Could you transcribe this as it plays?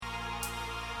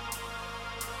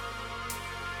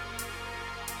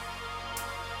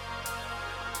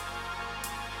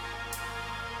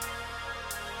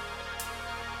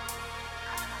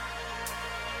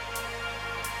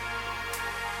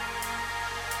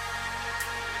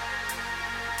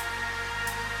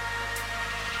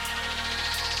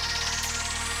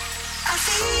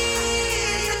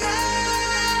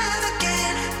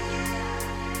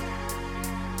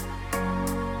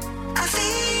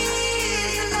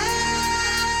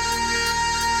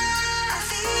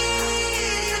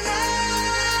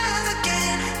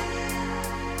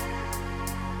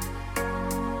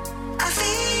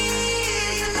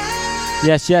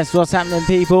Yes, yes, what's happening,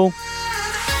 people?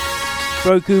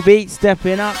 Broku Beats,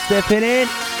 stepping up, stepping in.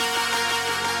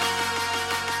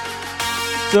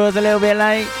 So I was a little bit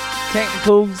late.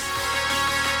 Technicals.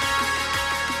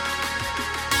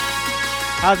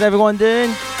 How's everyone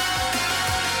doing?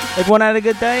 Everyone had a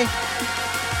good day?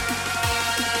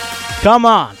 Come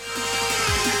on.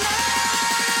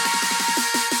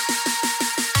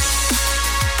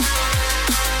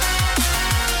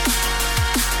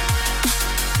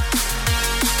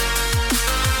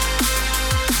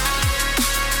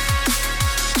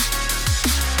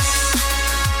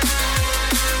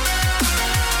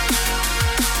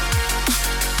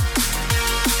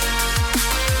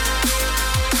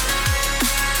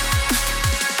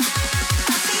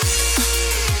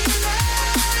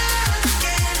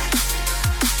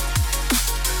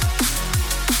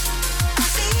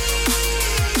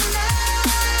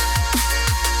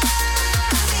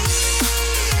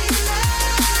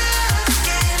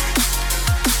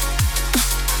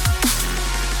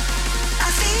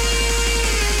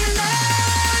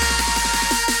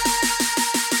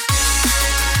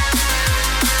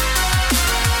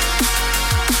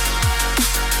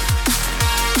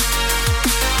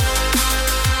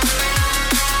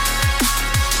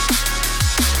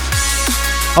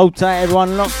 Hold tight,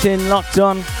 everyone. Locked in, locked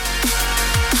on.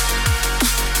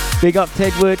 Big up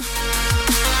Tedwood.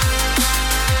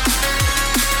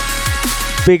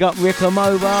 Big up Ricker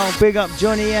Mobile. Big up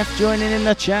Johnny F joining in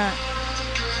the chat.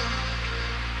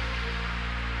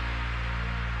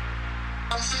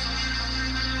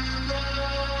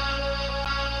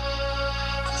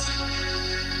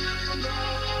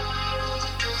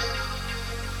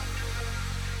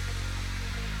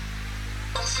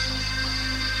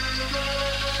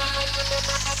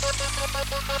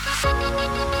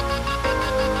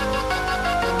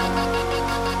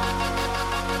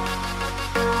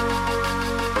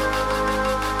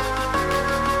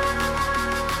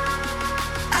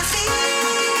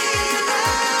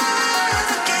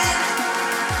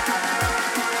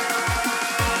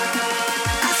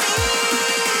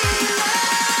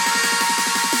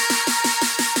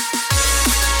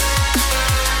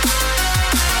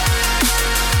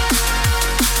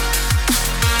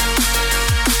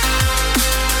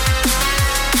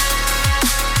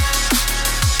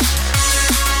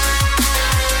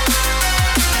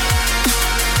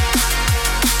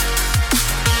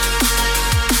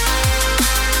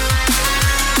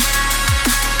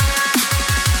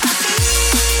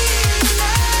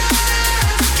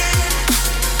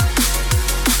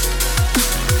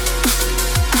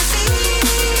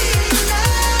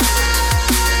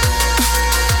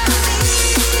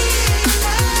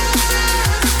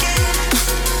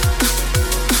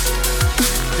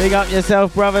 Big up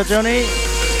yourself, brother Johnny.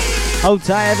 Hold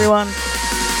tight, everyone.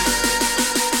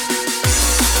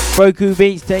 Broku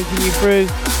Beats taking you through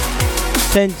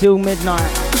 10 till midnight.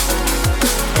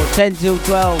 Or 10 till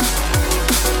 12.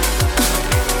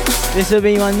 This will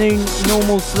be my new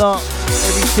normal slot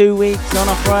every 2 weeks on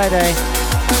a Friday.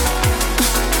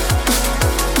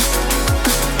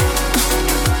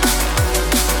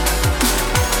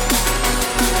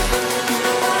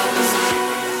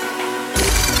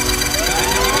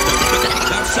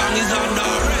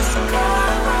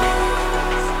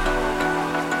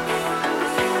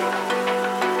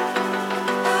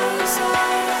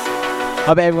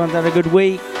 I bet everyone's had a good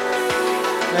week.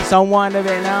 Let's unwind a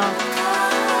bit now.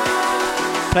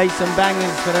 Play some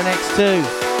bangers for the next two.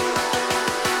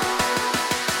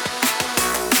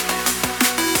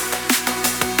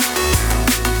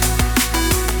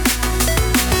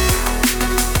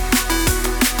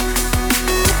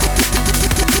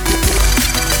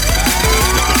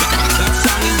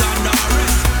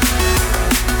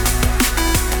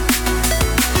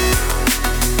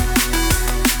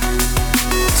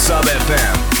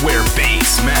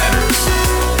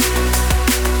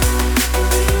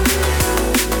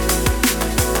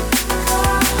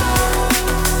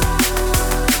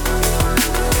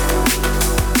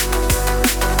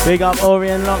 Big up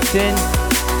Orion locked in.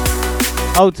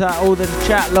 Hold tight, all the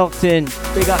chat locked in.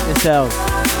 Big up yourself.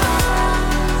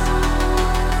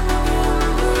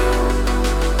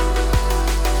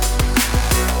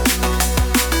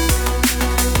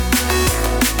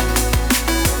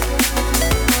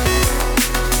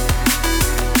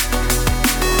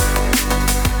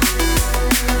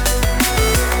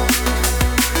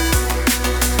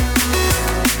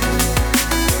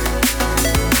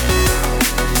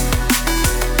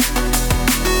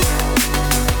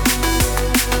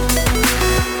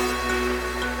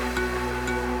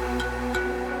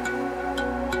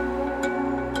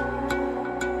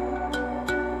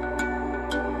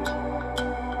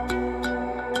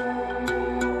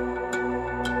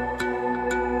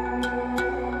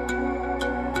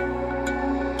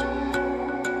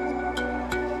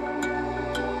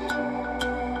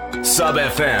 Sub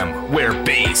FM, where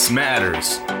bass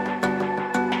matters.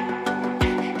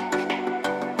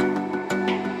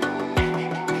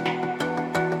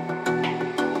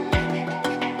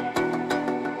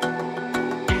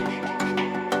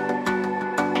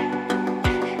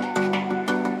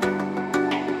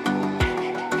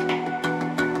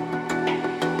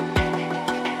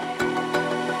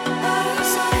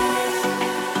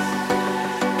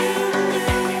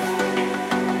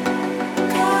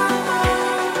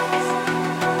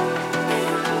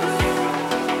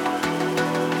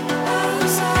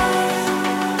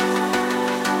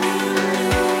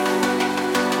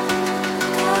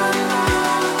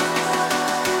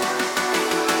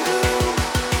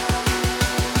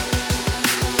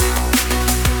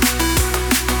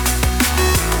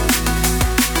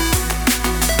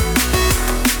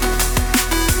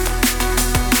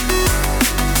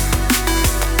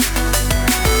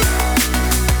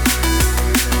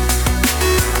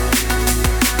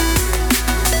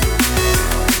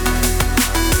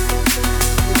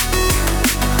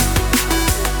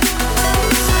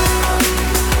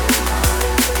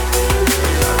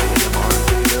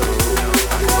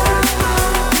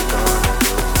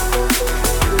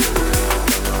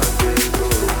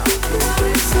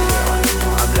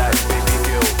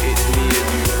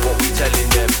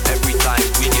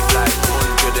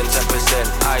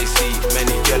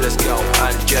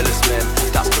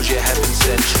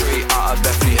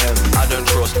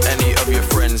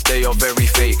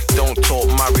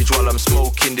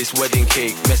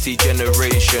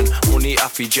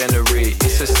 Generate,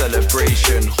 it's a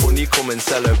celebration. Honey, come and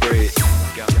celebrate.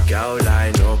 Gal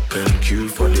line up and queue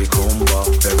for the combo.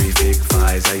 Very big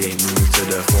thighs, I ain't new to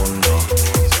the thunder.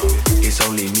 It's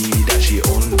only me that she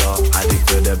under. Addict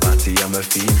for the batty, I'm a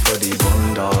fiend for the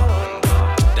bunda.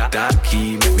 That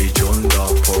key make me chunder.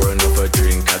 Pour another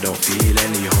drink, I don't feel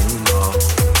any hunger.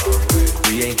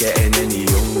 We ain't getting any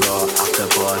younger. After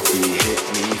party, hit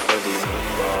me for the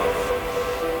number.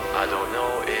 I don't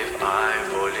know if I'm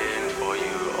falling for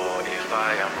you or if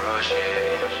I am rushing.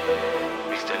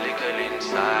 Mix the liquor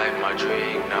inside my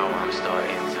drink, now I'm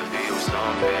starting to feel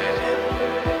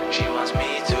something. She wants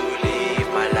me to leave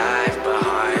my life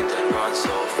behind and run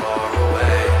so far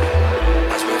away,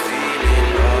 as we're feeling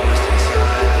lost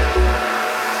inside the night.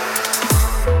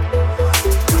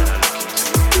 When I look into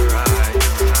your eyes,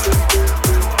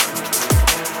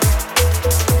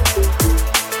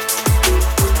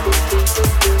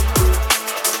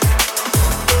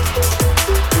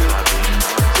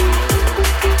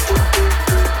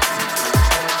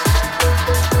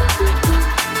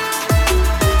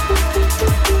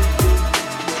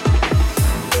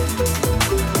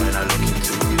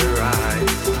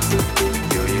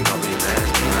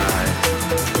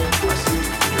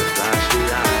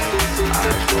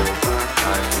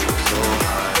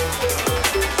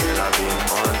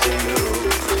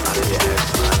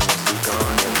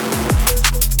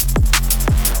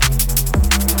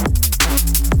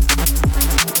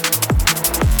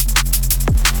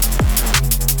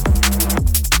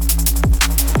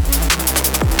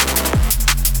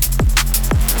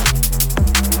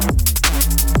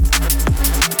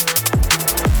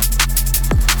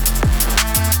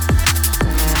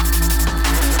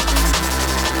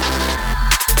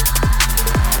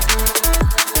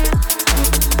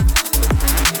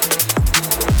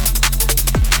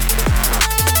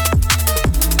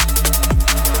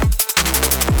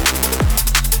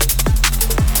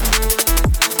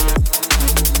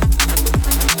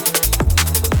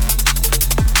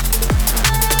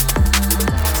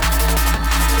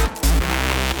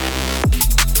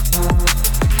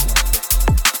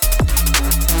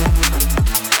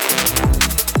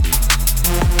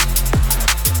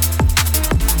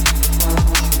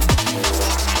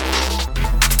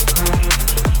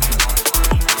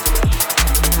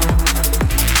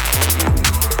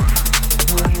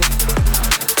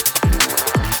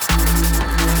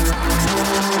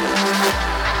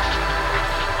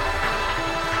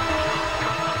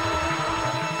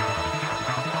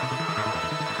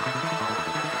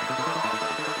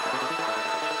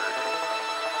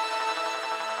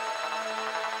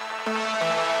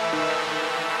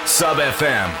 Sub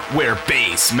FM, where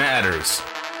bass matters.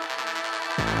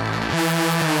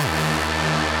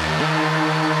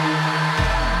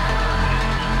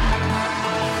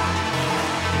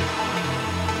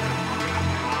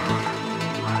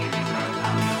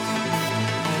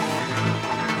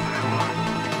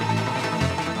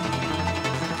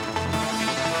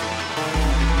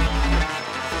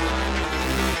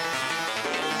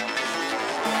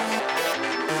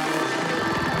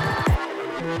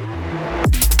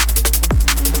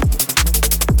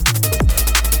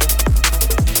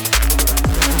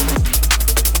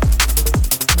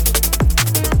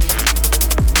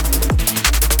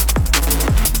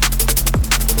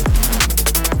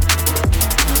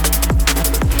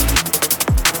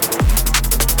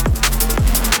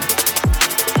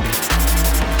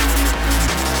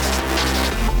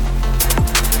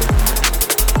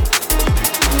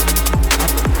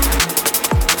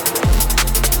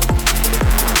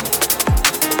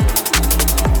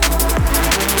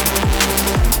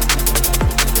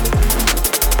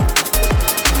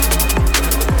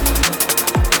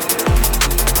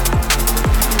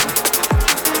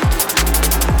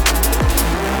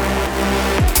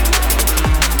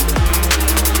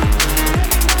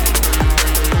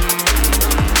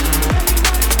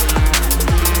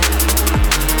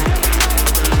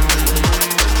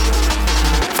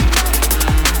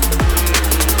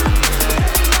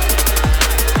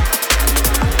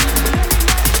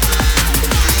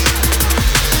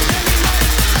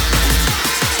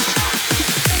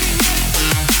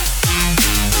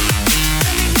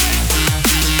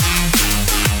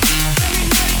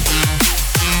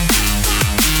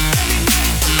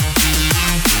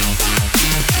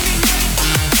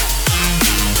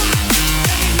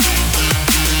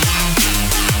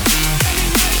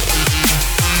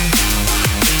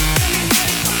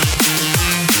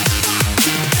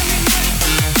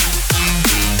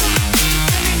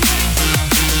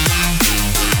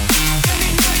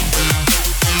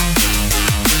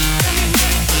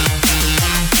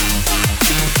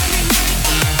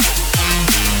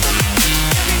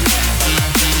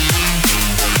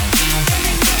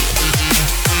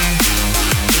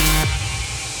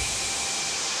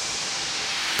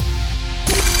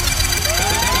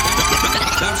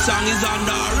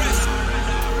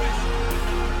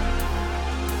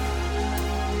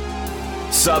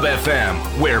 Sub FM,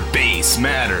 where bass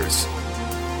matters.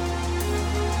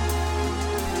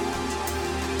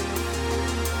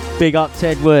 Big up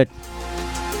Ted Wood.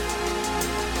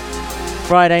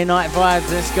 Friday night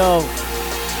vibes, let's go.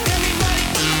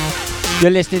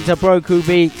 You're listening to Broku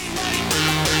Beats.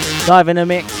 Live in the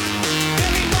mix.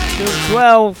 Till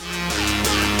 12.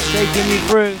 Taking you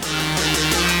through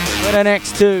for the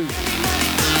next two.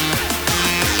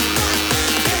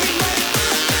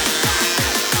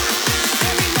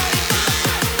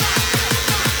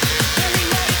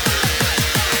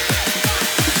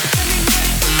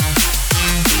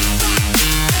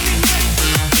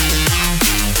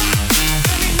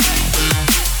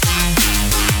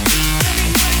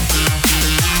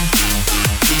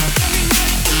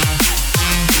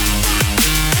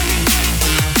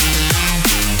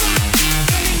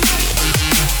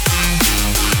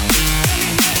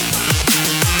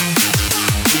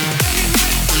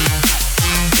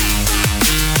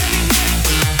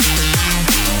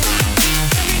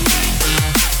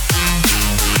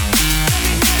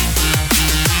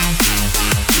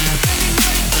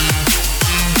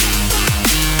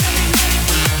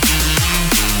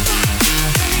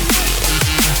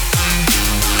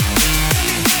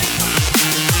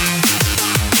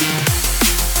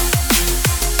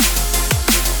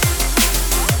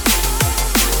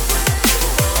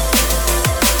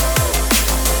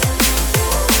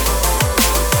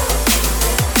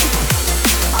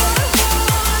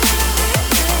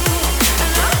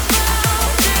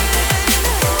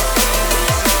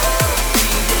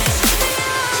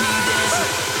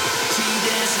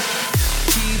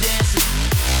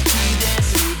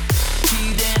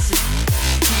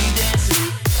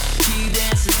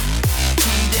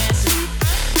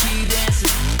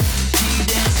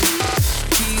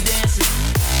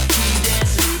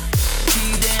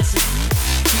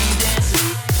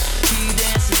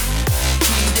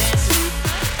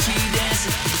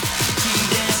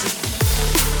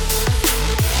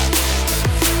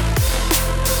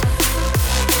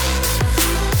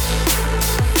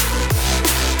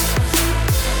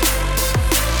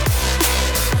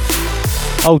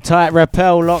 Hold tight,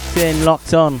 Rappel, locked in,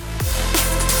 locked on.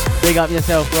 Big up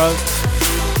yourself, bro.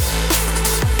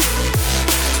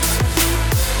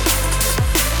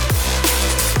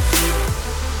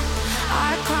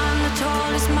 I climb the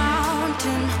tallest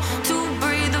mountain to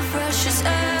breathe the freshest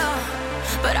air,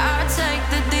 but I take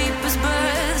the deepest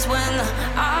breaths when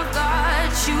I've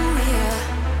got you here.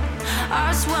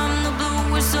 I swam the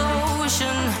bluest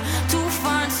ocean to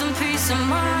find some peace of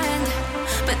mind,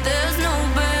 but there's no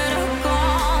better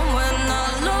calm when I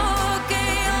look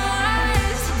in your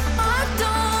eyes. I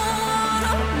don't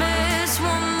wanna miss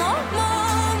one more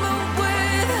moment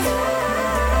with you.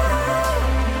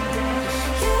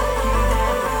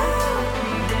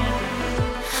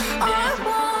 I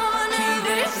want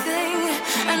everything,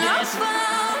 and I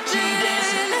found it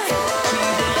in you.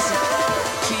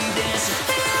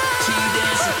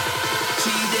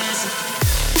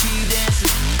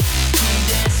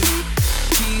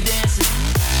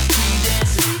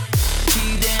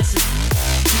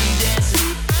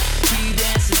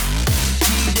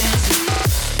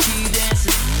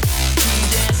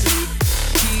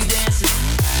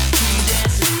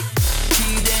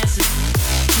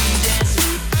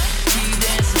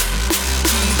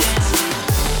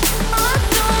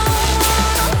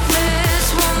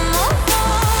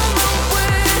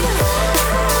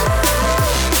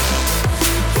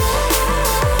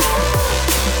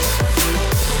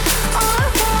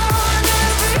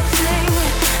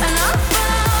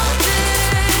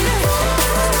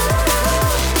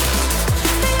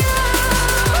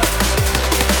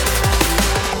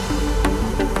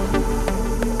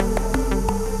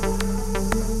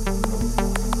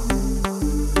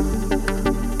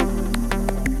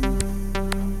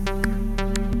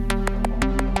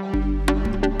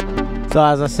 So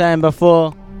as I was saying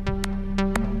before,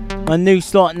 my new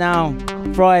slot now,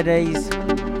 Fridays,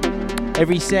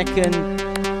 every second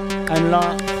and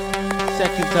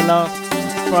second to last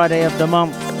Friday of the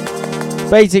month.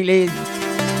 Basically,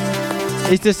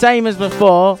 it's the same as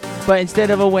before, but instead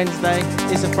of a Wednesday,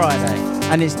 it's a Friday.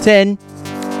 And it's 10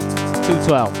 to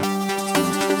 12.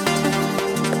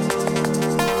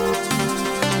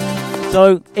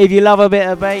 So if you love a bit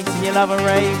of bass and you love a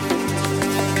rave,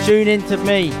 tune in to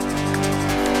me.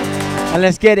 And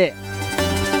let's get it.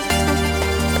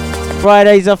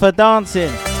 Fridays are for dancing.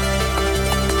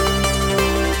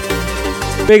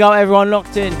 Big up everyone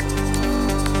locked in.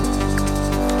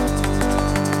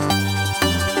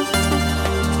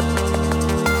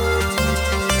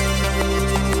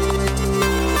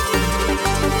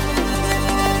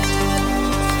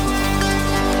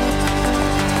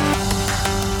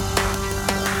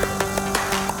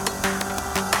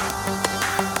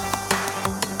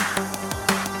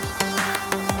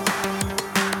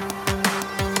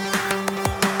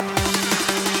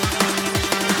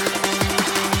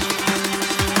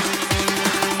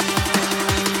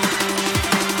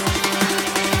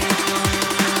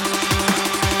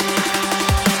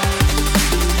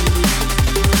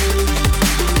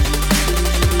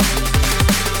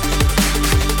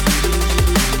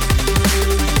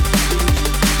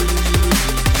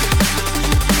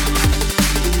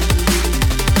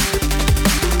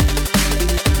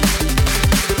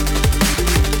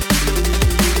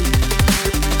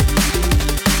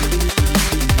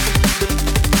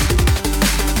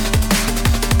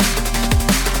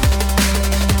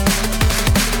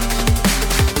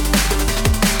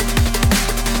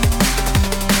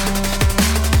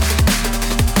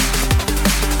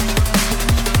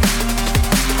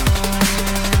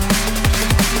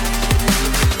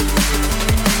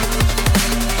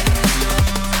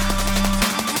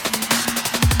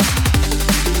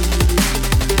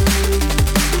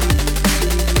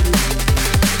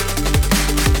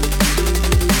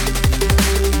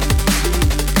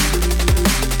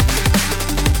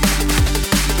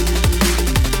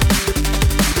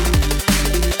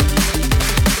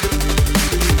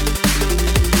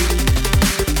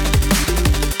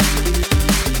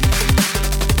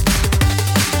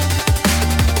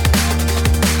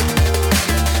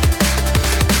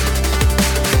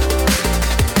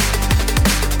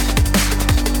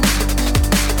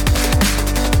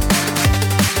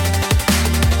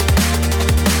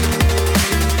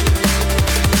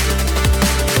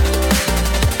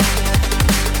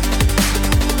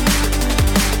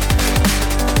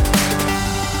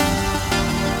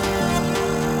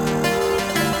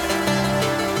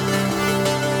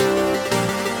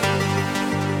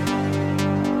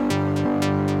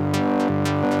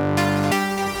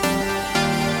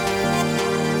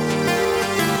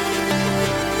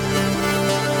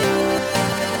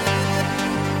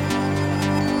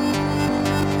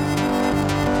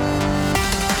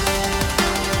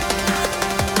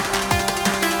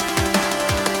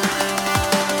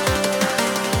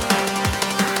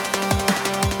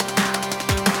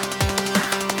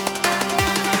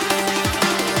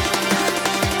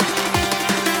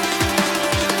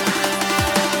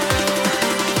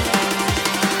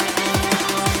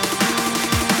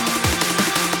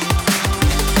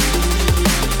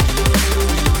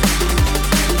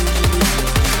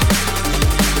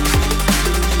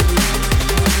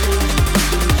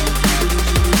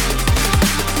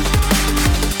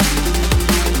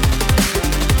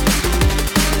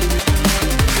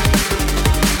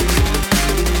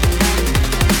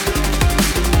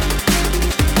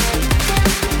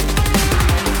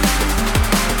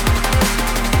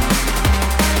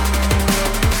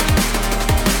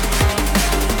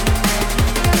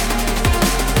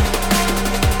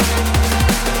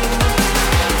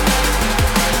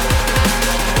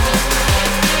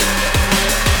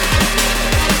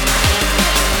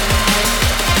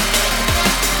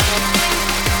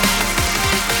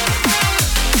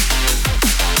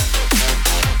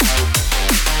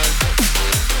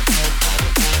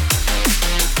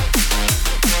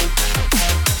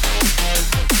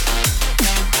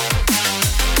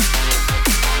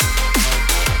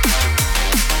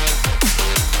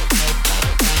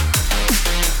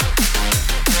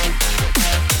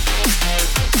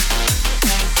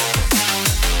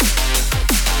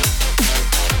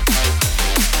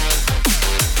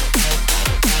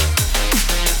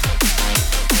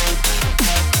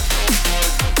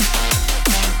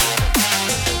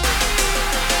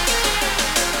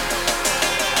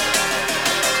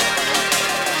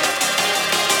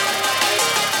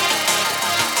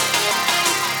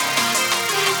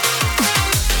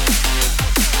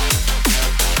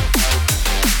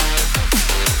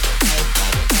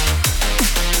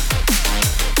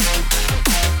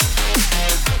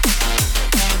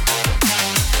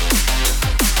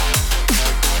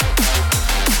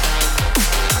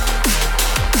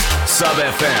 Sub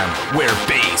FM, where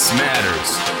bass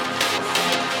matters.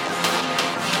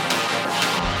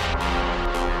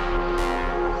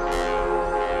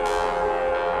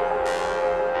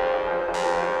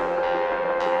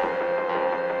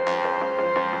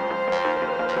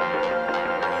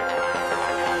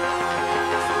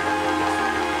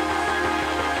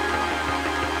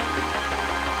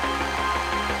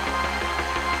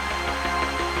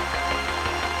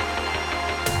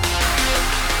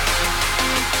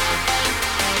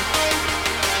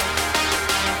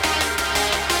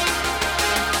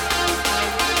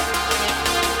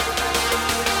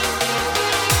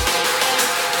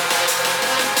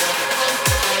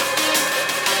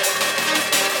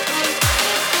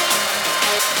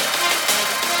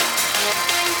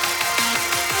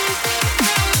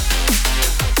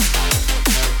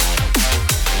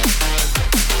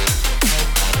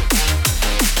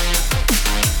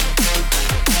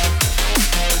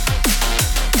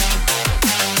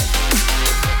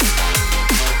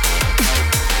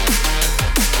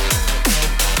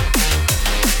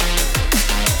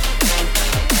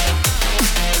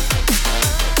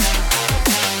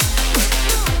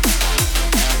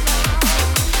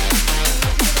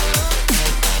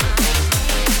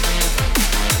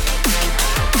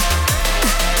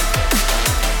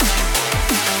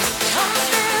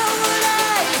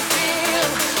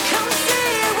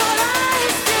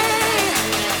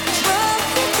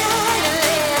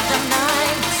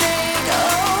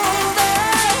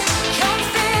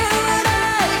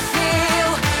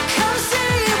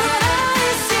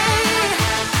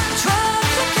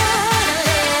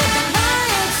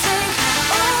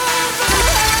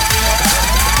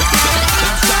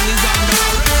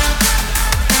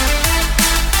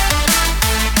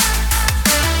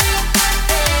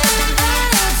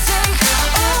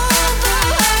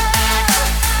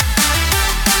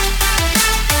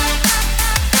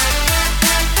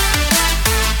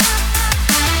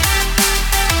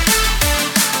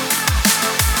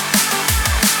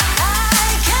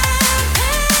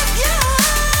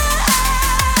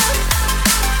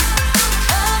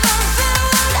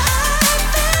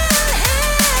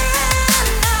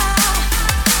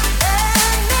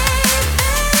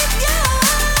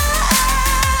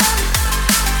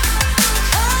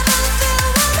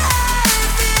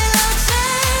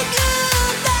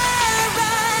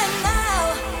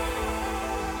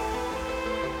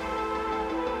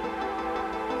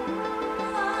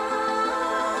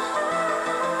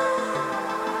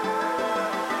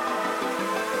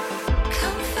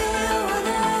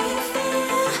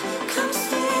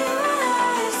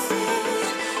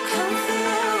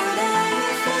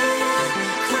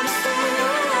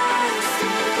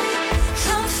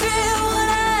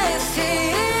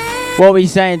 What we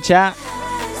saying, chat?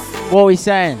 What we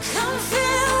saying?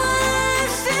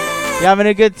 You having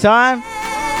a good time?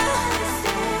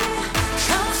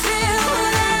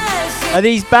 Are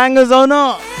these bangers or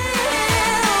not?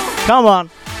 Come on.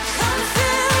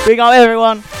 Big up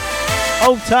everyone.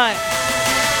 Hold tight.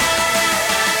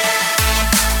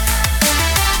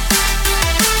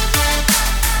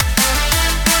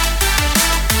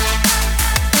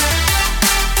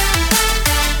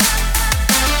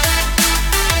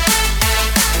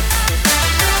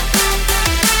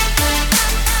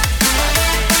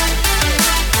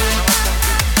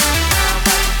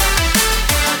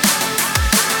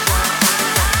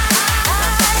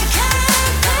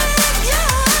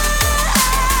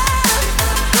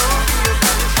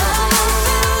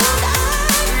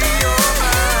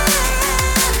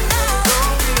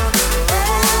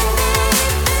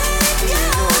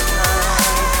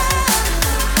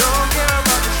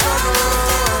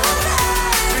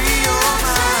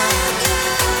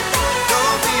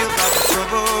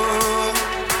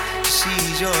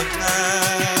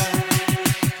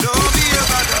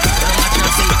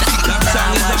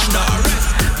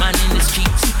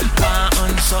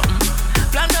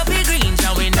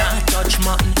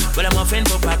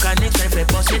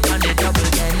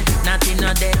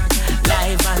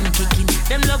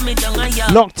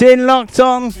 Locked in, locked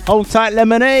on. Hold tight,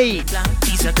 lemonade.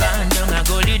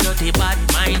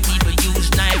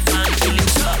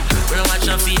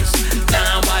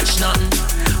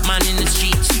 Man in the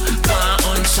streets, want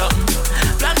on something.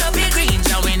 Plant up your greens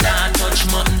and we not touch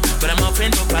mutton. But I'm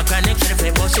offering for a connection if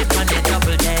I bust it on the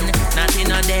double then.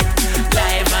 Nothing on deck,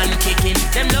 live and kicking.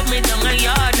 Them love me down a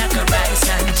yard like a rice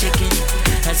and chicken.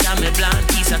 As I'm a blunt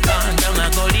piece of corn down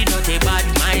a gully, dirty bad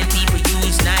mind. People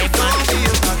use knife and don't be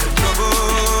about the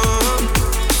trouble.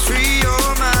 Free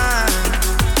your mind.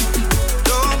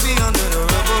 Don't be under the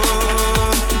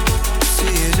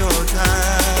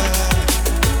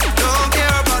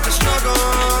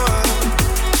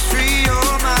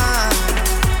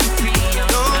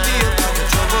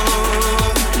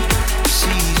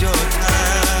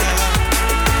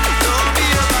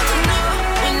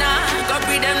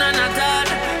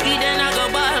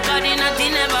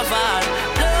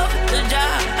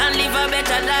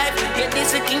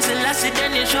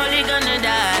you're surely gonna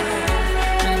die.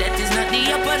 And that is not the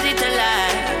opposite of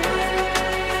life.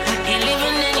 You live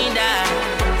and then you die.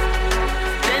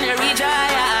 Then you reach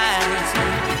higher heights.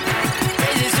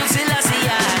 Praises to Selassie.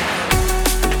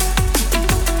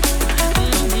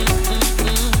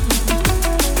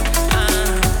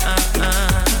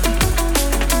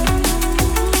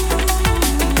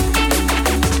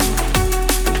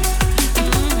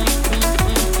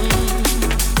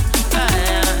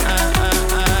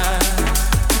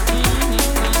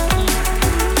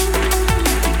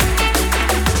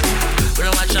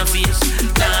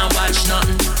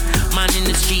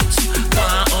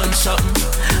 Something.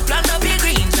 Plant up your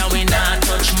greens and we not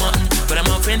touch mutton. But I'm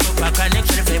up in a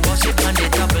connection if they bust it on the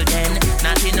double then.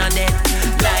 Nothing on dead,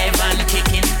 live and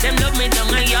kicking. Them love me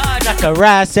down a yard like a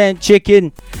rice and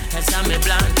chicken. That's how me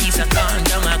blank piece of corn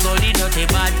down a gully dirty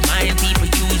bad mind. People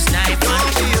use knife and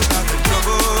don't be about the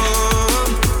trouble.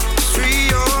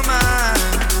 Free your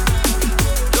mind.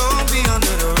 Don't be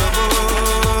under the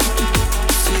rubble.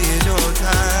 Seize your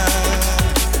time.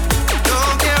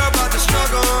 Don't care about the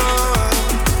struggle.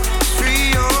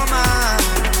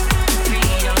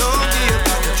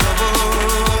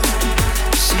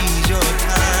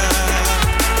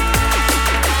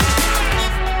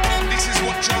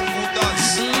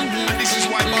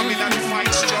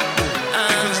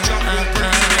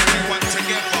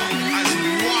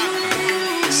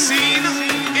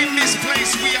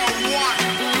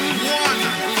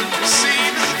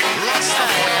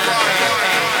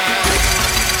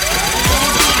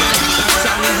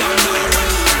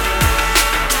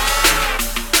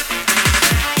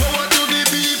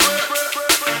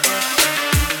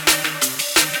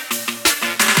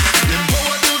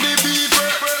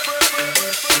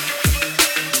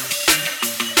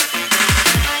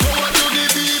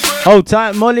 Hold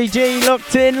tight, Molly G,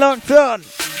 locked in, locked on.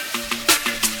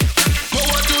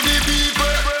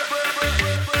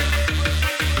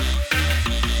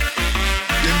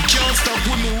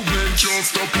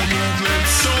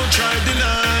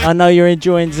 I know you're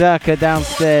enjoying Zaka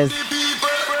downstairs.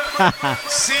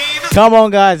 Come on,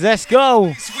 guys, let's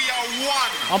go.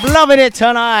 I'm loving it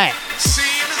tonight.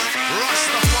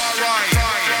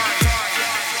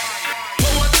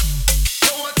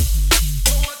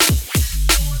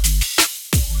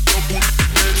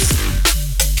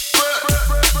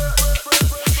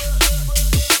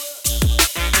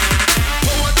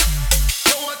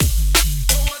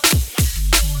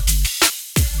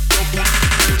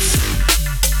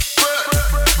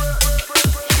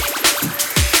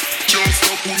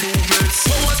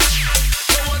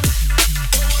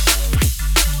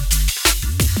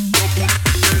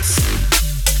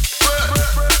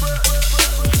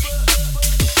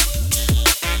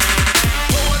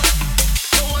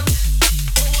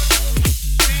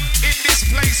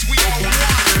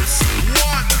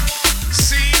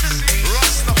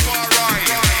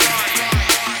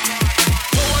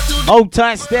 Hold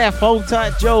tight, Steph. Hold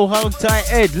tight, Joe. Hold tight,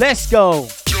 Ed. Let's go.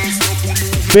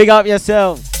 Big up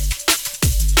yourself.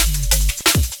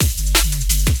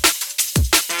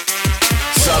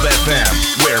 Sub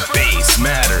FM, where bass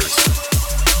matters.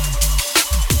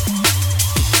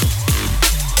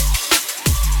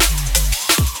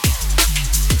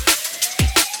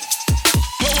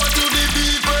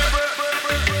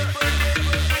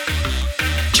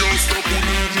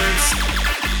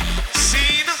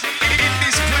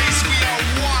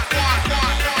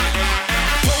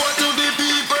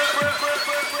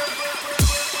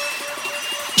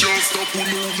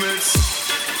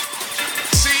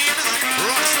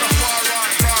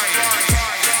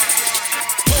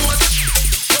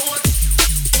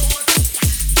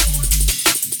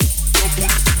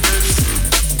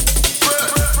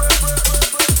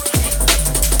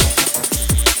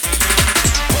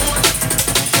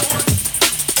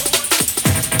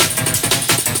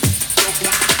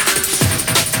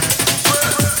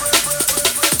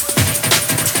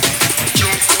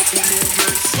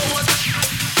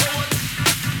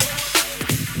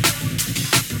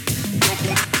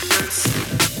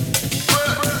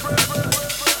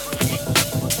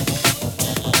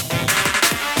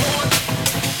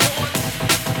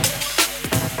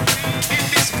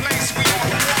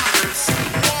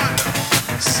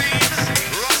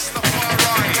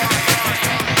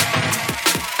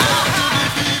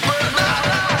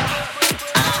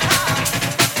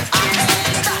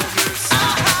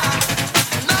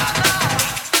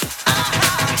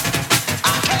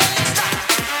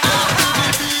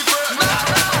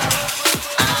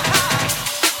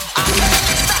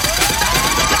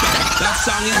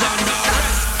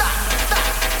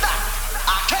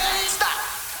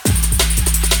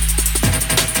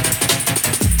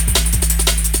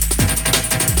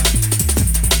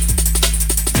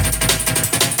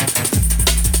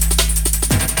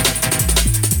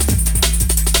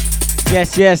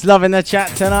 Yes, yes, loving the chat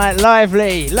tonight.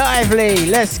 Lively, lively,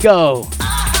 let's go.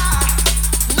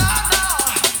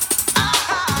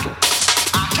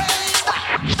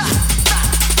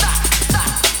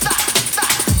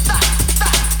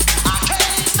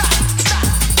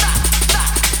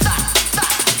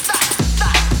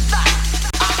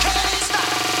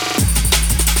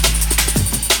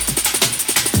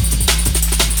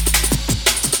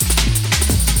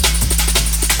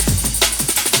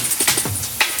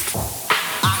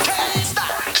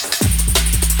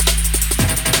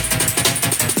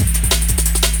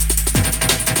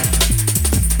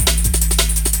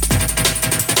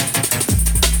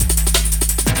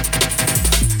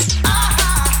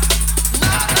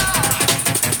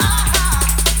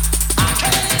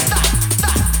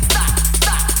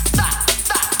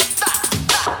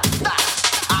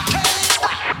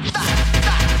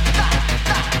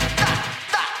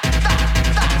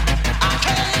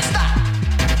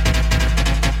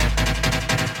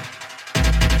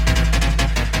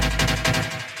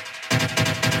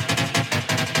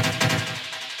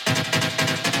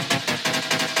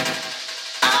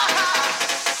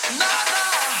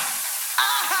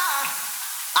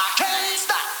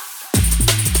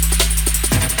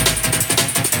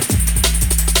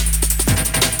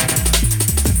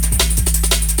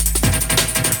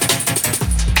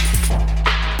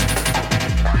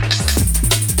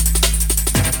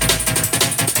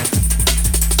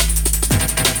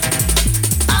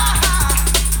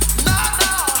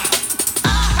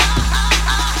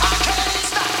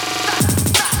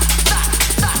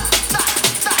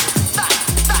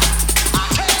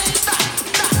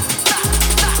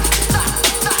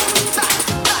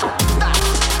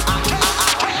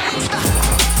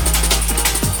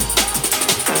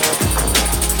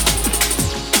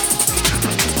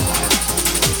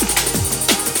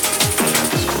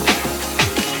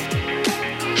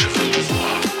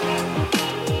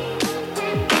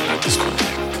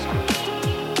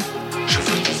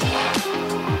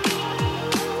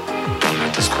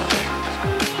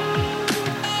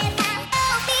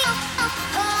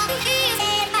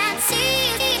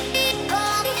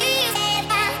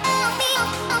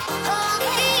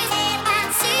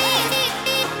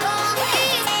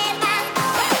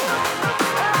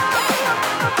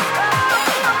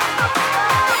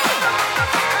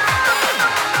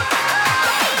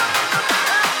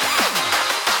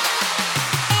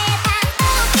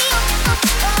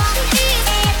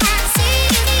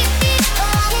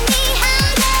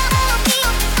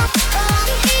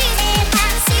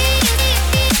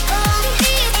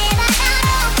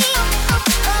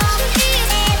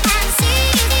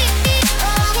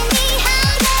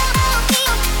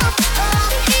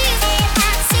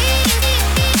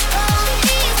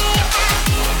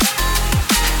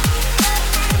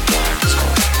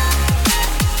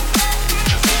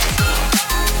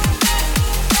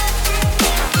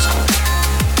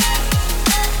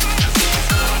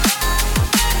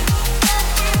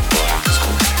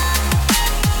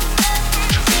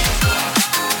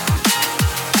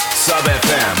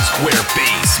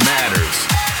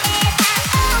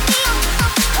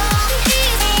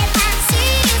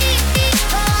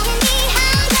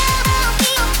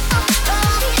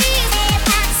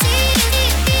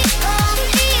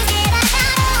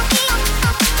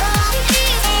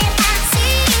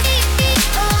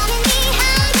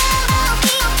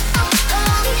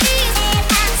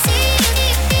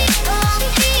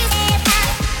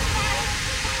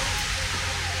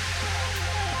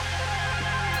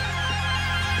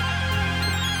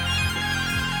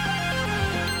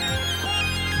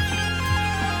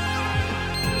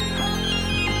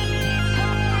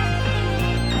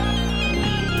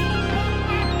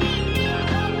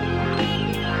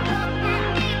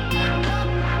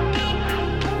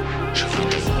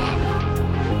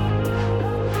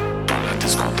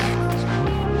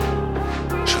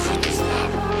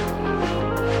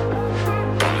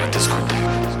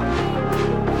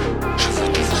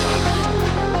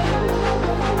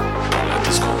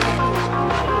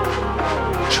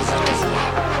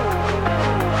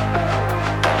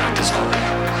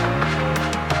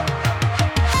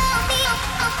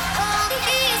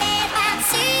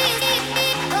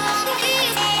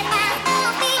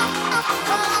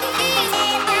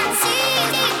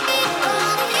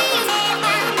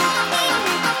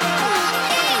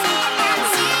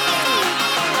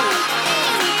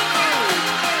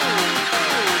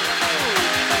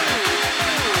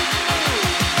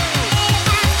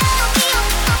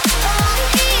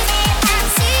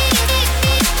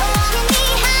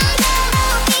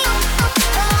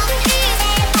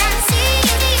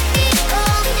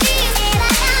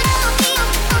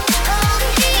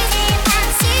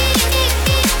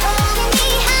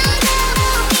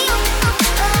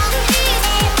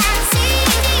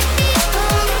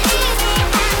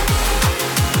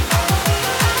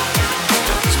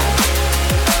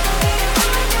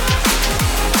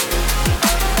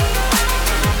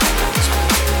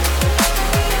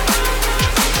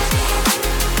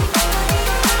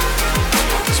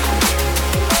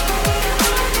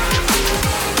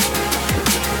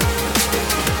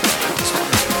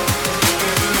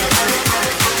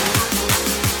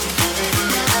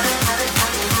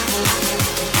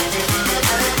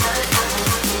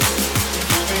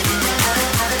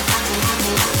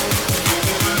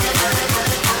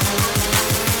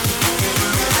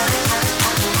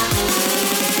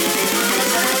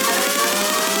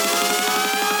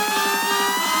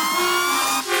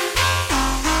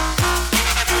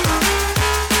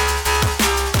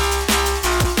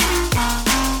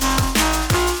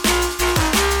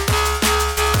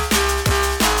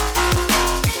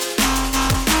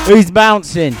 Who's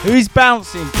bouncing? Who's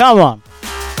bouncing? Come on.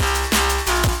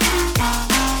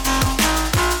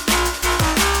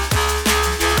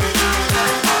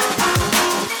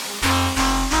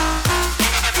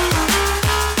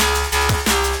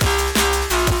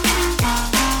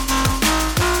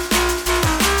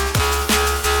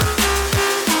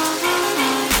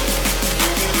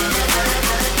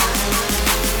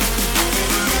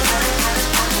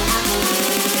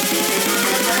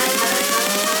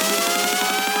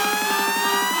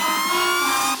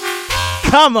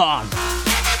 Come on!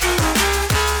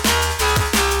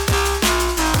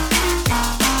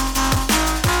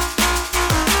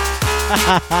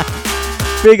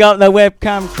 Big up the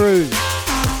webcam crew.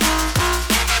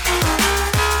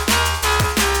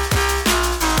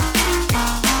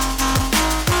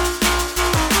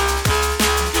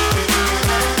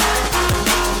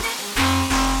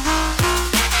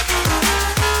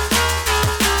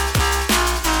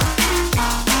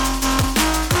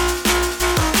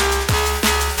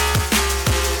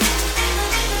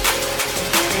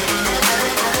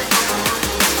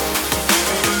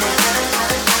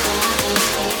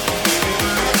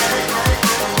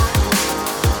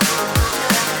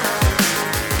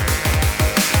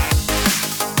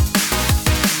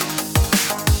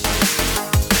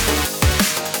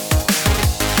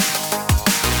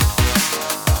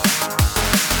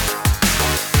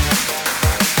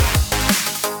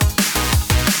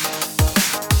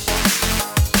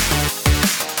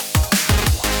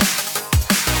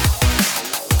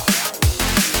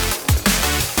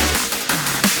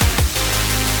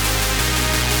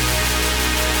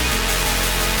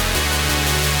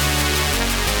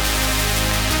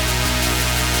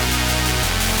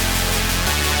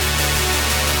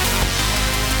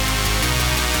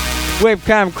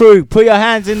 Webcam crew, put your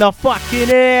hands in the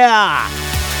fucking air!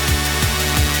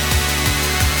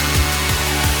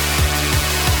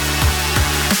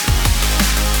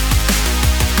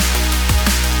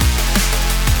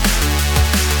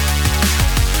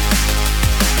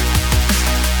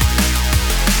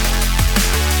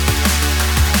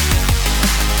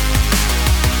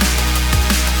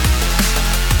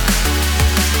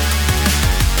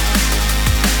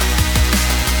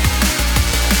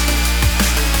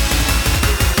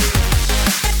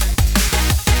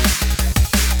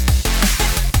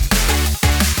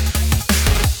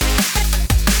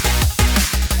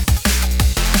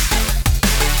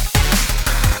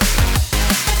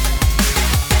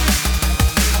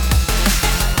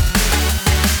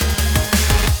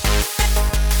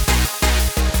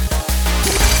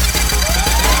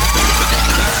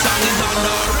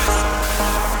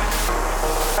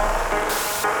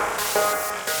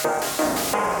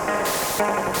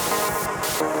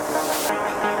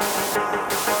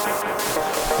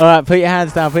 Alright, put your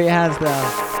hands down, put your hands down.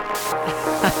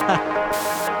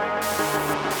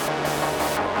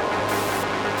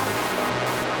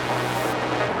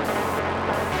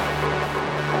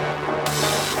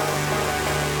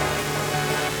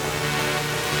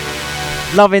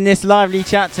 Loving this lively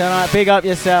chat tonight. Big up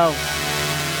yourself.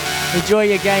 Enjoy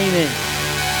your gaming.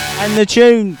 And the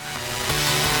tune.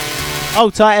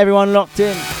 Hold tight, everyone locked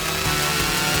in.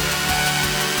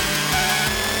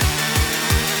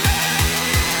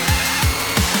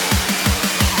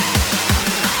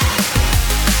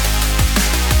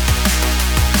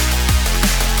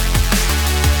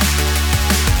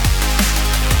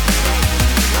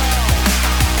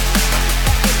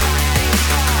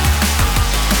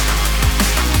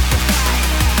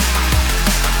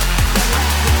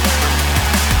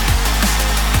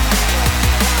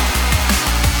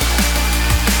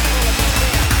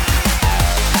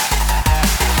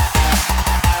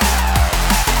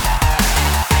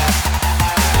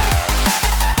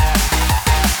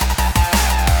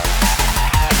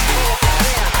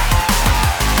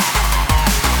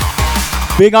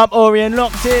 Big up Orion,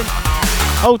 locked in.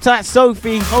 Hold tight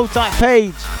Sophie, hold tight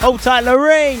Paige, hold tight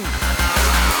Lorraine.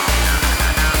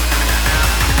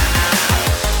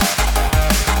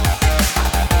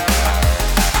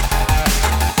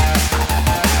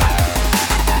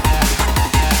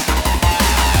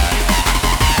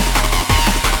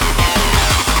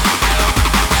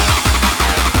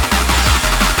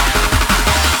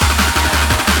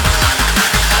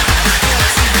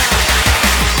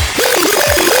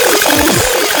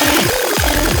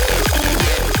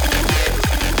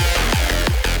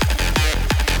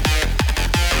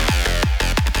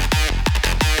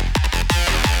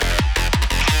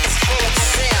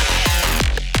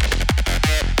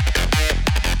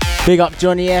 Big up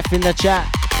Johnny F in the chat.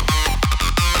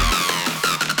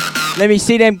 Let me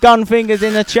see them gun fingers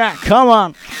in the chat. Come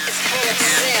on.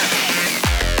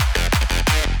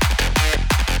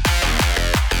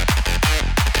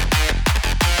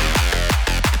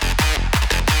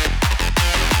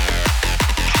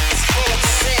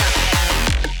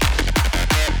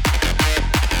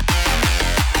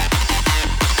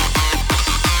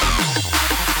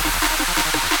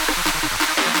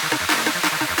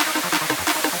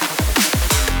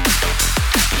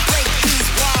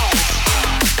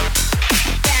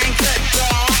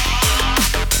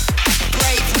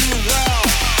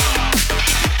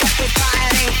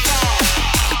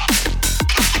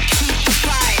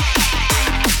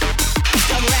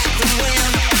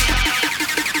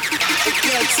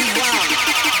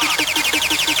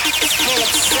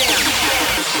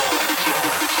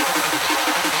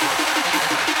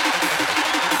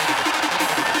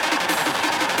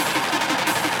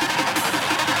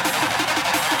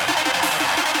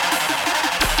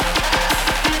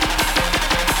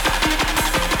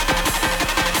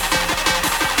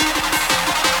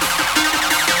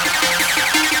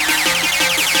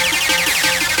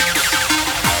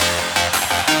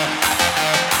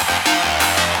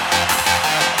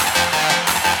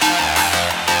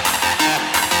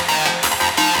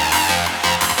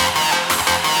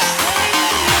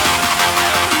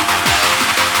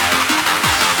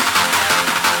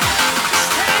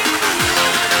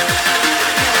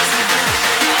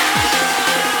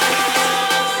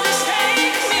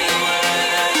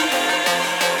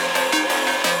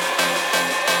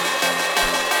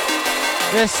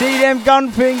 Let's see them gun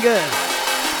fingers.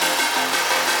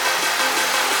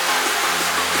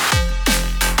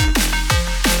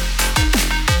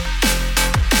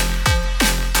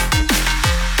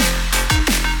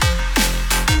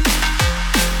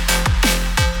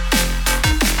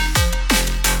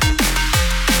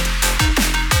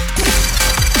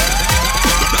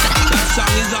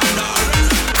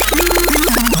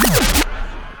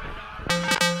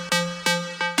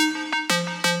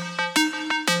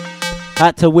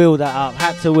 Had to wheel that up,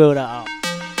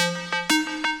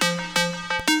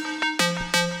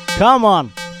 Come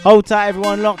on, hold tight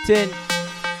everyone, locked in.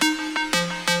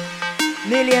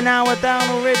 Nearly an hour down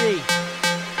already.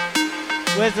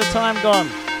 Where's the time gone?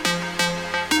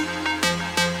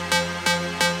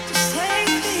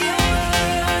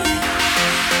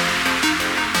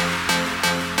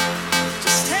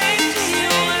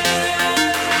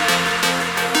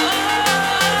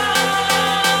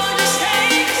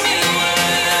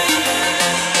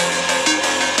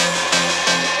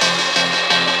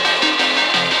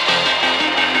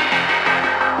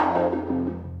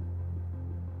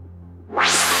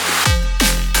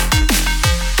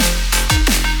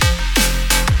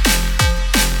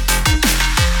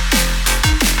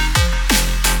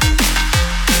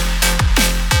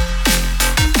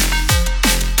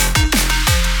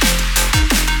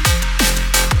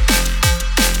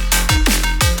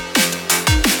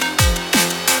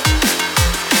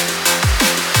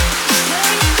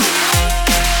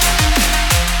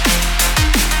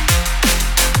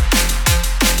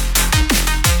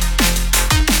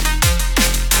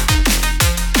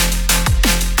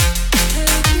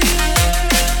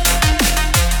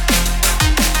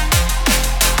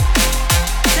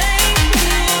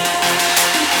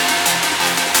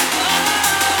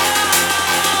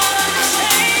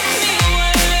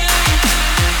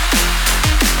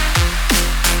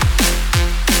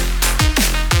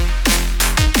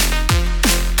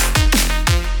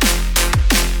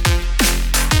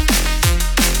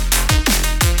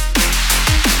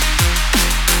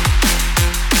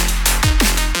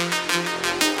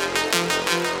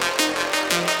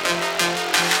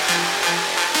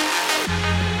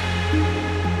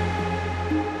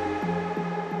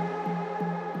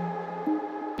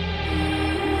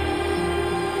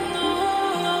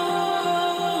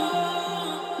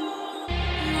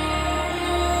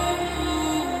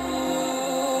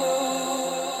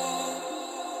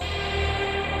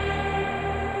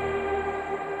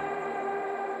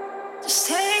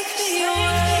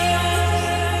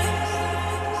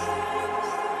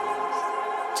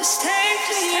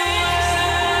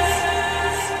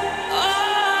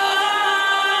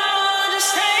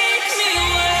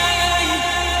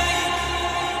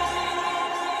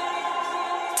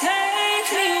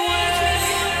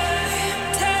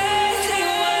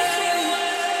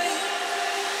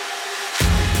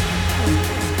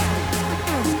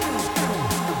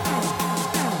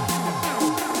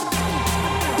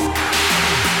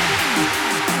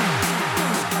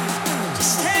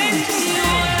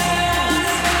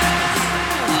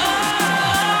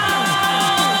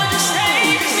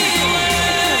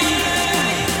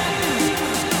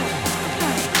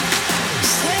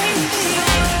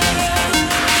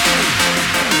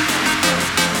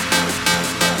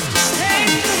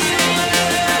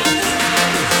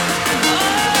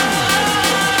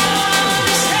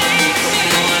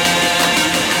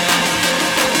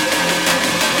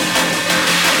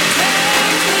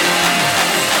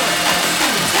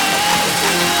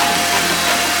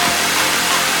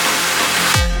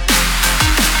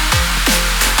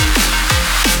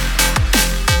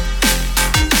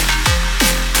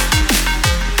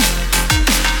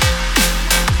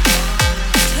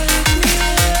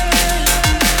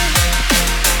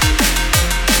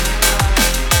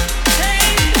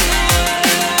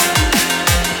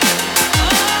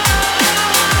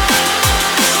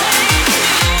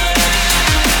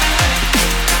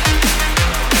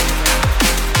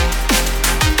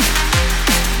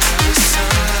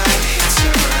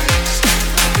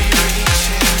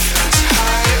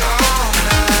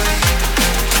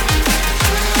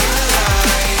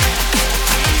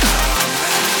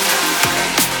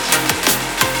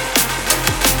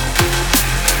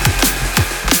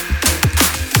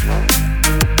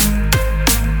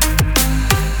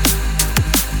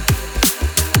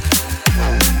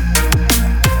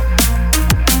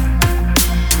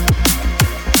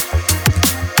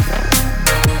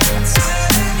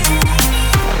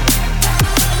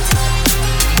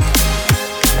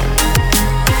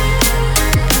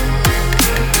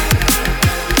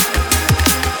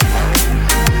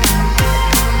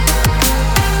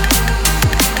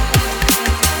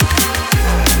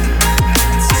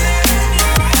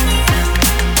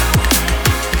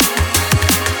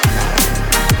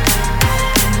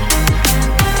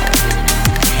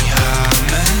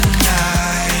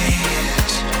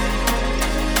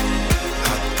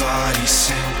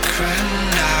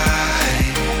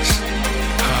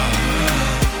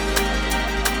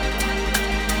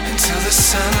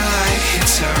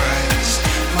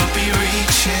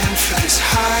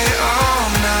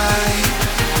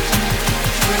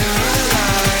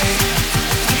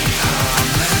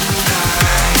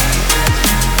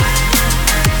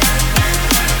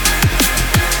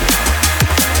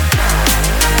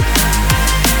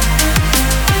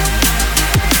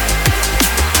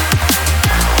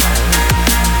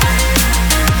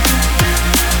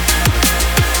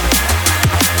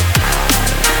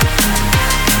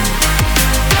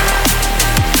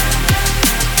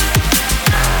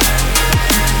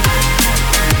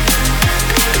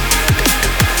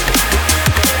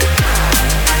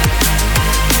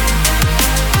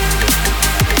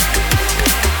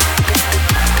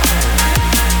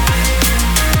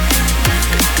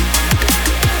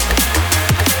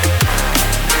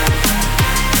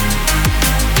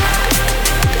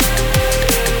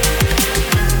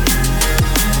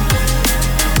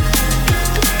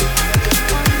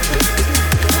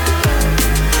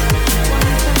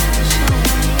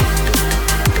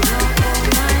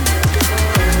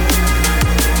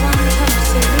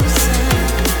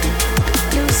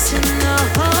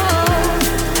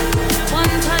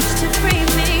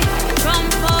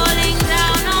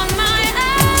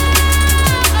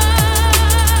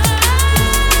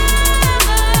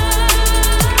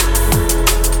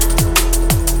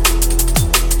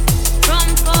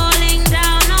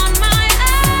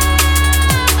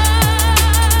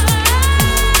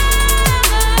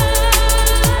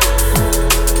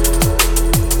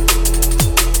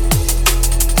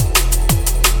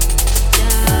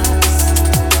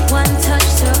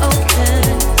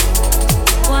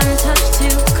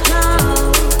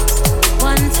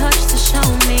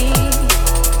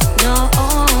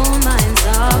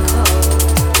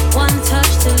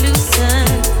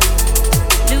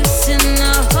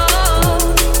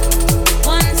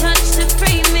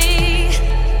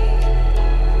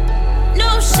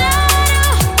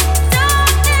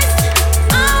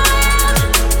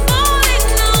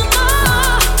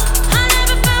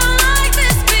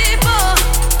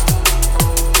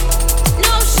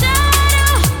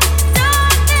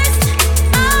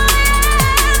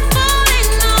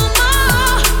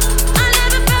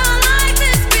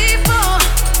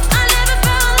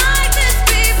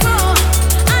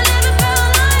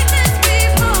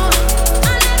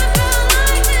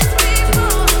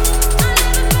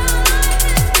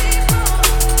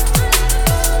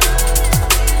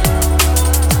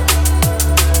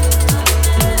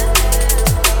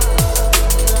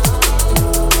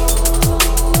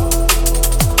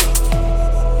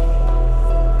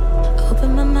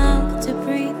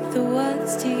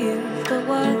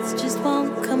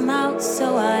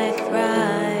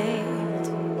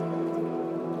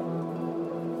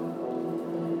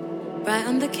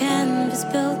 I'm the canvas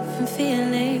built from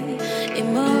feeling,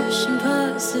 emotion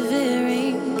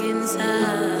persevering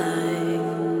inside.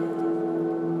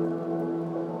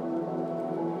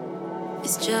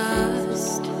 It's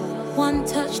just one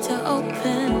touch to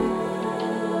open,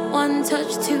 one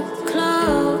touch to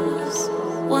close,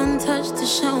 one touch to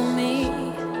show me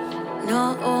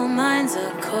not all minds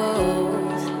are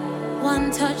cold.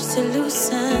 One touch to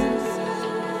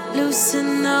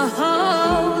loosen the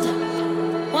hold.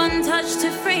 One touch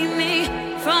to free me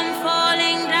from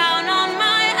falling down on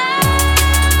my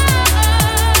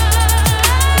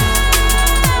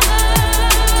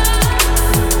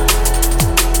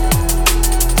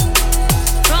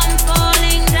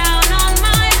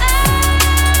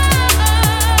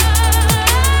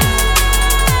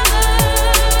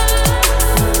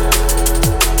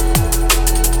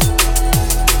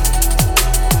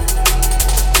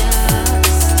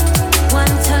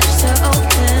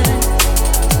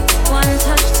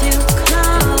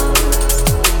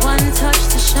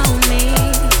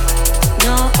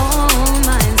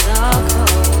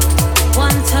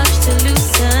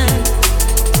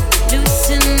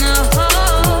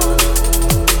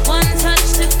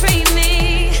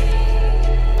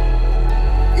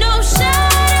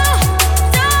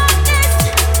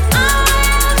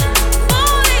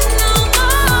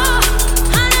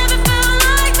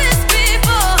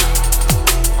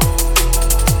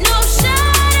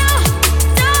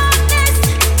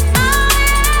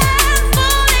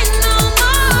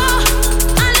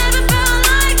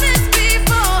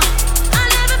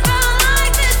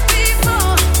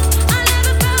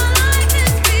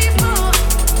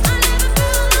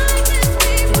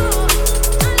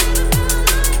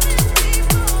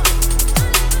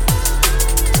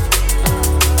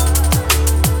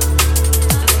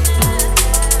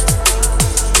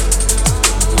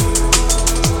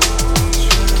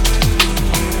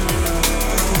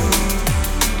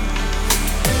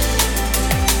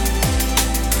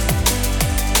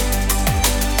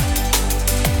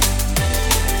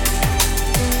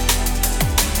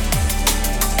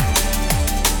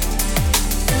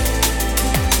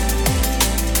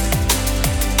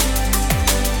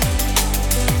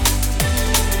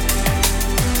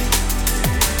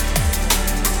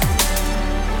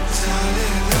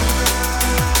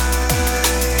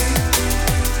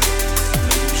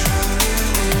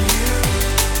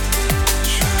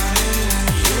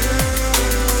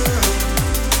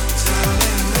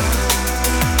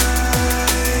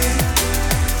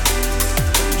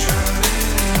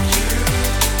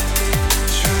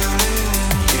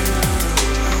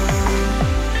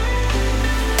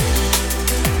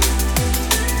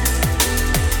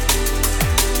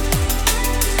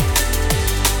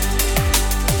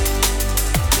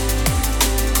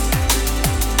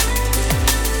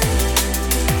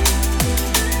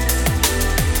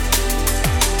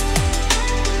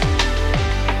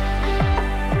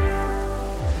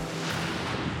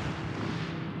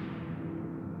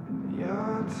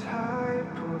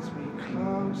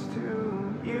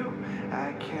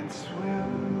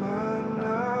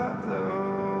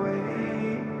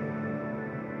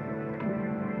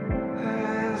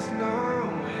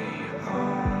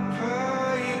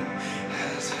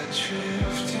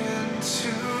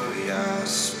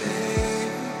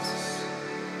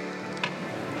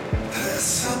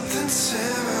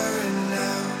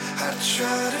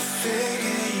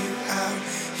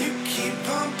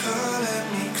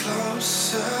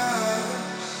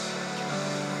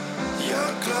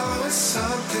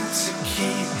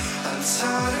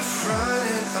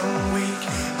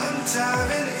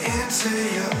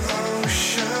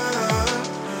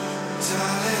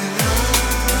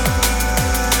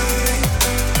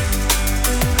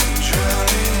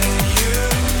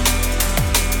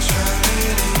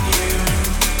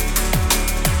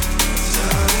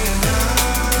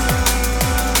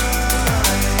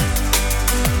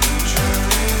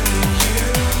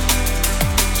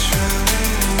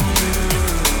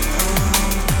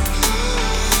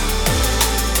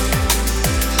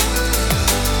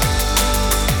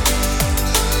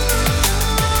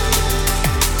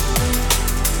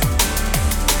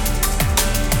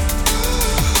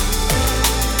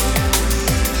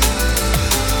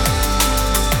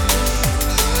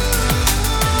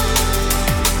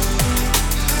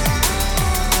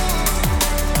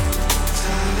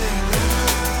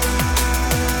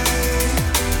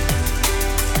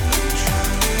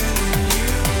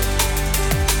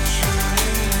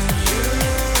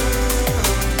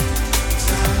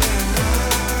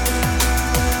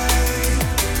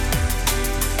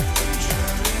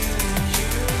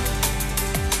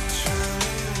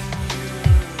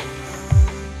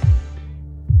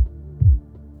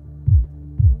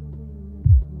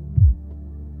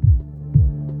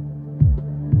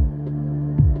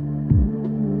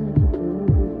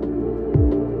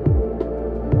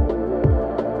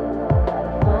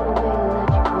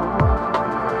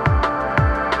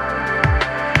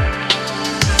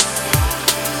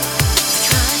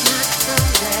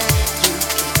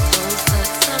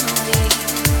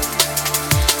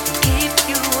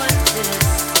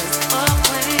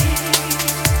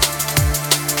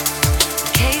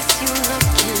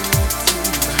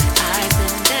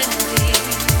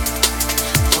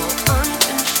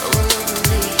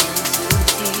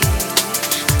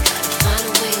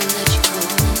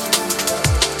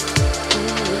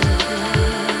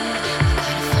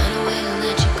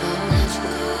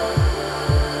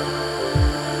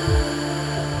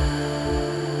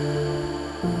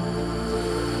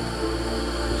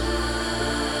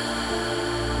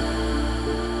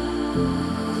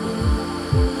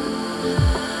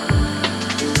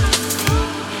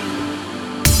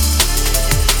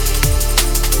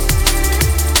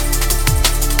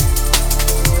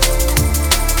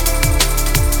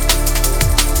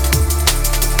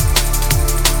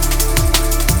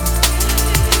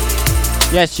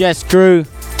Yes, yes, crew.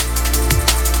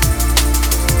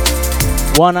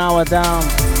 1 hour down,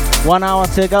 1 hour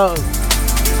to go.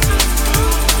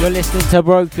 You're listening to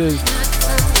Broku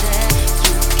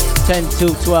 10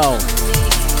 till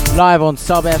 12, live on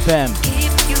Sub FM.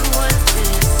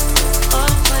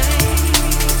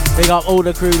 Big up all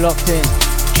the crew locked in.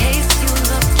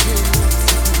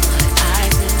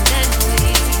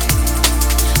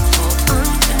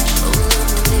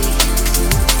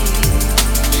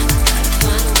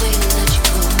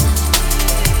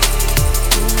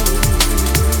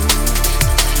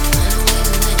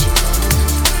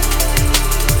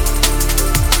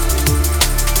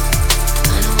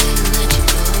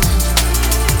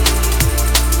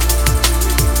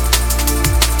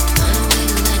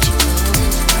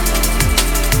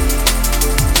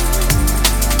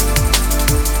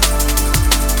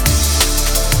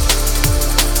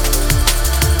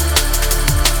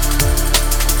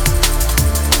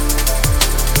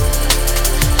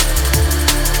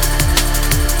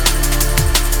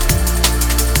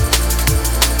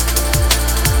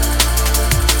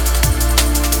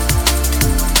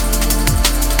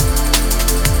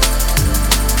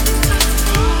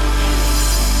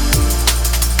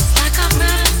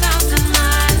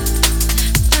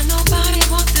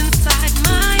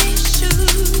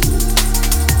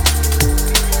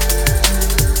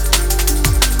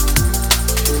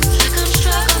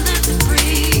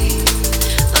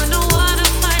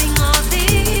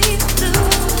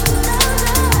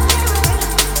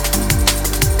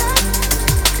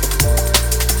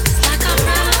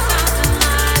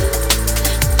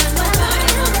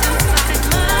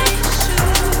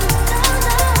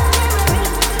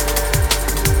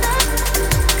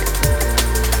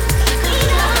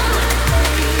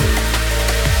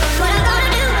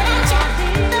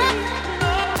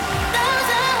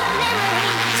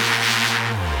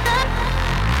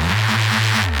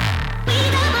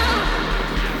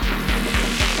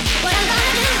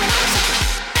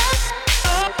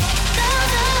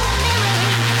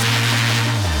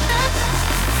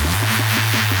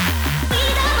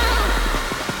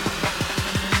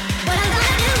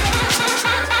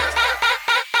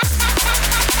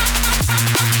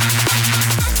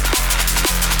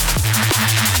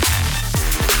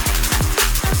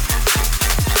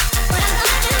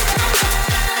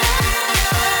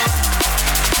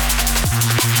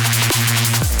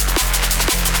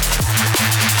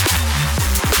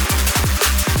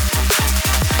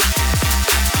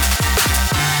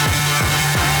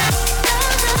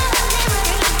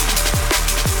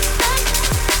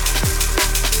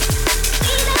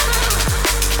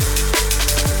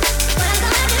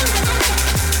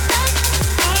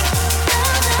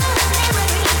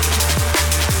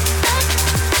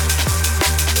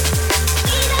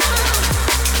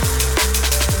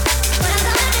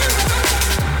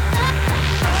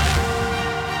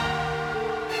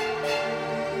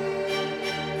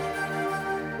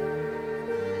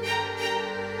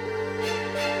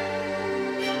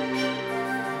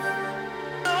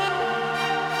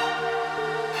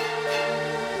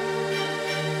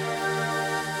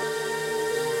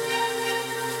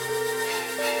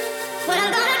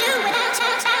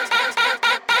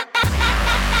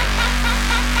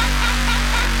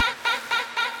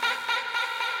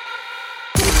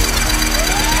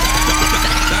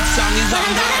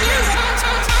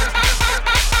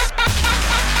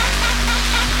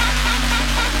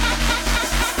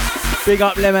 Big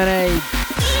up Lemonade.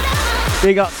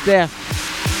 Big up Steph.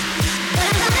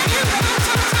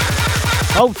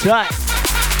 Hold tight.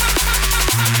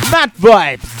 Mad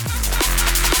vibes.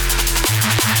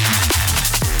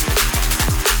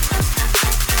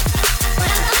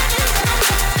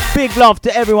 Big love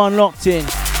to everyone locked in.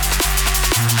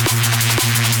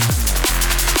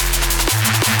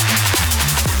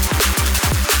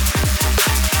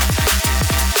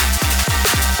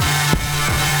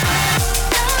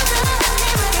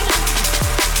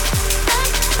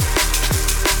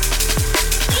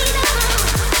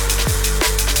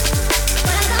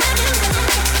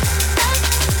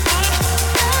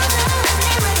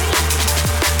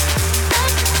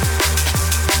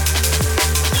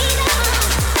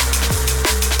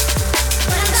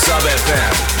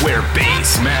 Where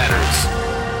bass matters.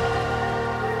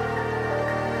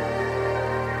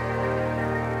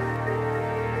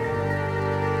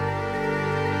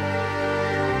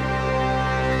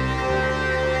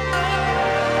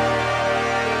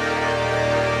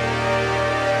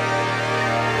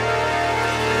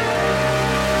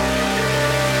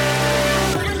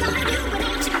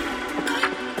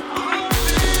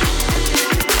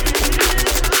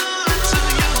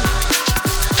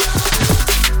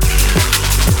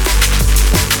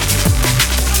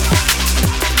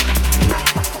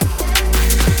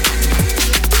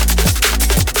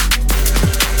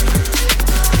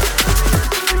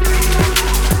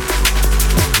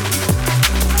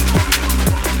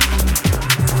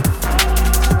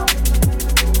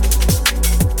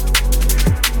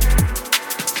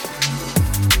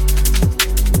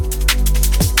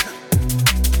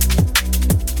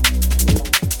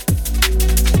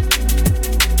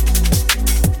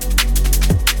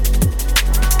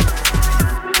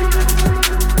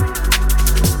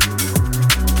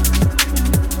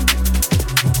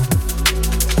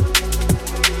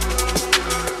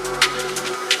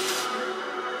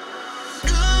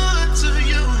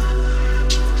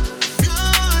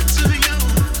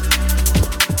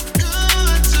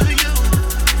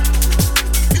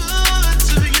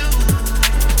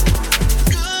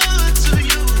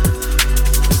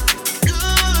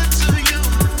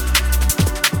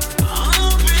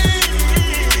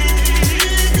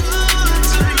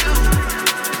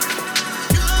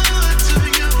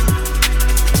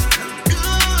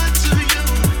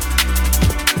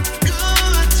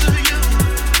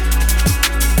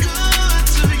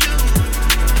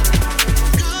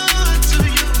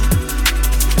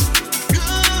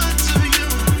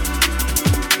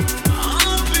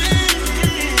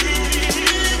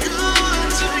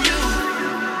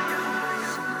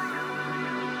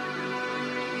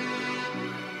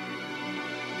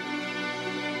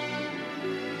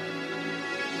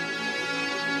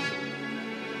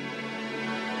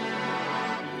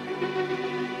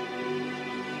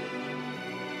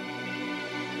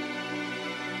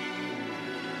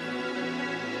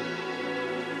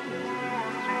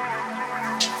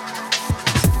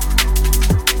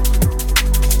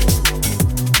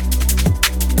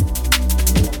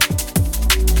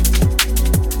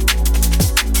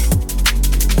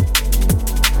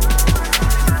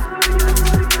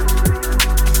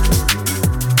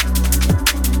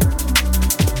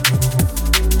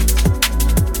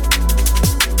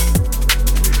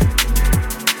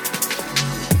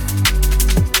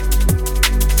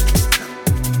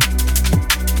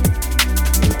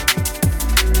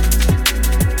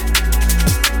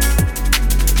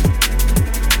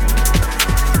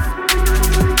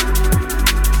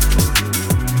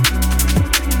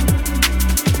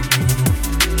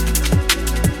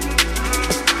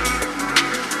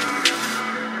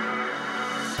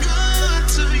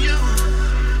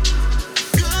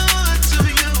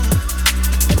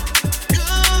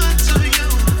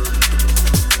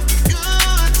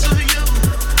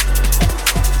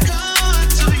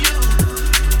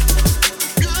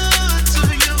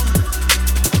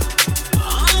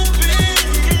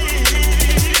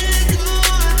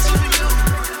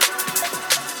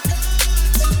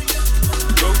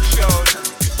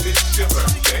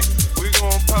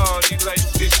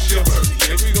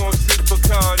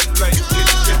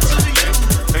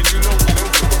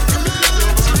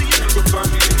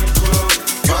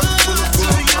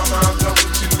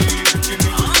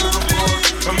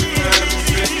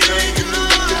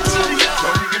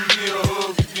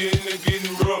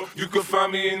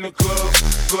 the club,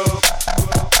 club,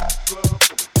 club, club.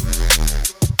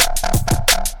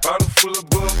 Bottle full of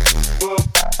bub, bub,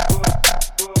 bub,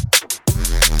 bub.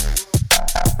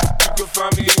 You can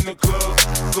find me in the club,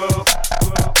 club,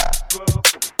 club, club.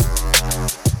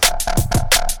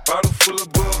 Bottle full of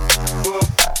bub, bub,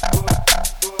 bub,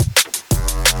 bub.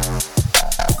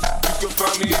 You can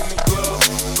find me in the club,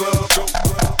 club, go,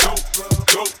 go, go, go,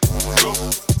 go, go,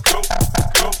 go,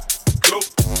 go, go,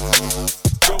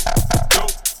 go,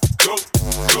 go,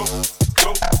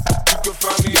 go. You can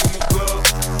find me in the club,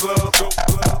 club, go,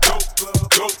 go, go,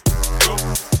 go, go,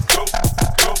 go,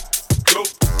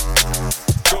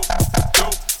 go, go, go,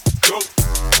 go.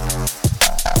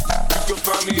 You can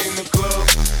find me in the club,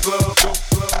 club, go,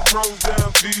 club. Pros down,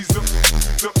 G's up,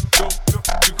 up, up.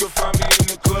 You can find me in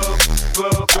the club,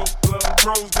 club, go, club.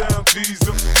 Pros down, G's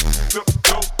up, up,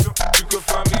 up. You can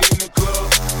find me in the club,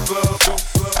 club, go,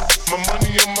 club. My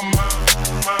money on my mind,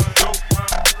 mind, go,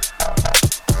 mind.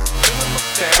 Feeling my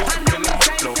tag, feeling my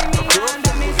flow. My girl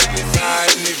from the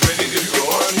inside and they ready to go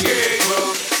on, yeah,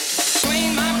 club.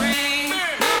 Swing my brain,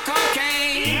 no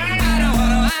cocaine. I don't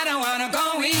wanna go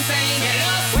insane.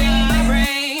 Swing my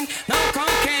brain, no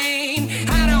cocaine.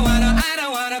 I don't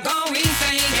wanna go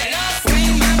insane.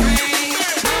 Swing my brain,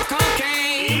 no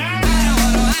cocaine. I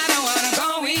don't wanna go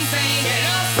insane.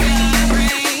 Swing my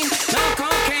brain, no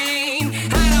cocaine.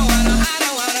 I don't wanna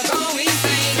go insane.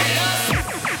 I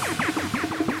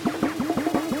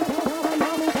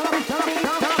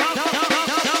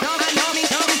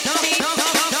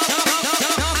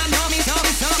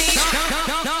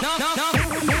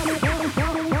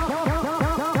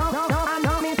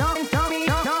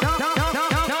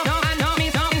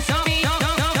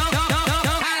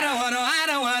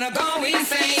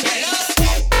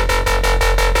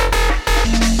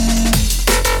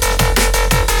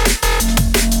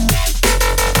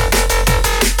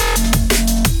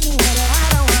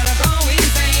don't wanna go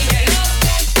insane.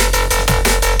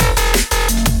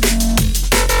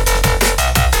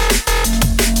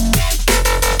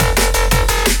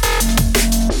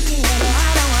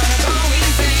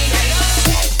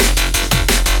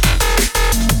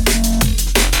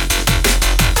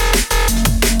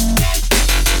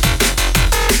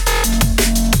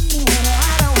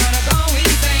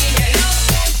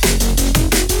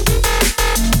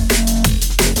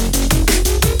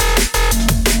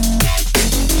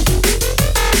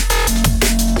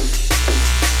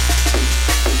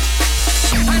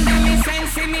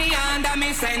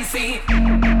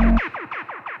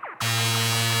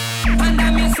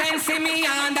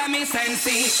 Under me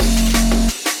sensi.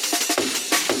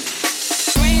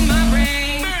 Swing my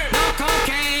brain, no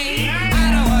cocaine.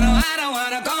 I don't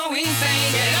wanna go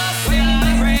insane. Swing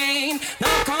my brain, no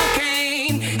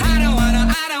cocaine. I don't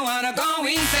wanna go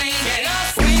insane.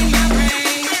 Swing my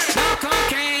brain, no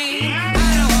cocaine. I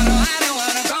don't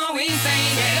wanna go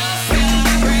insane. Swing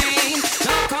my brain,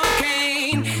 no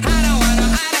cocaine. I don't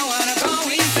wanna go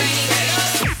insane.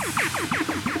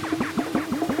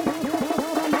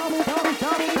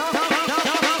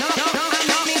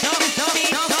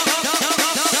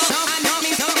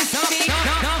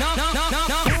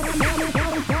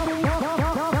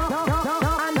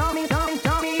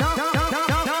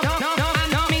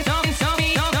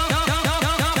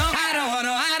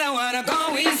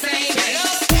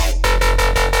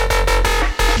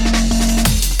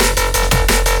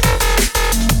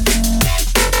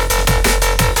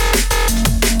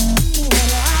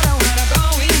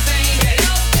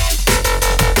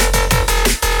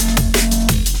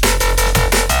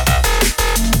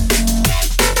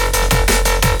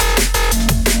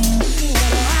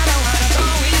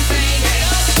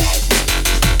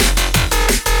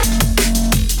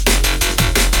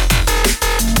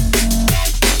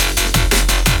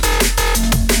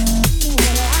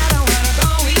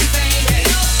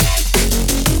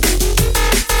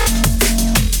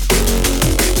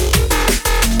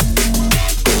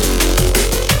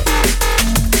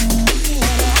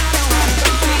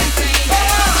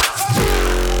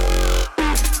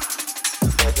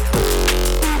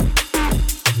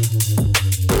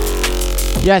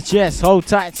 Yes, hold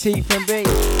tight, T from B.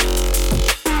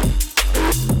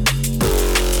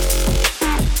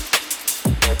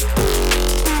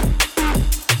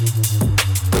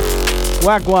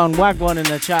 Wagwan in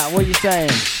the chat. What are you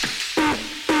saying?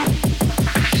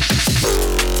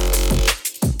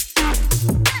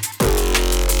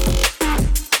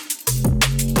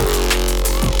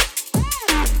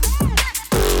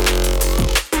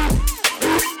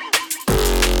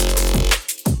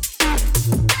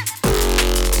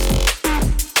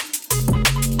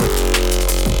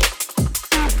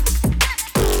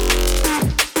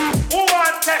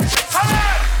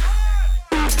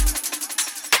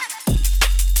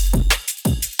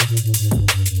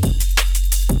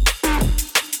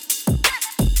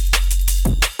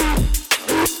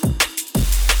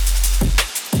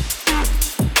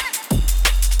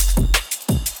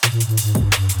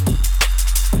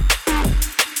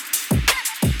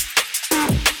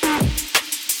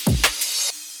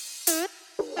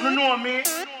 know me?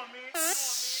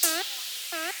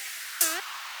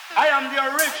 I am the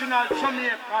original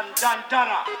Jamaican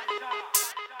Dantana.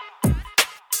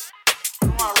 You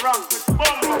want to rock with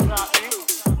Bumbo Clap, eh?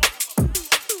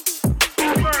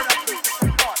 Murder with the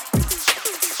pot.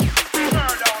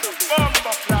 Murder on the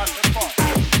Bumbo Clap, the pot.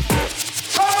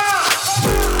 Come on!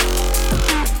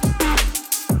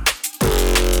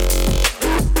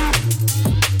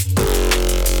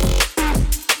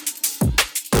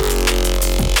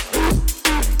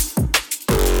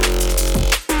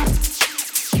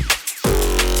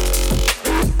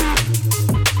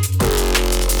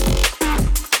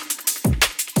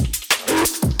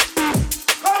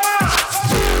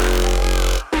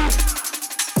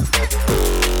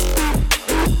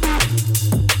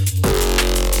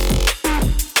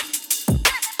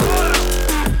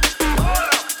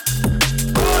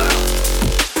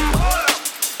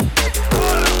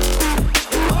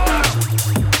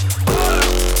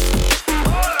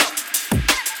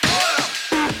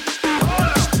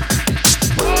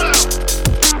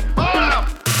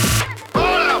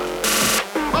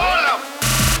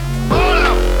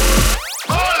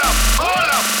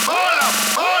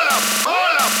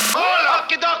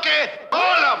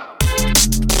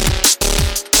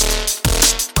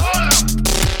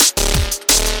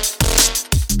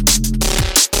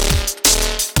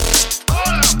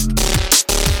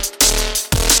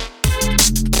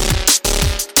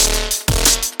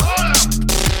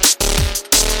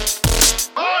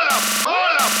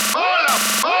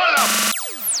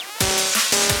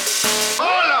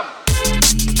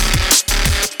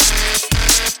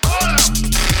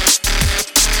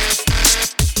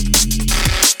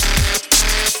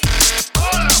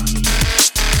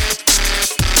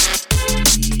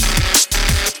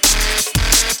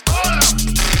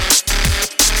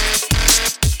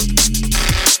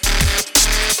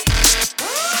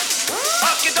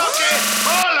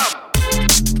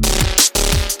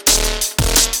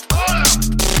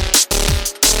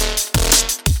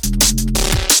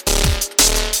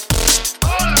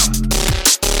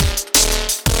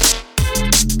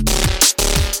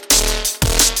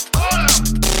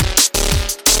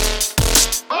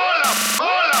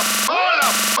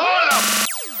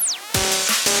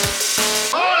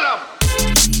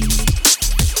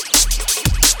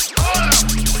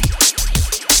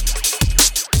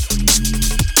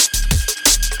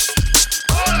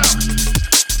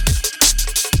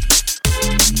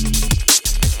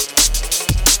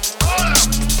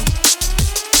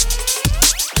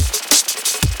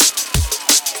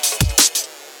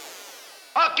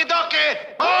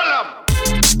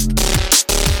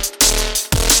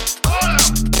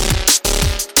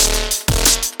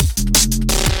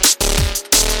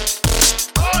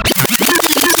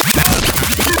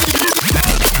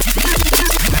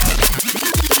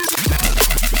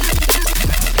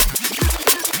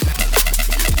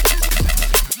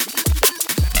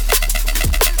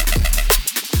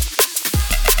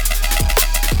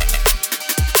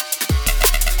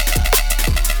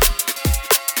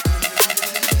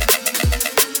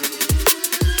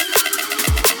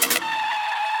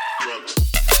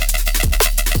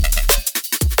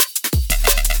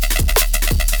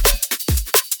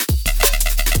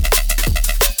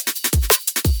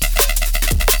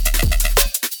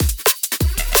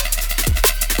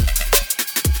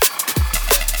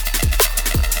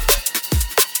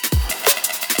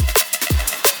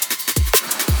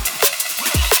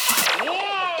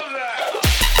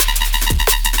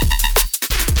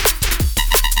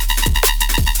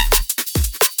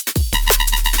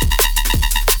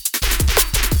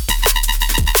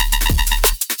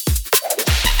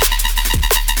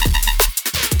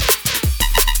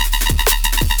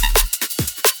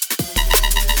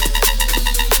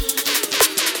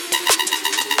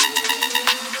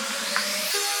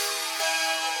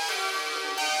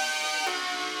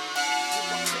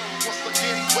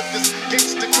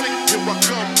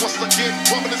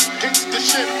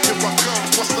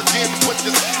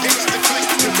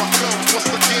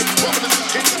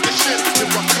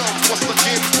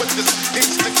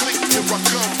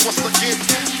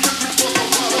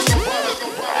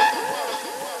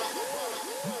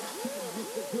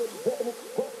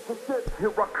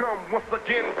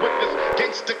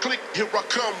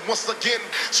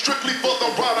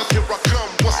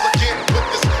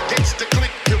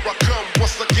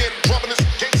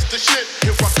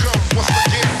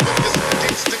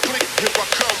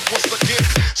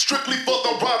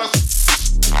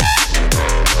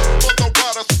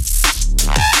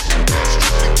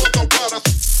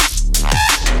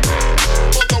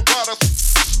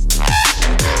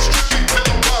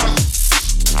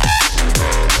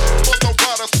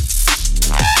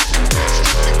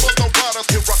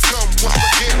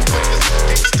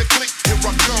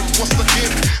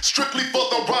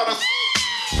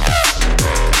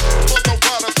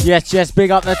 Yes,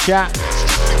 big up the chat.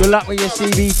 Good luck with your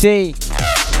CBT.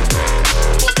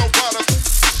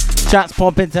 Chat's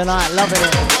popping tonight, loving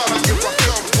it.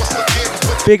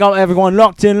 Big up everyone,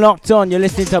 locked in, locked on. You're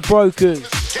listening to Broku.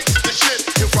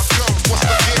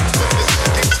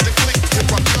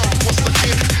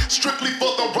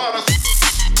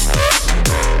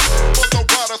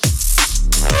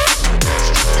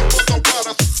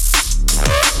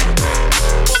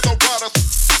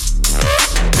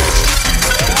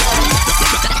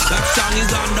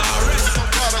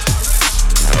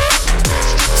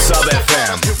 Sub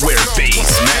FM, where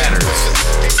bass matters.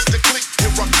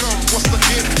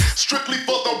 Strictly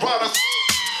for the riders.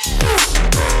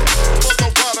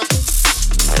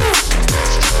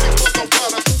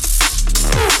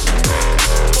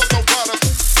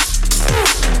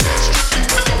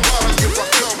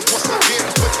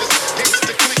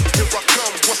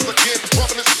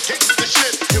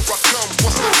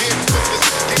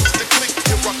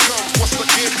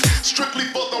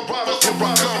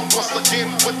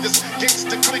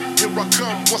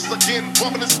 Once again,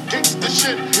 bumping this gangsta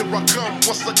shit. Here I come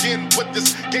once again with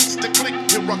this gangsta click.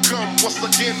 Here I come once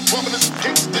again, bumping this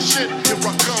gangsta shit. Here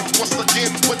I come once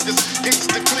again with this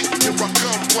gangsta click. Here I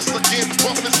come once again,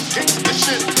 bumping this gangsta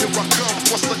shit. Here I come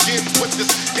once again with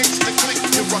this gangsta click.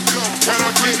 Here I come. Can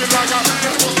I treat it like I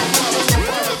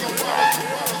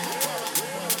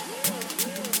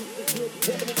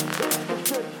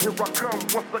Here I come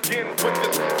once again with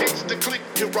this gangsta click.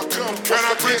 Here I come. Can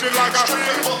I preach it like I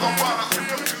feel?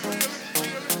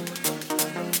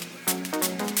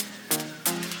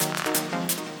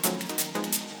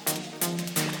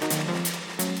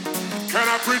 Can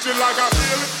I preach it like I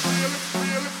feel it?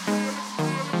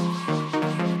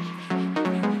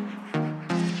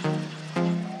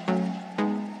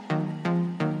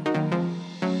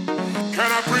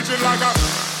 Can I preach it like I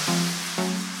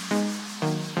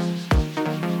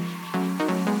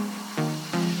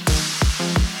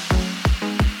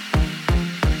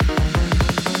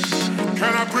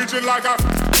Can I preach it like I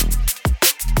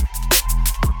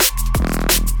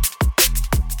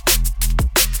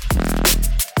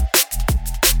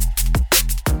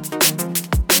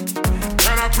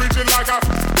Can I preach it like I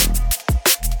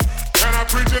Can I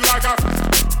preach it like I Can I preach it like I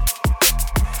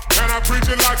Can I preach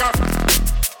it like I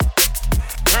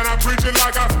Can I preach it like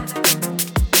I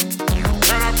Can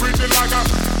I preach it like I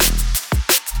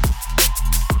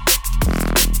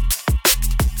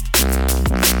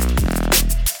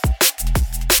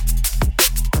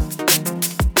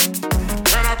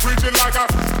Can I preach it like I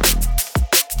feel it?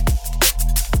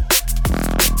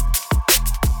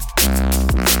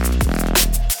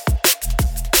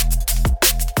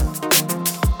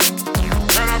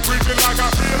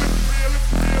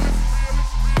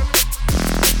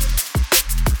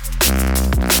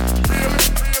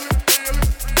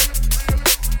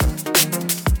 Can I preach it like I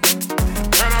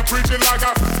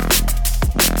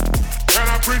Can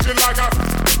I preach it like I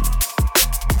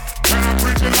Can I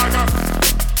preach it like I Can I preach it like I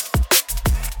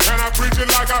Can I preach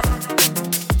it like I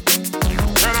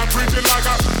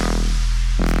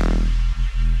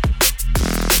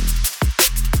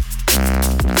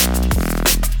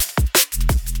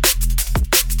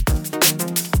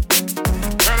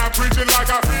Can I preach it like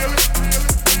I feel it?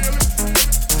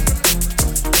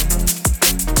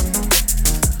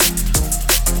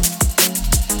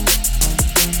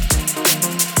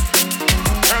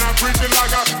 Can I preach it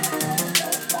like I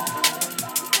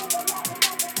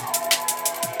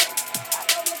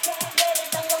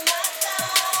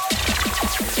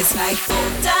It's like full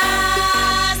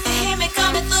dance. You hear me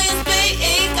coming through your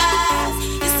speakers.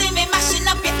 You see me mashing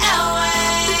up your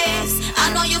airwaves. I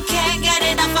know you can't get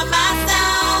enough of my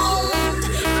sound.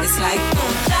 It's like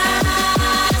full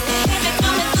dance. You hear me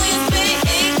coming through your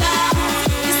speakers.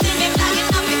 You see me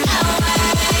flagging up your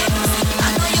airwaves. I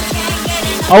know you can't get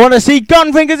enough. I want to see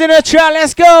gun fingers in the chat.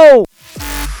 Let's go.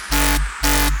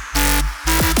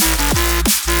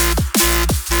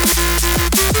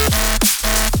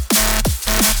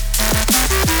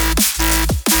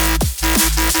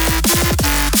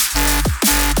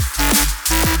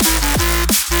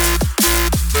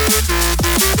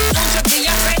 Don't you be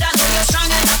afraid, I know you're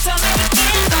strong enough to make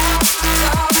it go, go,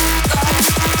 go.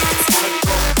 It's like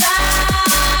full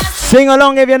dance. Sing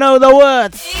along if you know the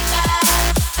words. You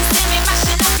see me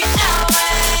mashing up your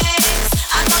airwaves.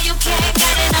 I know you can't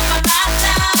get enough of my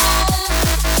sound.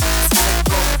 It's like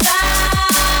full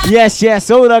dance. Yes,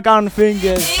 all the gun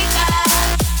fingers. You see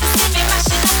me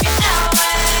mashing up your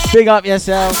airwaves. Big up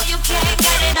yourself. You can't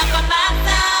get enough of my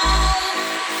sound.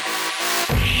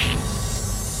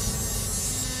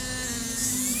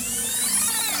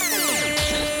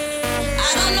 I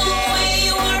don't know where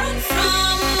you are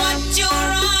from.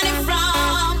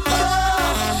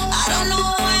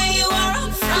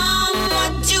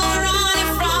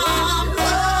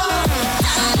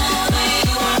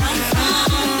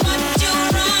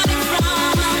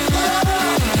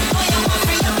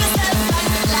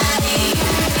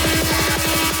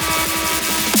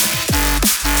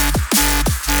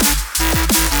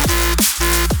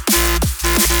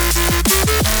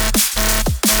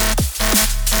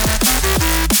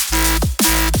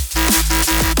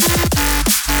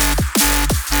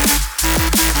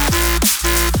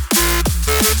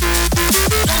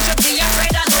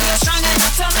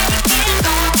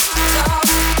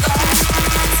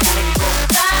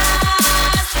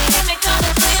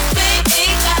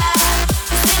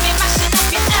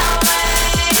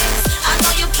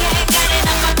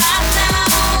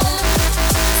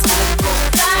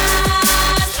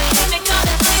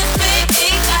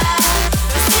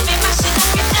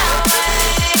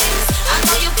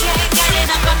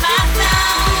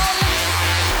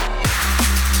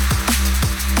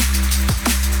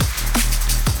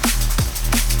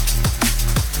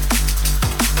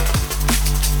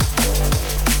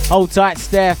 Hold tight,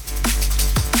 Steph.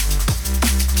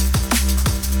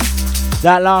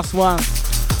 That last one,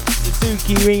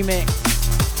 Suzuki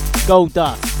remix, Gold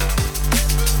Dust.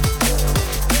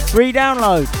 Free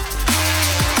download.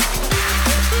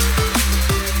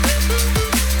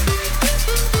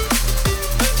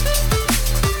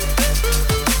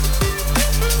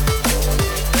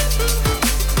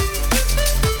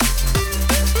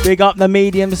 Big up the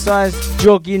medium-sized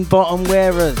jogging bottom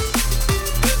wearers.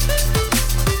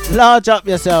 Large up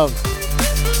yourselves.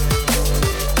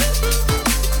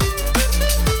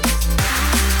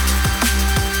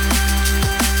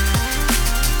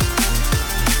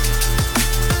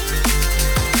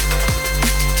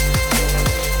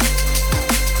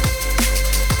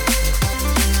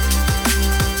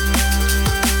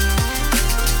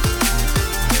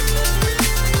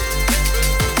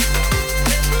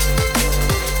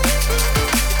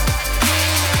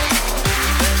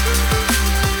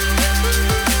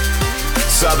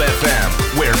 Sub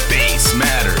FM, where bass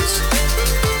matters.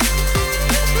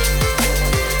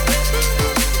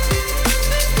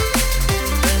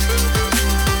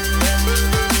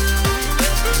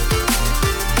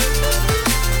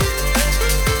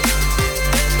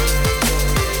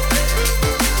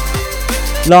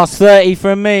 Last 30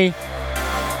 from me.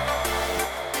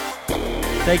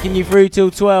 Taking you through till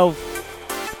 12.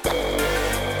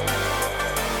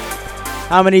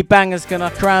 How many bangers can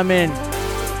I cram in?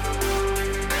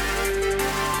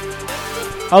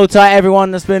 Hold tight,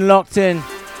 everyone that's been locked in.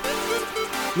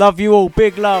 Love you all,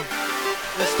 big love.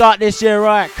 Let's start this year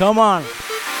right, come on.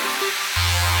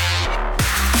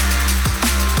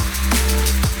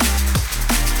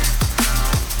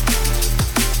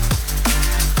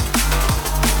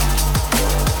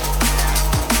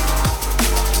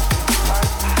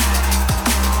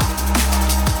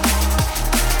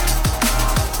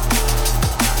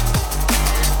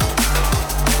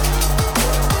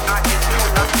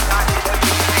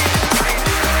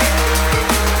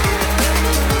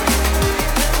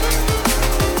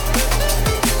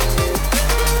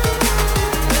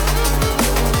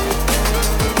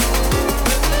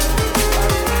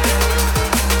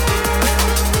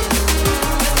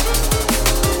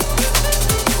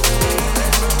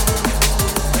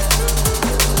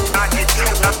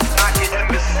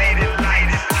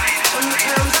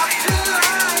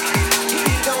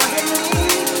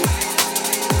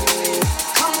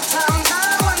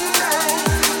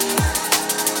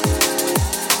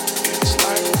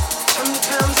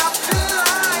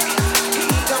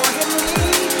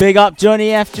 Big up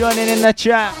Johnny F joining in the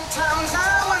chat.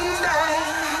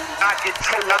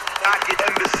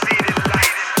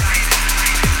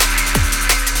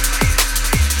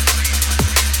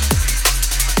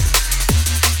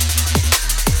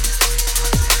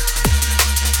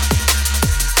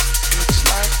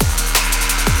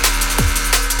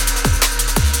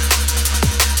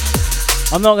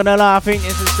 I'm not gonna lie, I think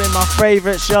this has been my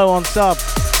favourite show on Sub.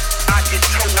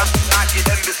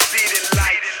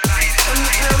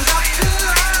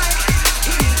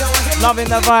 Loving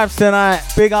the vibes tonight.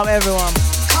 Big up everyone.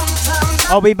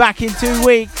 I'll be back in 2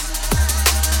 weeks.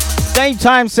 Same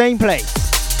time, same place.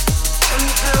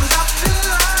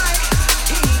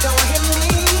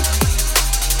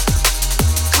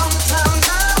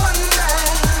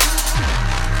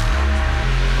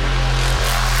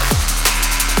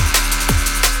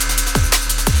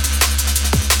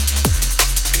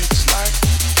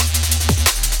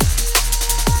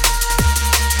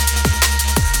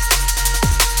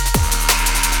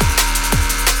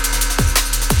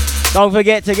 Don't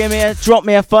forget to drop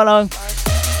me a follow.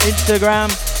 Instagram,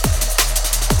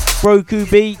 Broku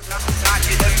Beat.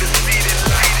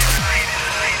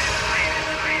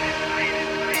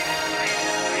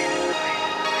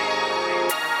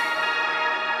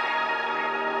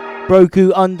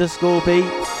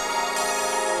 Broku_beats.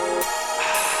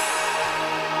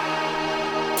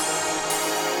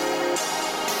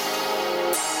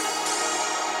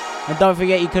 And don't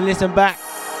forget you can listen back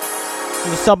to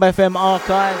the Sub FM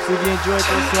archives if you enjoyed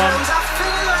this one.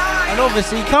 And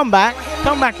obviously come back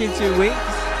in 2 weeks.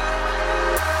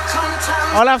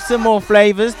 I'll have some more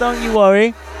flavours, don't you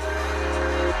worry.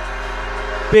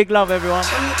 Big love everyone.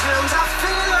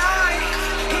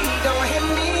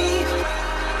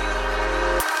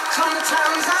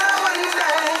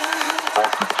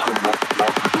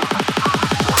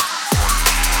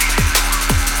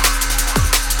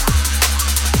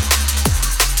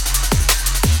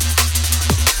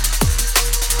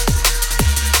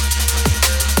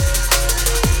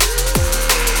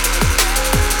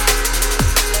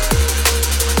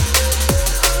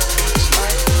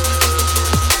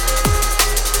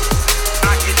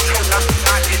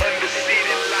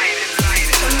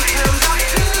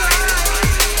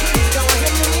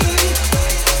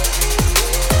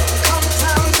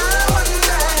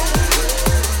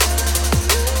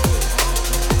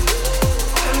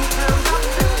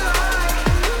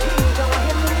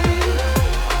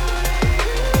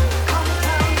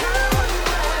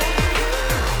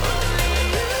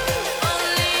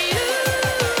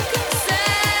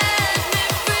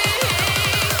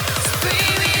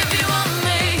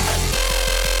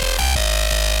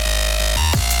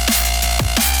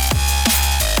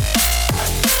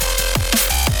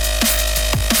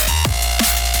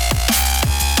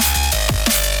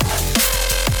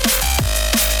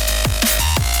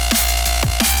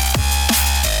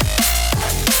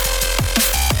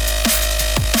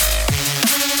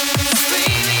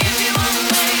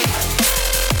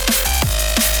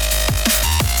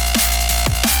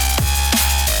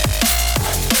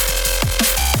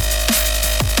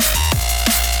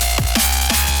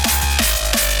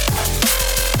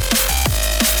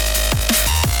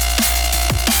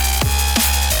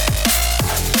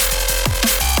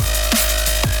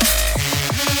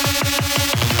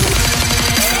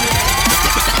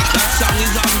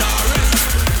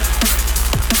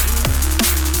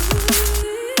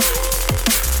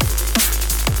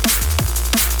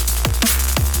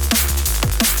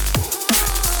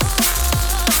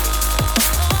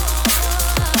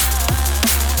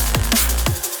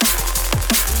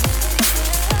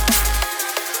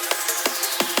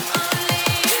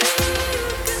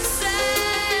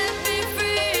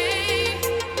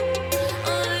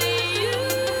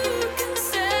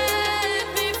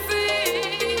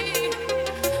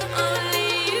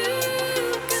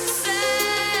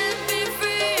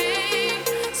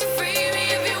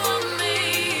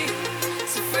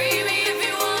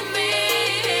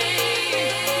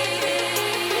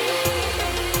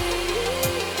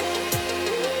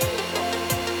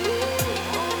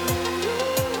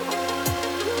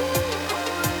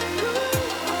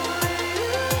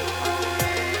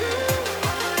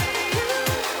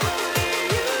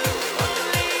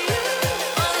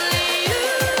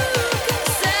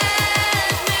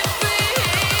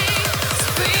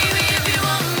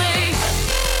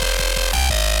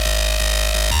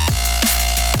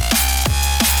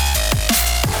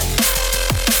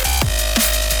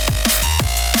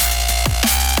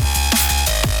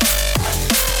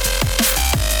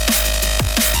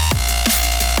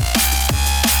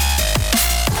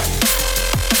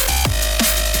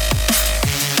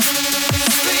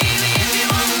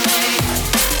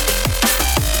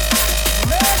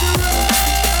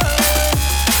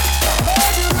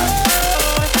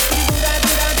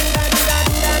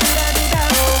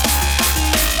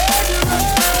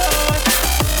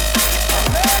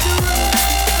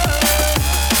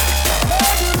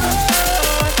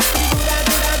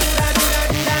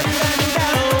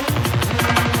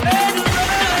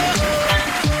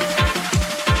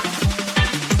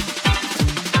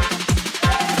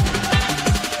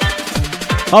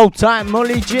 Hold tight,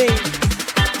 Molly G.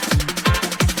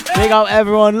 Big up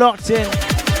everyone locked in.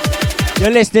 You're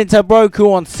listening to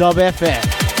Broku on Sub FM.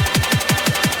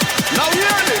 Now hear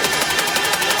this.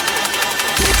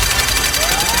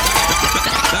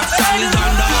 That song is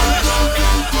under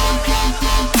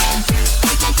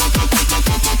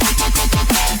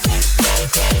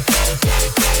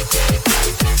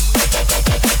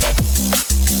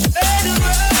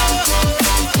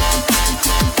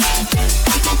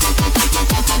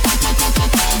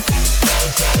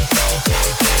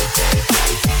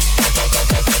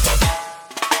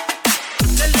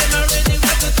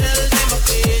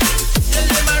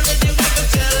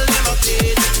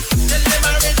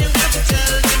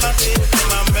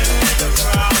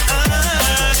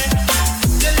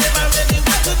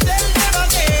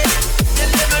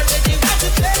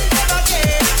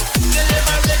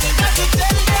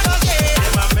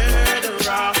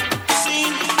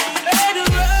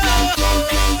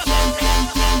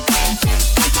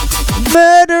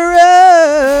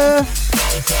Murderer.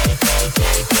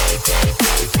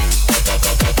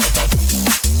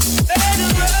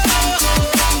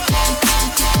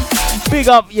 Big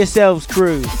up yourselves,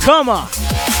 crew. Come on.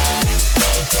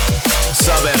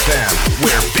 Sub FM,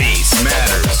 where bass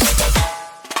matters.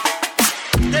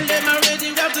 Tell them already,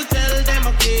 we have to tell them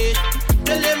okay.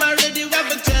 Tell them already, we have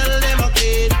to tell them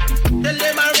okay. Tell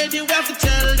them already, we have to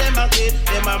tell them okay.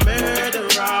 Them a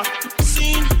murderer.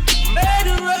 Seen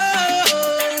murderer.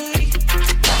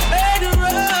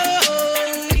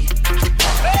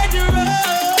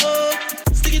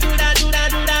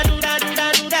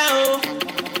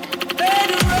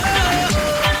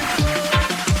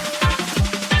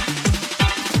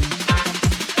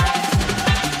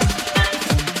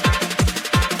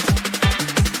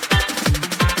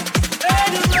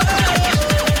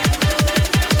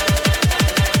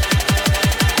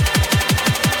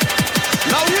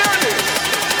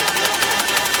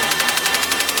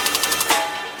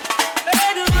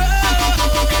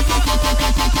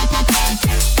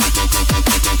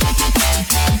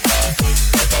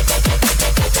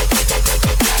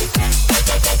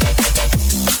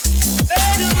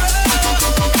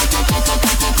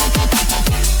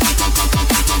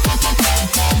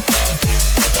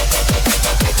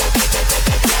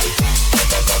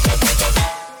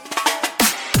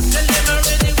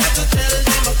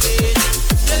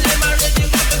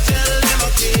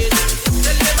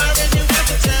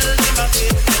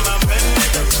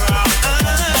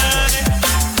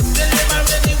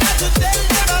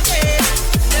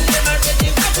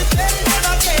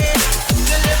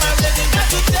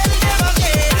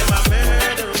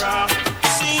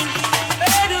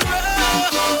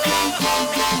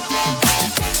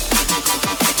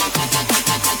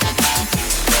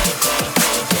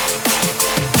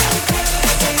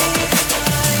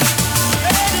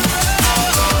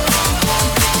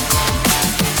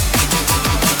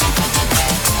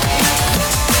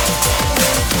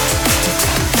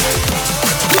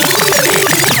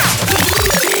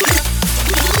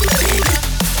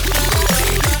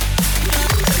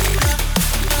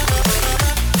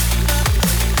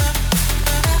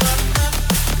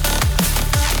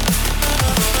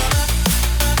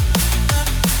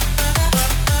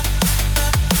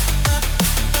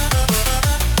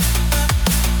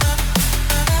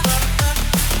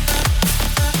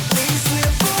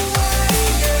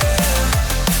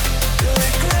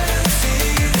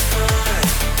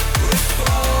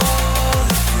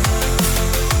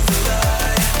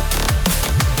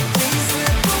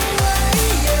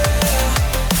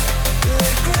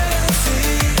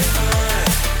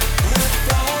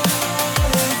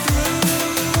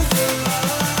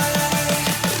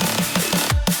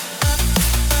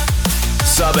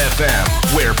 Sub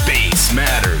FM, where bass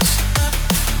matters.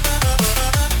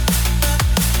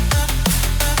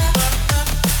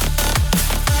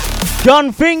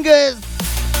 Gun fingers.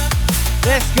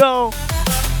 Let's go.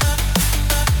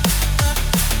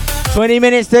 20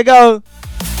 minutes to go.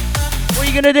 What are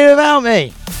you going to do without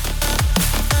me?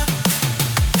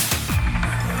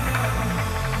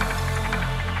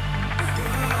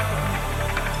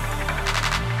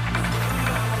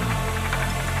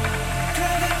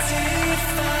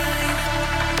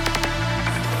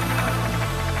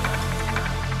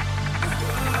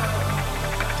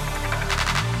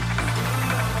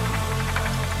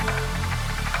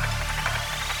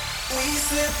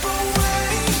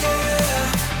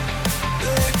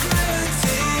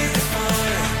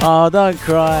 Oh, don't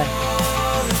cry.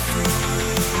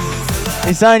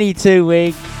 It's only 2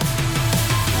 weeks.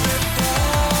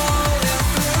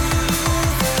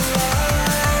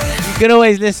 You can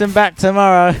always listen back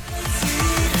tomorrow.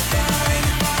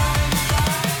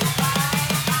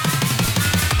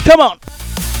 Come on.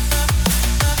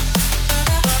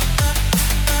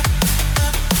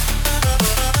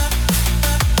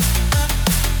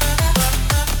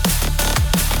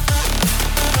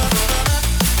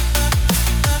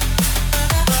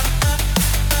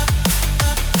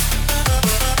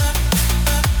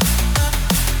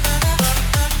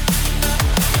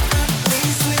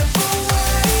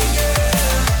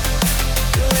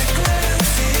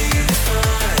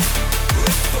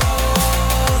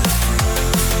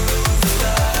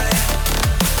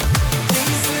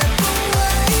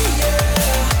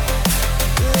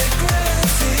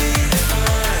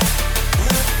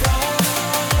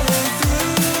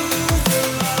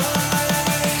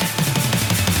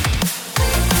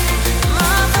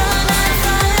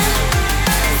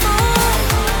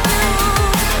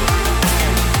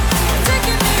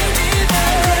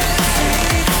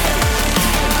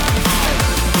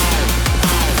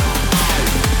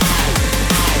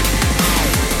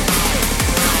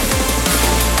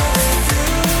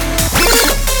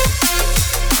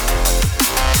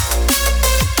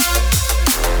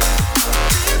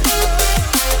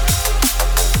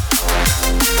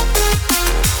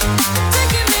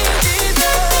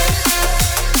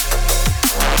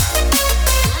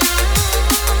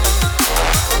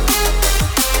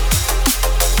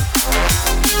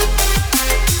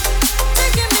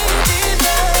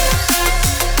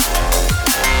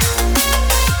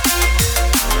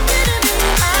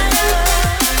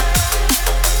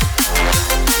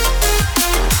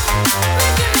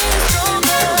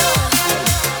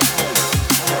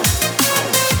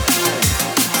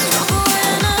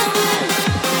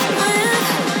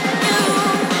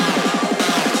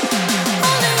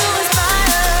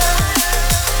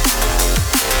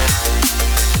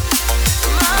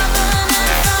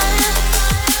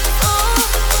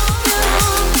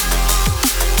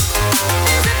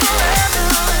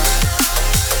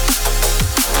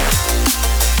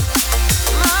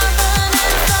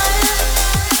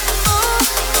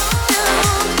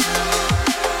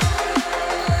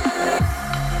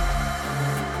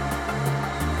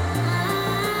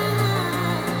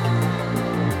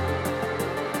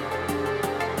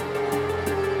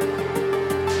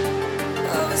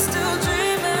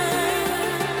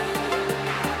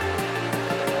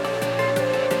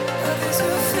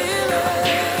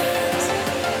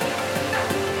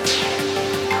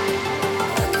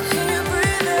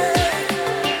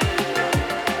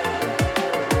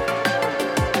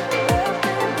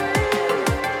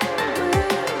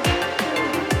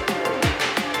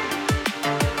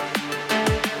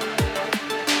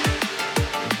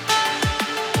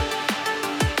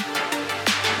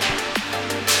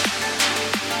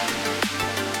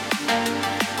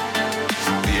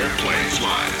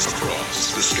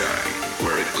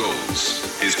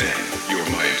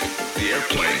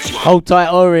 Hold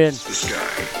tight, Orion.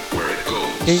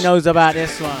 He knows about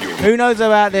this one. Who knows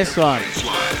about this one?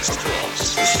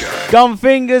 Gun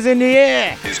fingers in the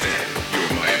air.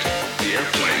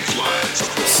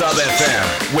 Sub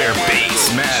FM, where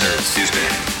bass matters.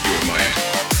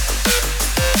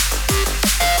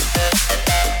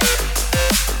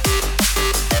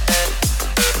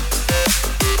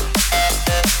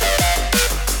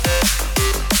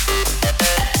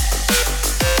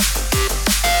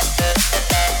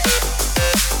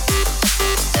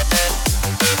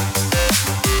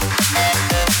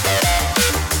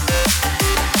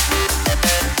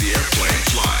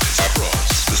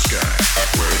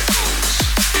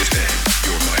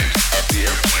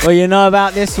 Well, you know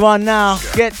about this one now.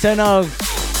 Get to know.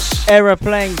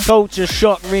 Aeroplane Culture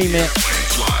Shock remix.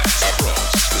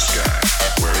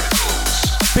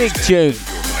 Big tune.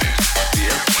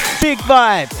 Big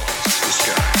vibe.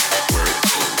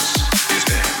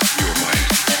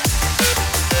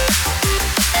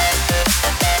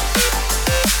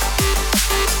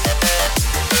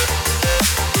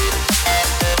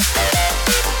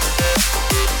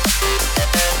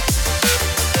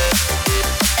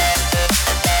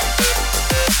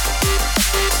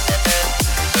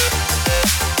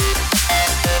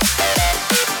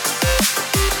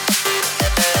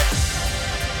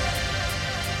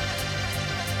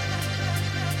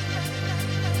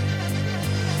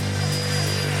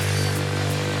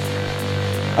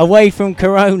 Away from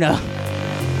Corona.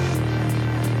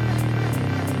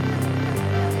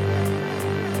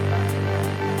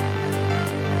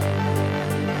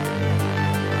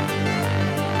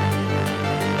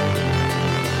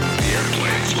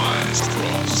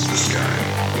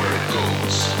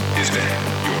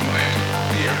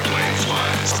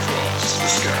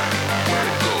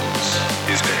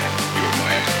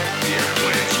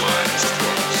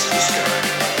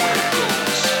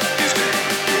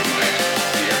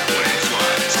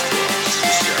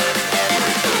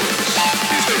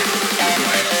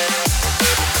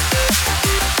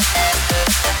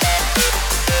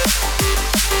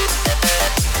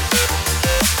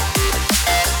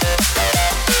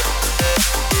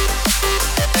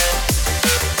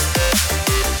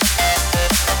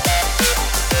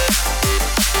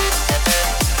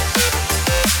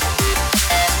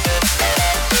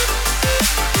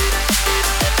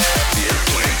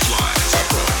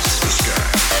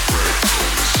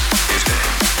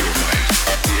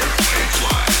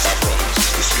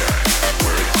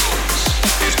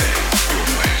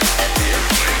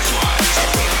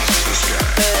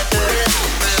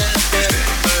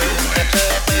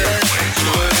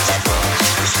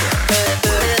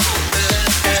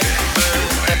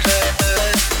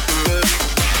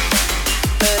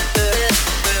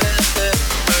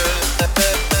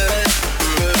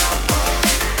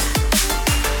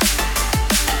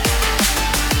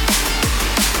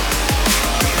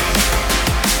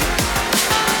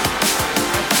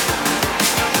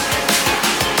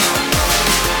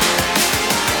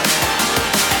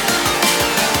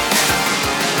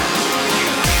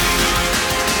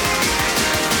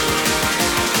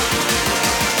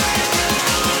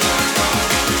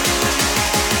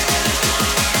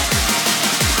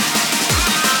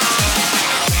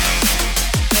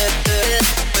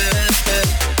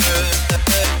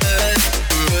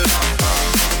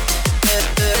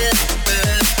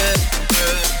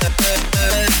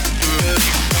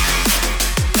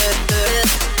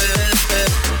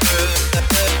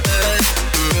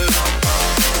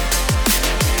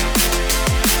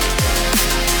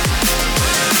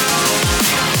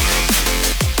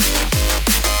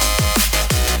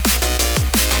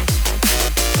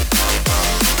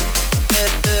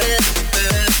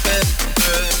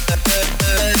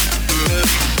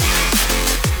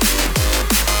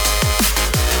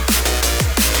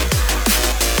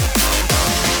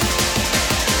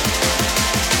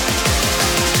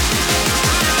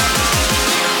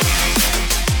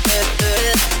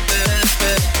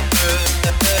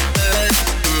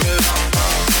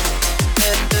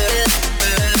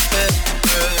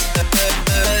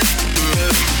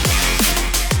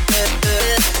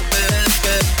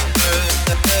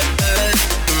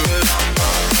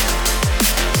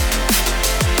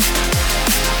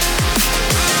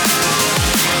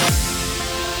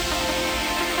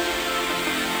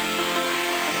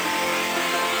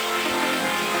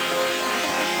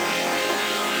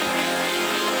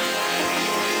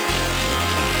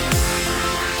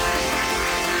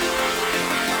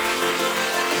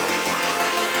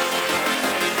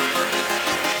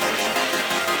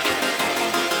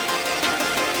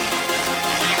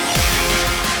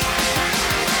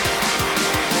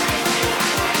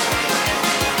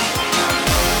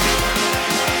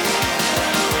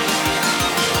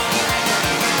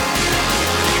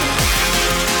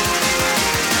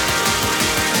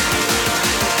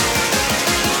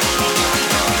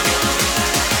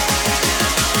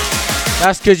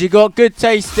 That's because you got good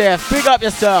taste there. Big up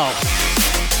yourself.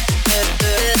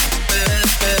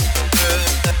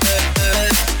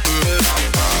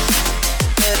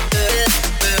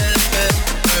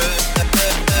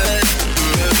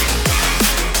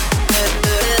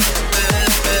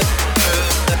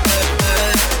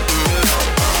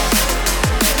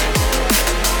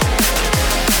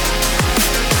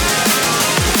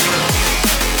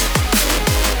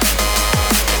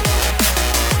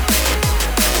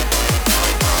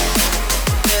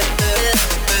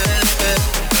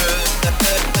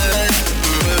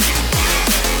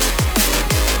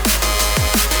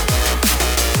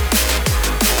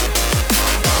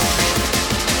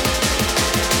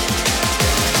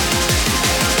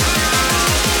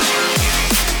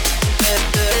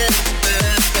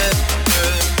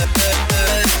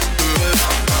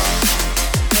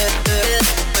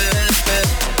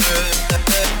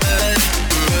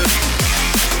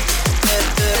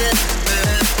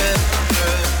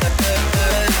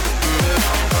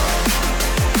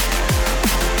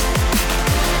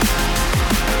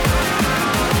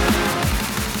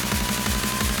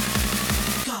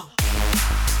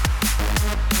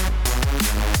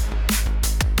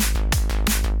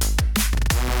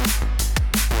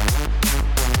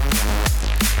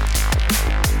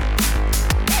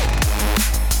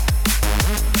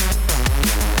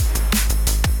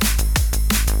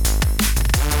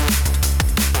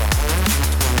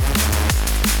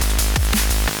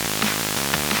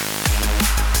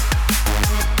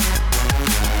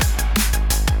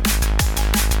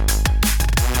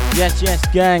 Yes,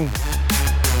 gang.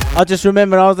 I just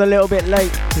remembered I was a little bit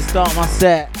late to start my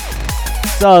set.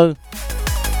 So,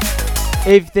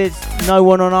 if there's no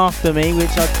one on after me, which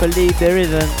I believe there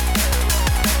isn't,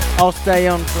 I'll stay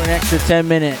on for an extra 10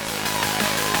 minutes.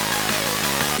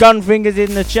 Gunfingers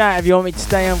in the chat if you want me to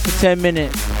stay on for 10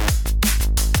 minutes.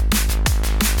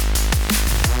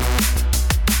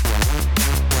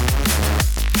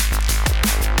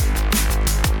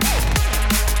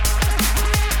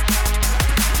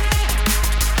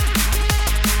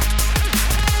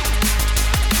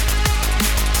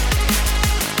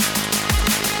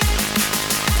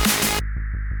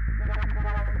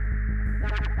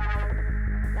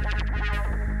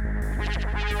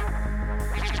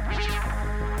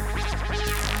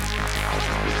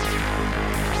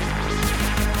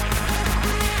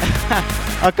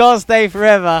 I can't stay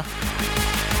forever.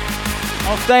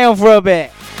 I'll stay on for a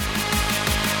bit.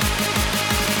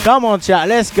 Come on, chat,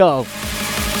 let's go.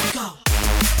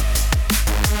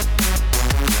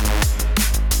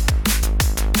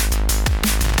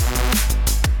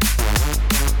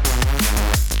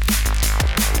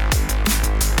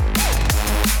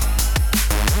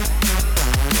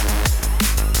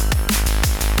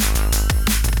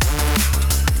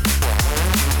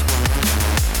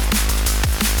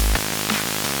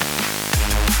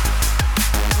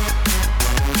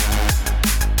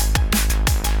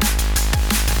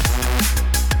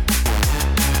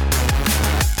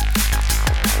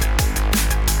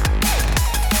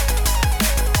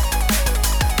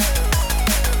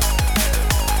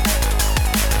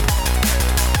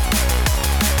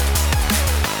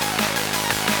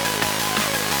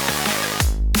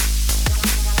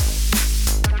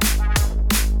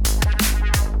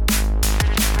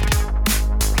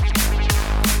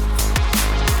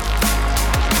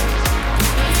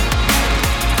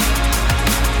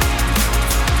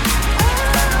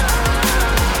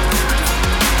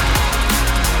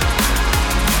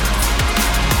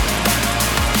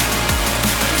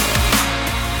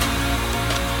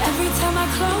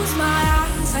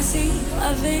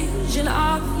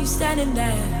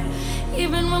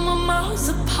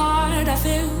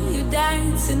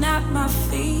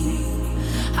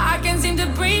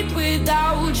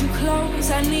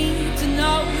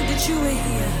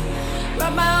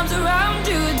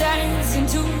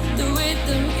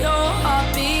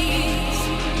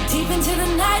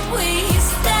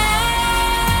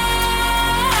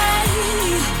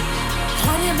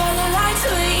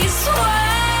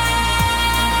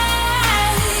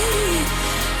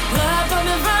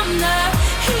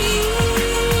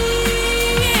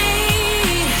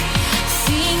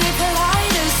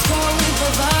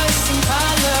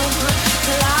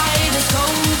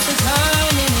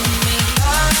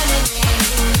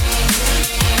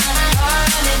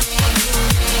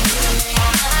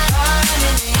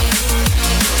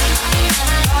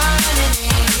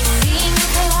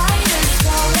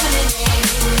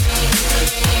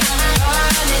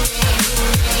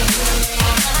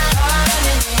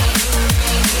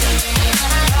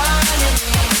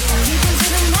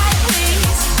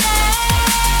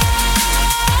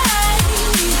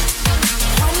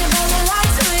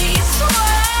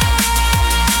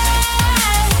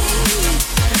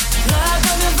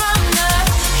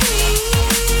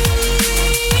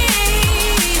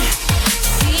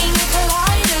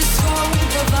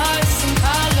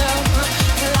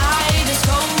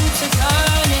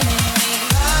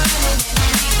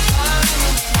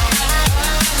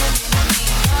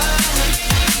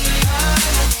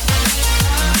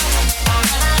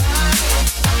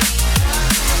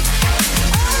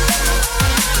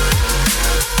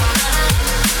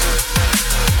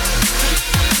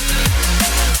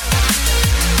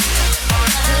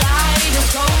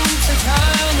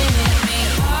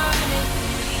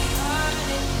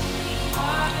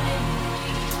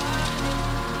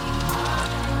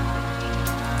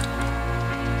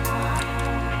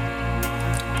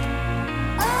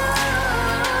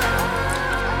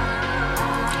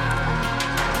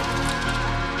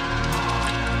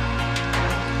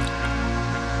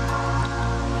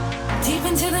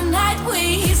 into the night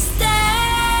we stay.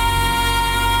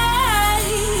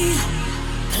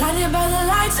 Blinded by the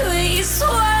lights we sway.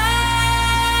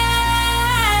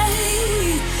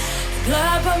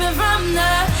 Blood pumping from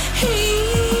the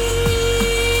heat.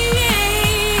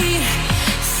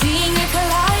 Seeing a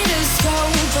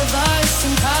kaleidoscope of us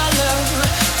in color.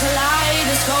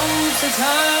 Kaleidoscopes are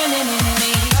turning in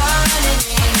me.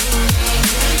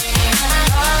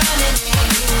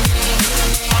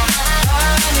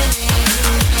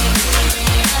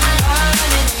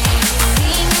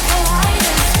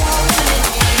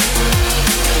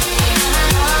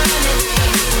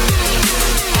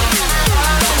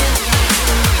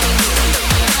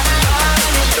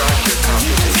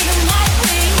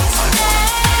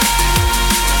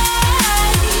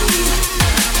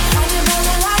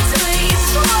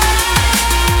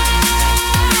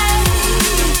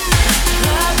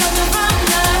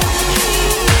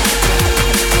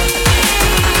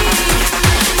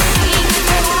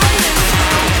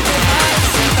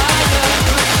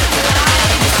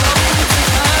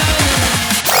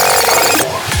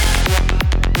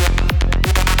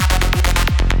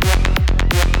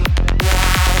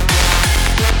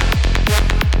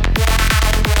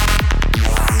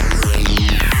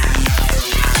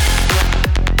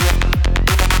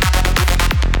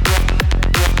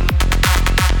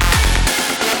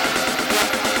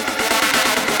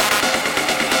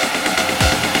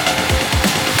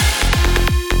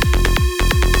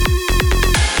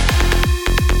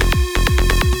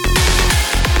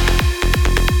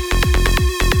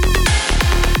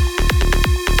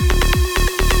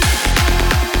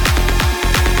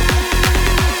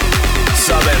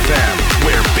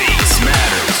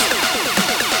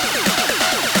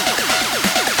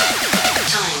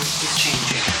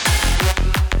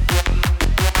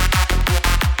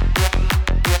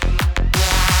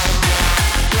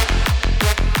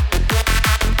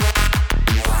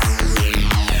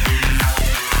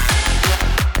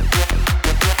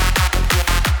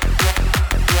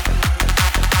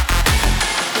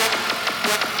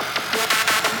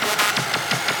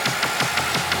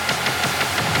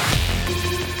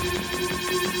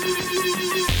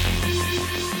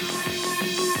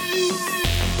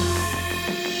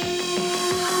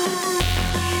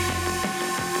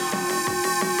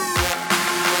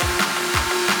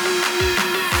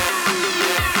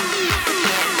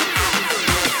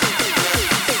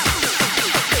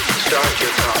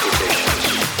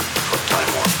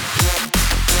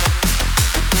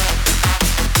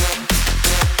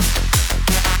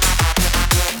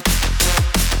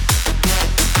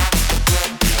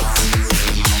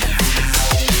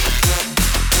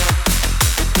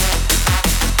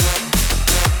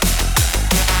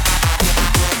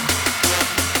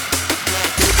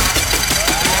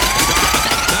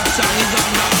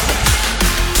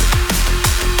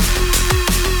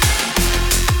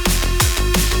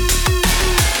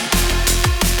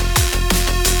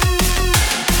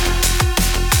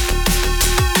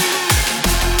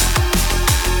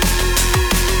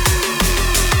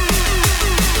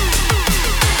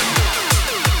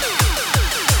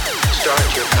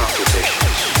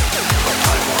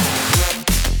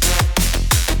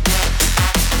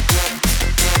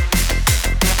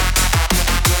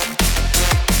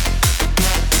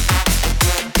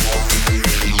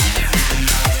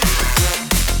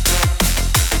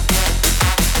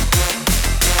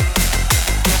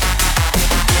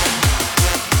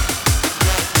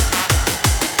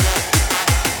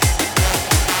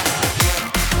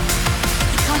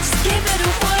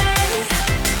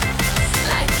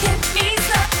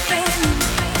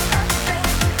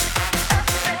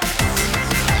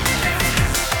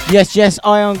 Yes, yes,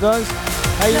 Ion Goes.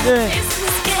 How you doing?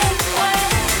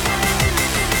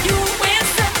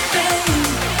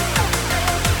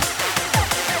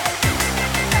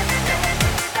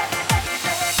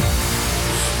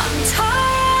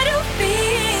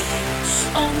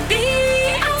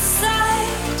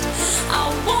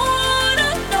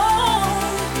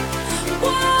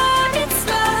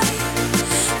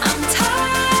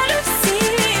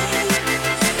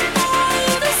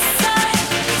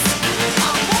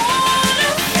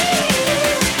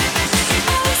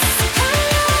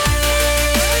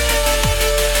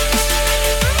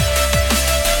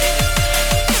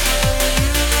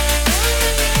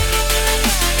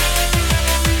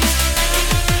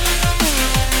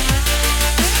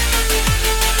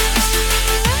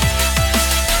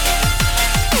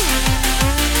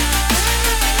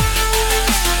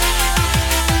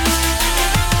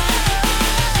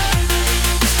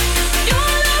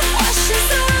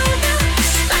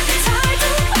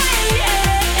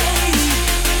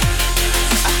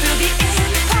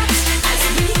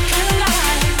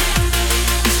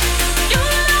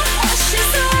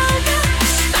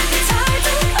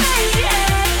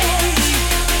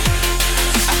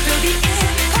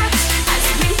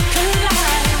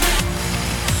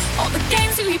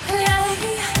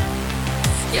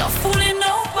 fooling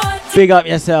nobody. Big up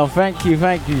yourself. Thank you,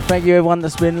 thank you. Thank you everyone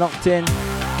that's been locked in.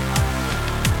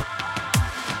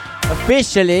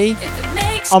 Officially,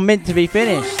 I'm meant to be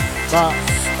finished, but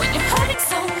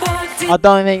I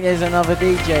don't think there's another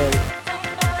DJ.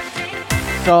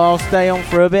 So I'll stay on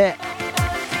for a bit.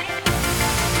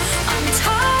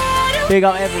 Big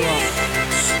up everyone.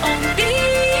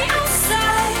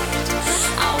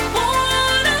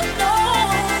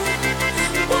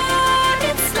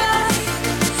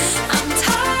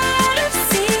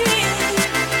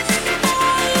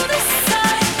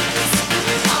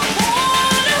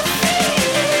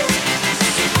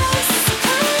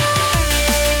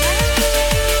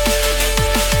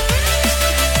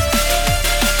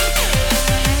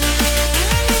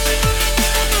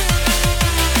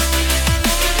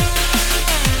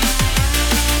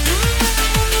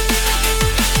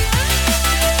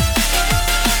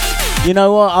 You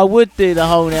know what? I would do the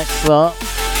whole next slot,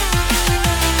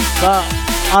 but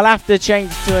I'll have to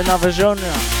change to another genre,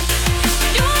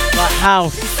 like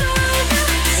house.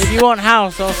 If you want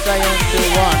house, I'll stay on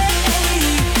till 1.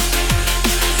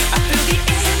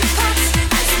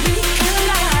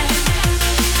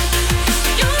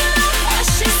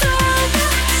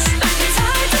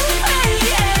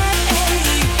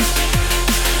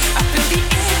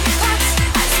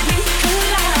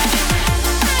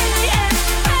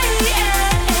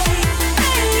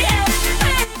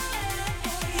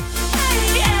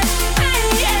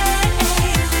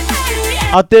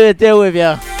 I'll do a deal with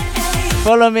you.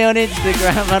 Follow me on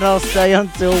Instagram and I'll stay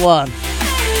until 1.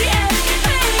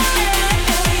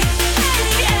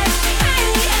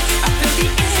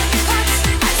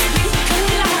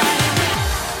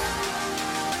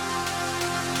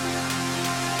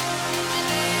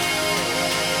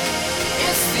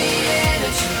 It's the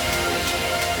energy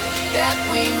that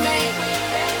we make,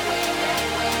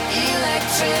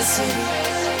 electricity,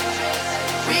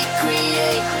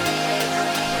 recreate.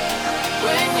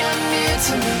 When you're near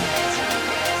to me,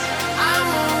 I'm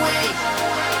awake.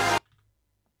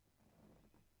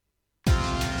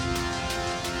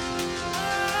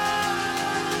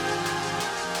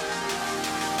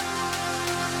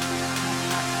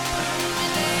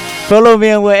 Follow me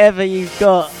on whatever you've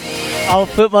got. I'll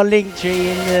put my link tree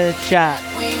in the chat.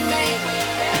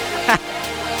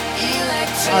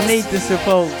 I need the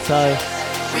support, so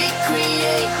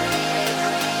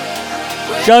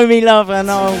show me love and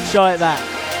I'll show it back.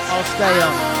 I'll stay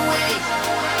on.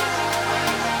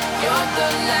 You're the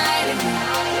light in me,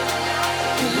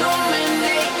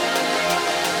 illuminate.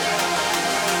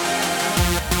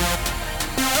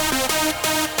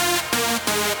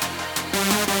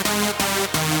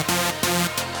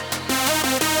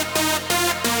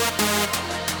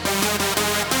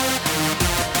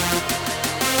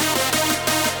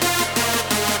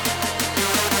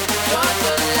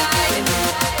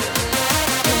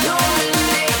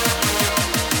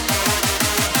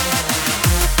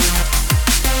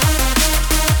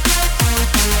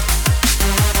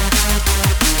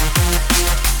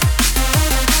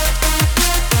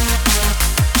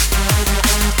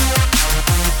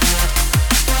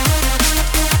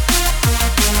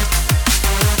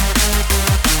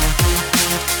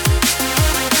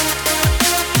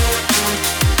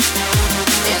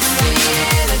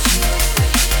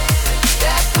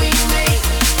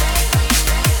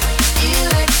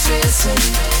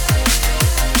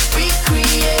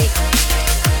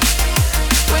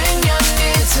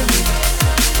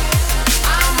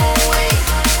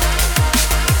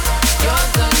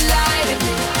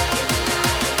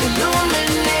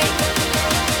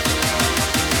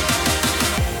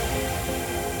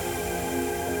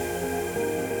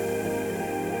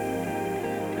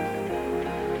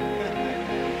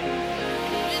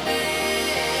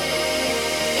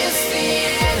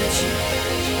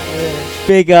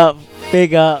 Big up,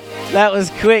 big up. That was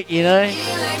quick, you know.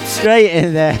 Straight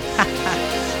in there.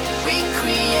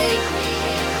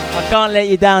 I can't let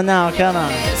you down now, can I?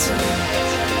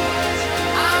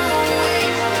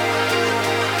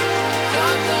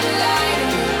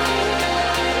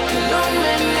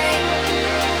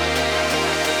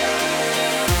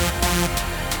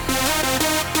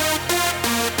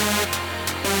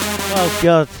 Oh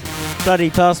God, bloody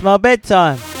past my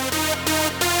bedtime.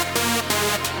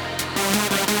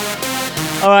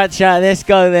 Alright chat, let's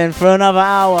go then for another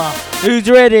hour. Who's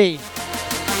ready?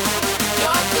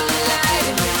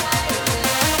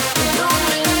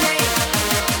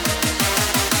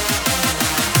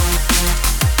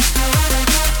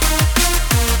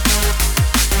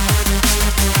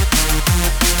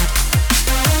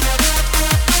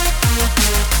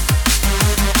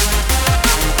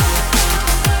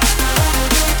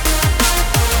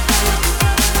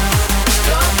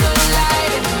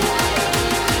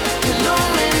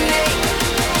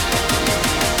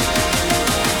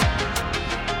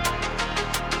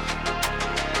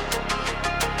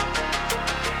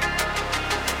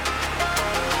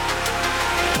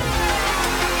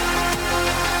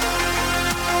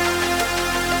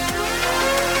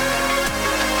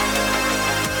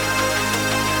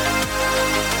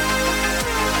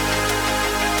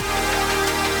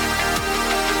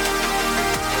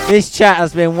 This chat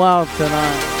has been wild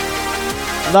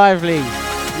tonight. Lively.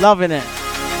 Loving it.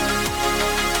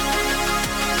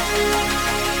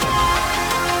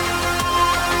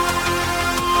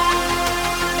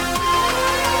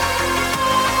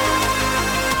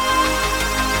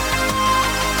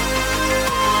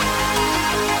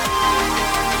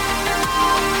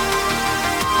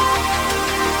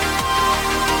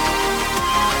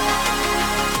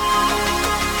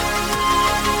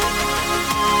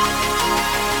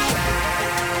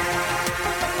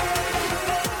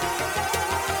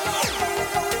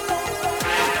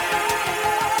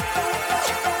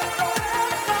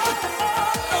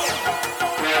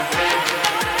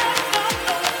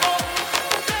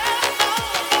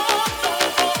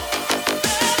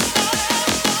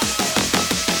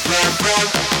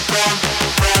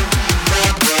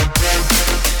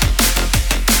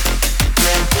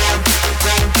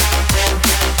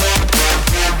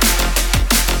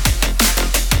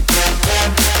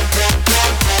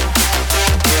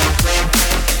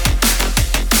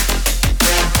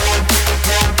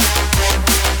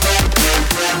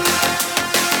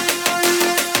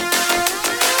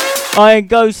 Iron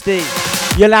Ghosty,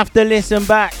 you'll have to listen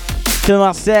back to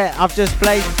my set. I've just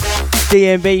played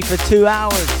DnB for 2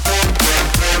 hours.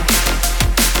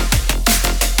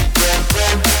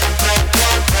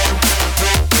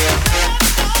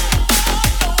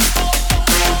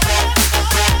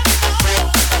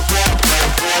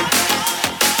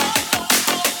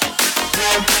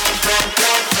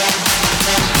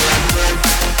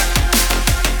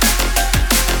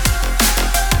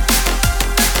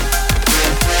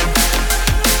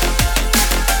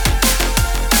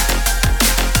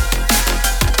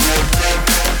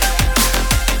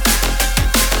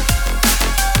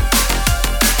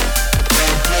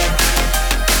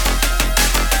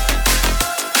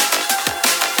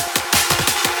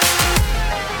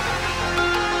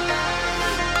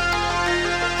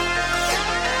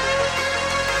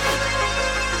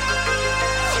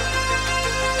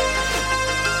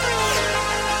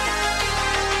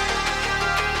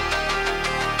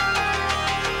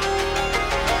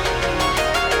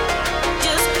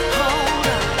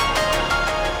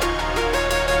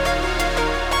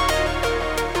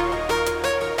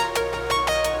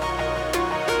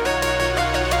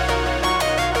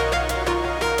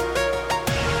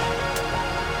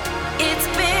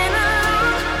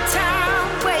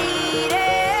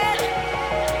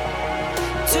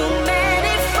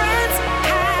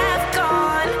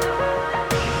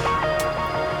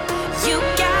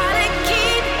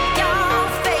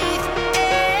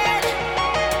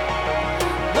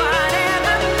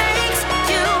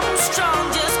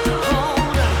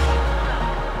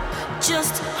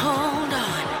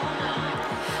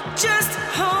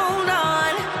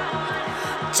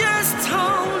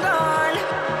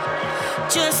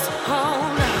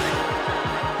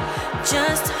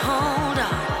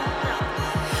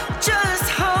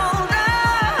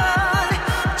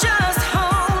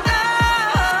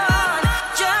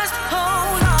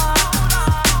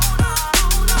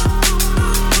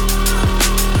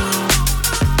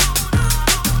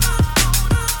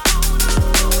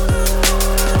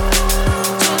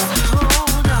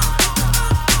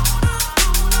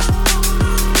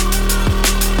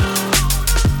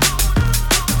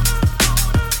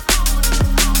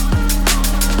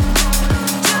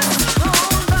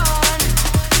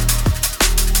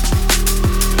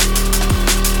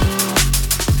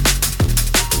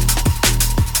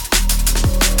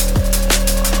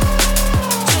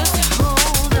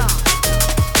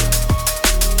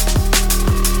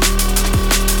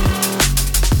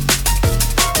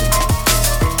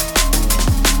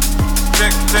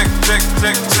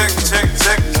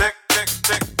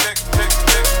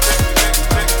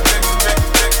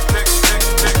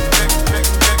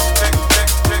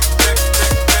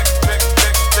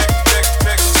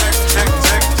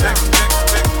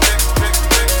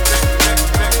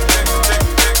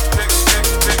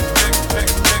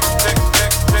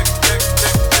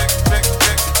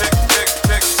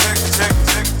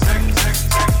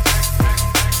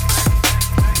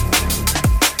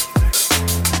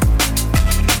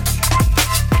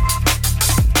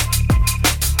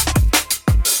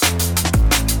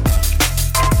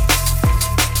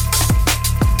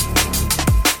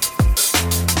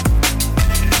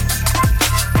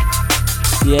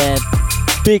 Yeah,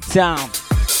 big time.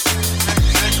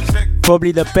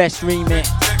 Probably the best remix.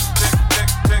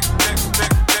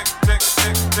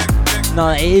 No,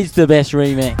 it is the best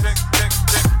remix.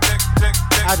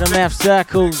 Adam F.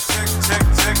 Circles,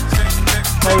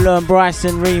 Polo and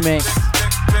Bryson remix.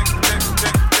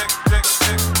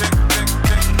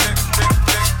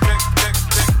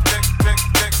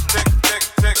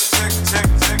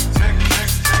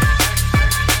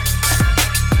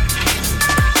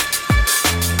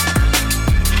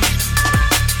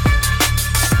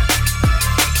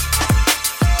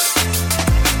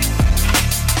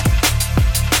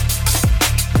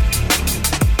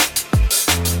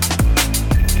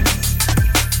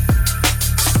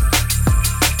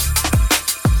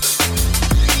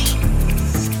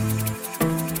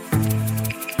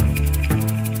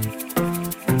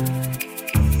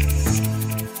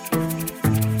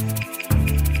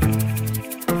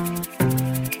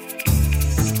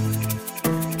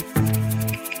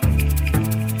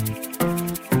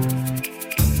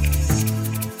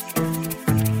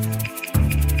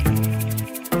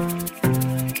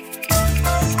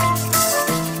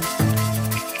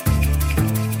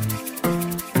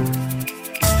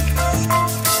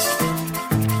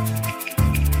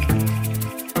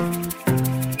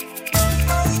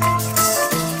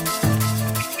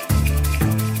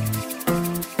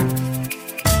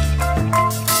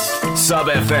 Sub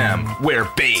FM, where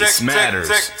bass matters.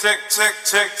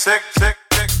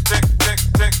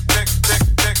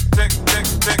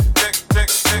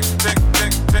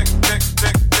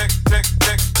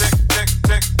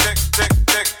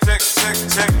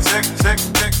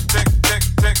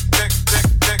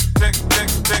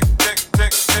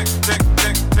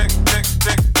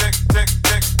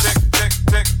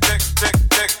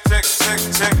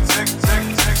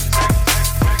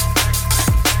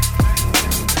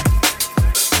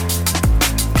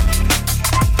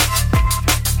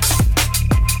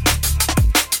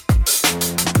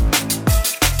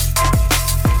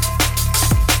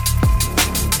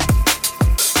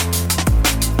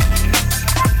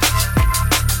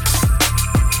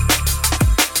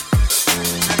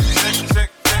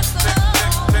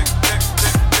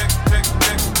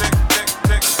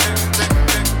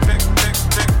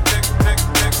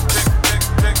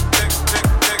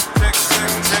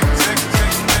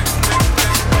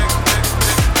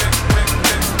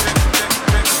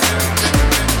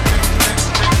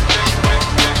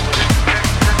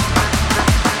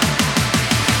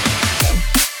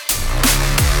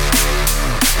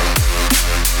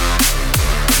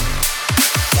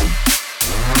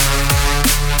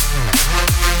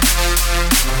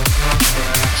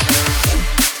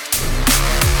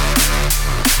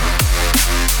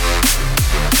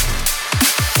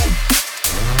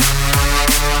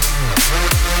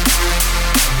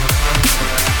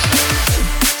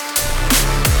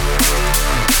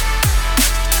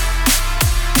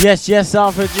 Yes, yes,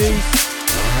 Alpha Juice.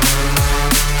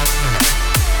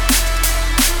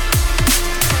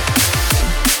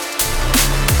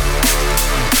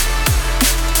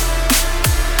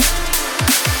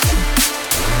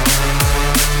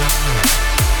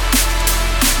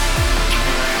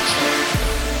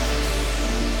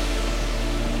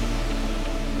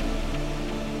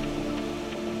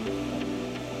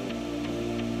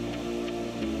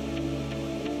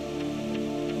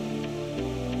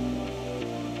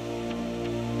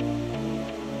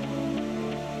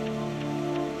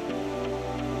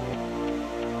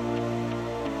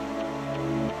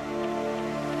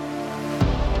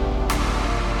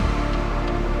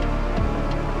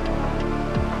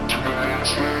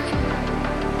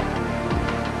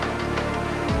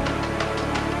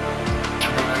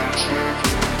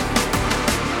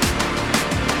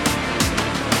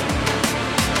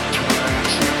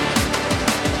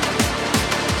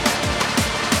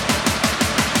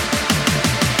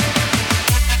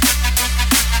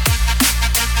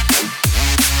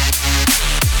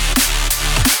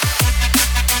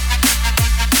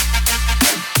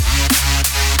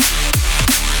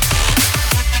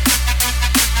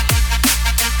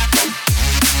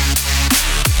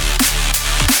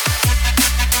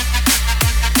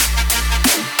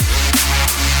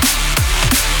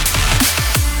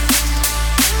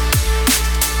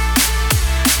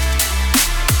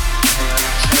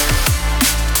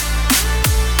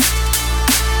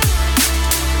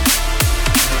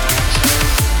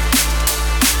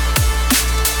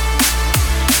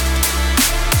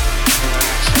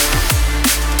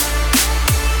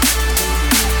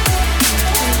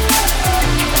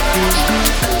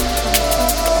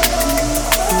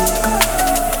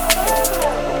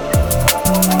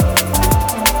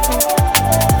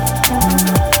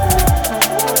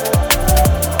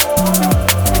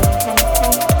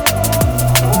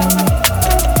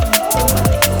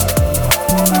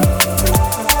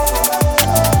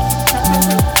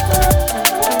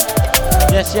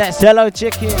 Yes, hello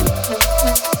chicken.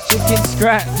 Chicken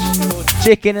scratch. Or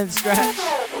chicken and scratch.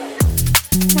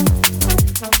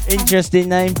 Interesting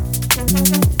name.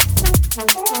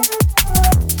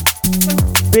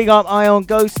 Big up Ion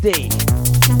Ghosty.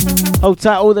 Hold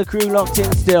tight, all the crew locked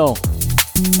in still.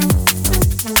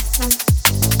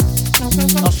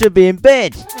 I should be in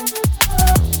bed.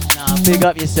 Nah, big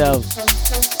up yourselves.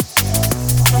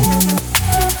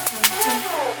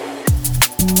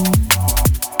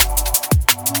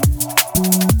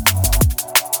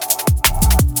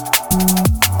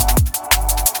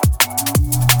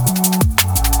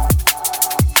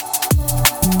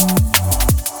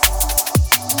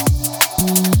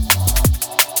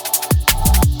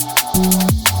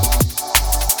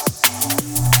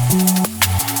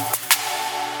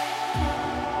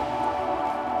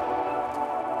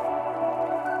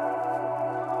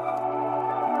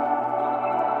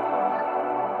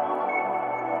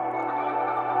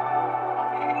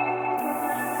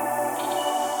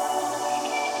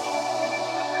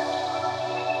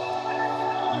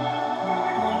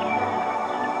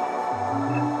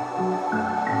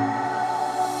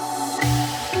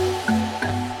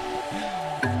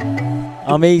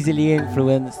 I'm easily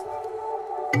influenced.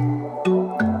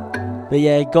 But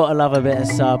yeah, gotta love a bit of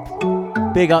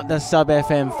sub. Big up the Sub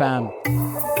FM fam.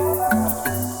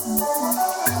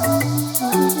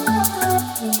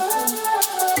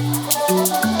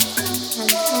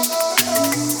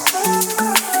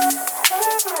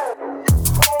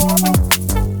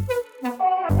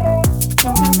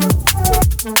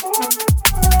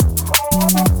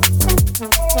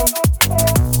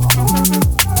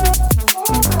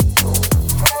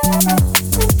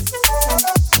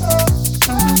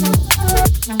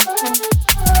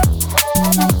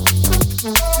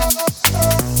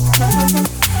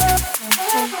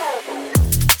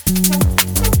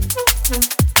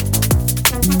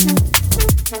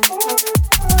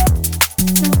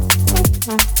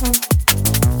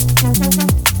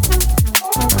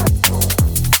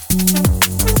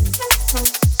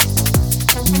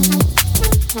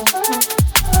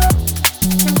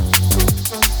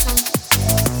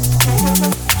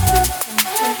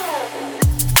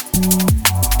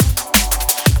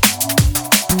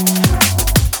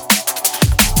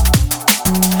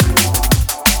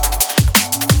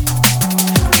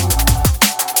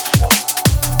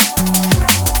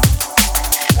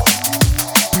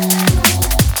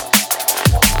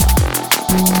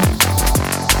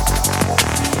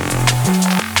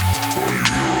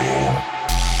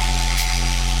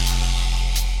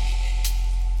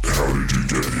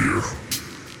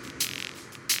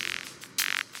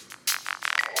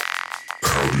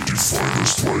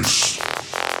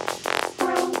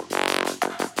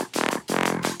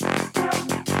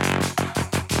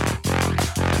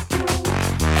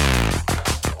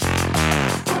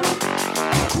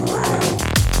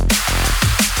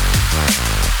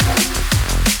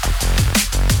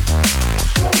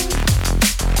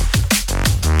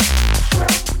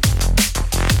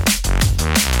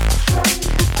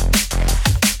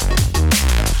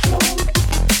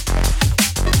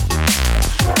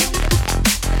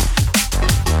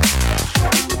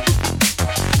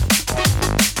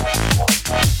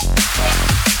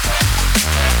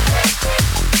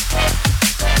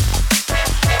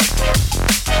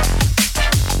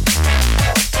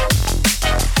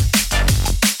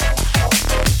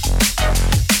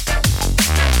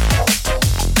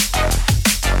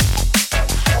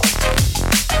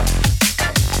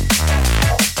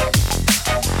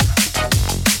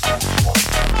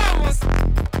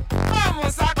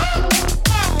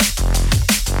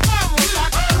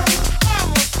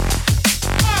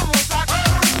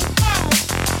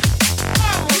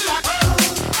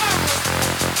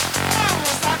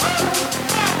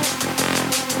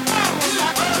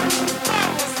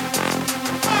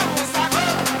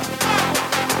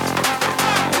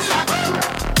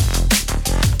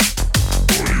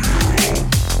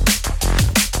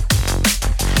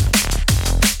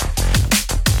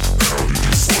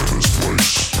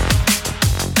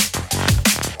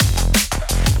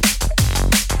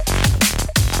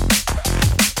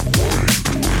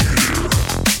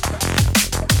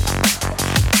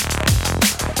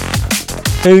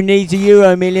 Who needs a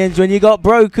Euro Millions when you got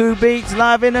Broku Beats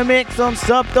live in the mix on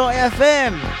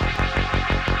sub.fm?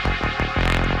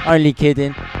 Only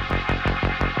kidding.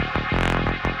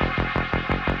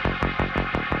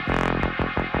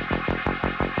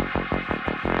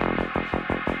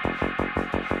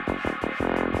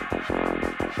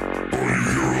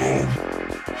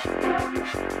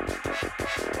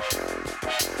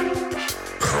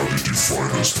 How did you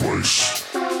find this place?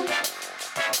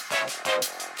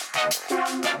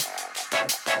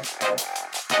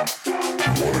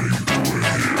 What are you doing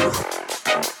here?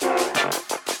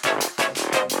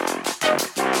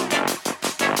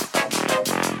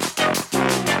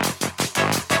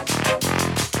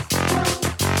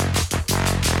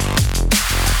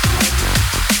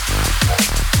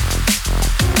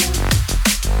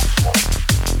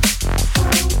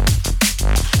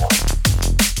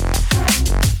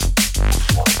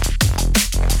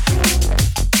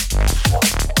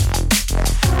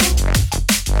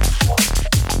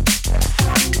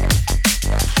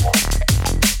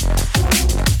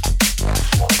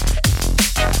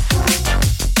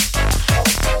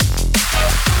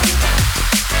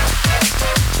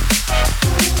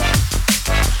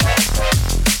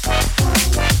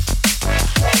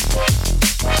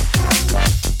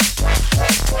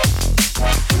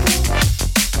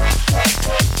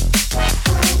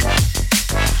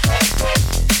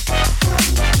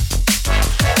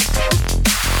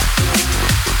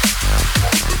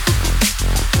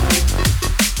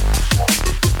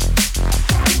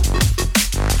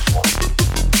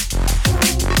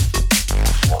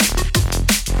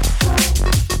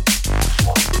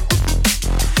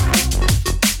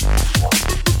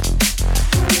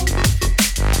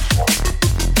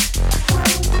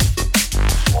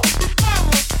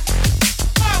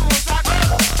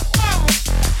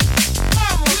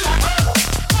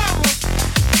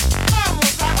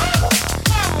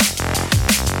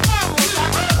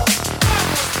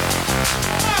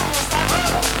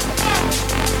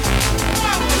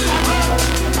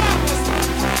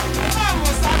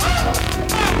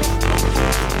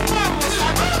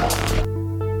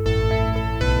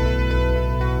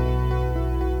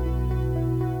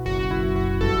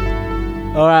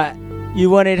 Alright, you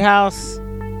wanted house?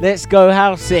 Let's go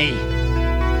housey.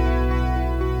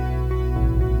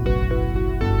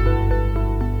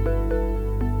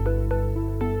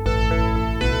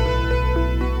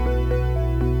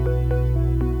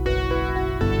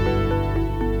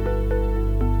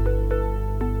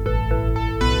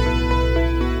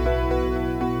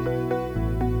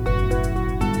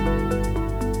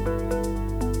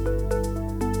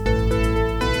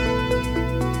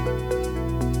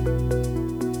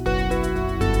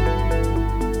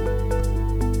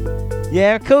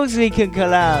 Yeah, of course we can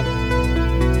collab.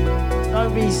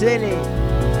 Don't be silly.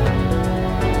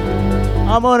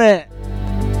 I'm on it.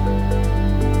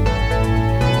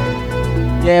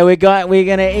 Yeah, we're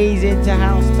gonna ease into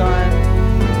house time.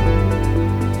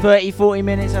 30-40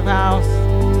 minutes of house.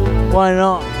 Why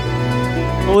not?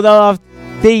 Although I've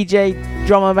DJed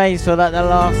drum and bass for like the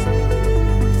last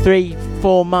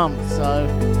 3-4 months, so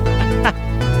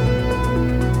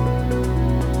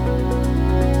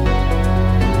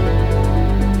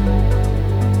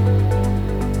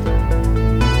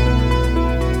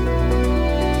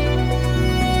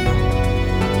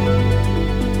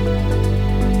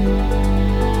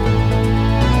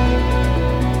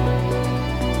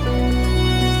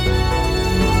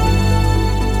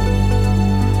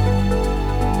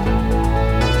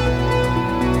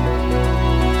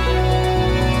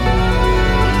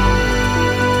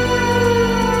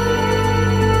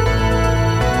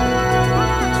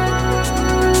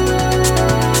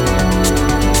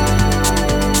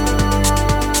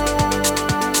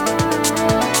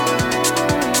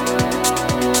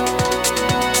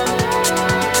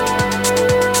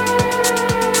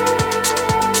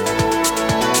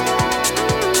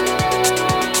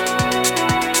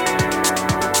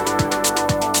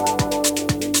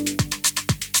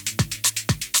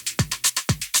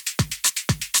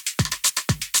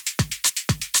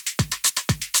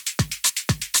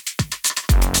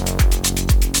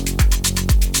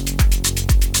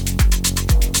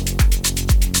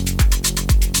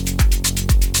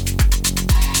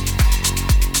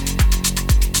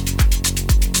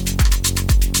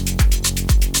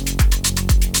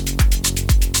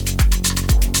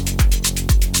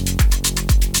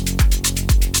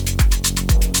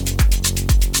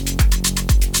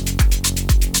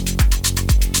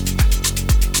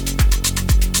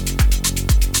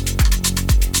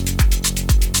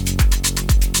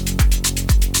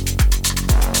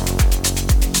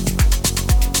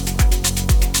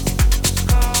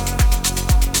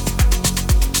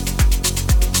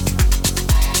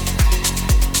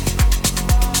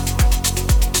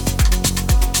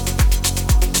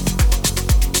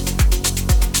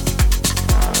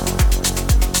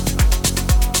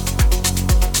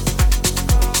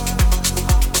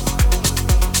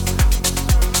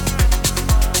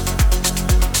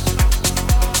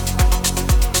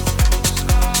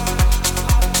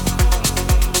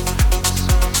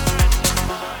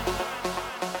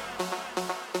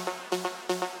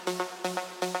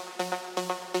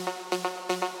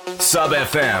Sub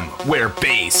FM, where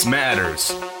bass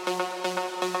matters.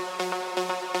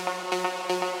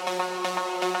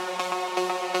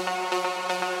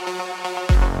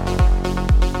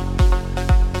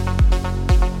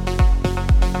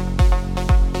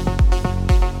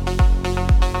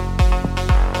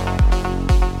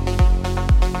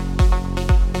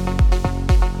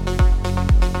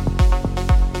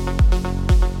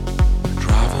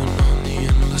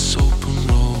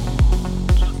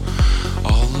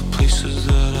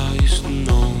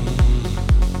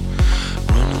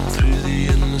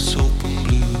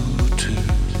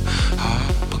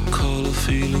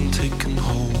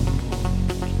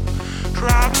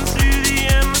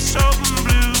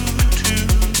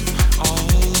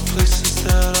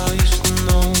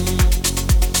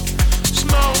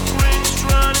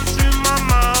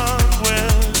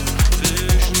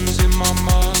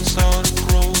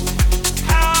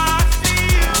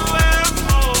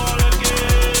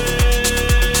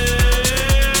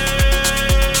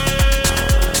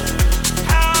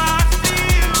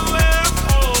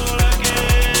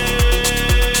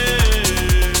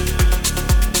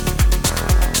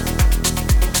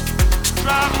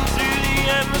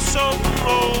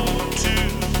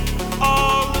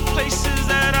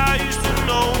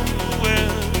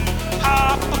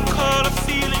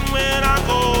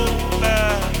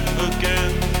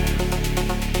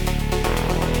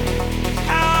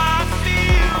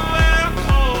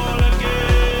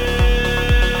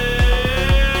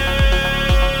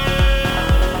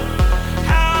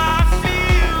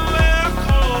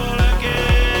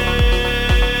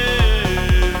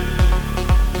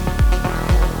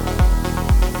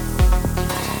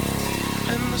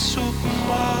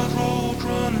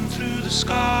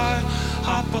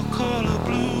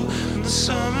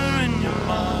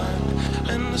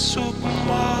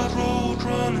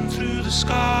 the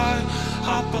sky.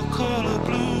 Hop a color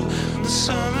blue, the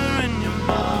summer in your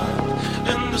mind.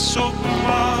 And the soap and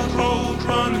wild road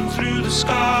running through the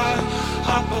sky.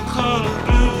 Hop a color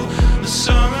blue, the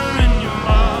summer in your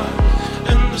mind.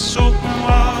 And the soap and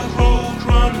wild road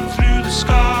running through the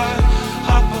sky.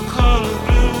 Hop a color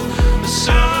blue, the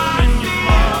summer in your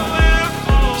mind.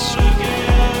 So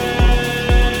again,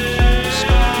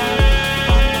 sky.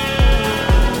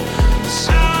 The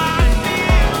summer in your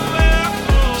mind.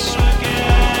 So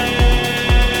again,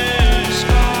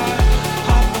 sky.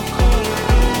 Hop a color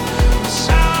blue, the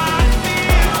summer in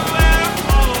your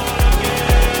mind.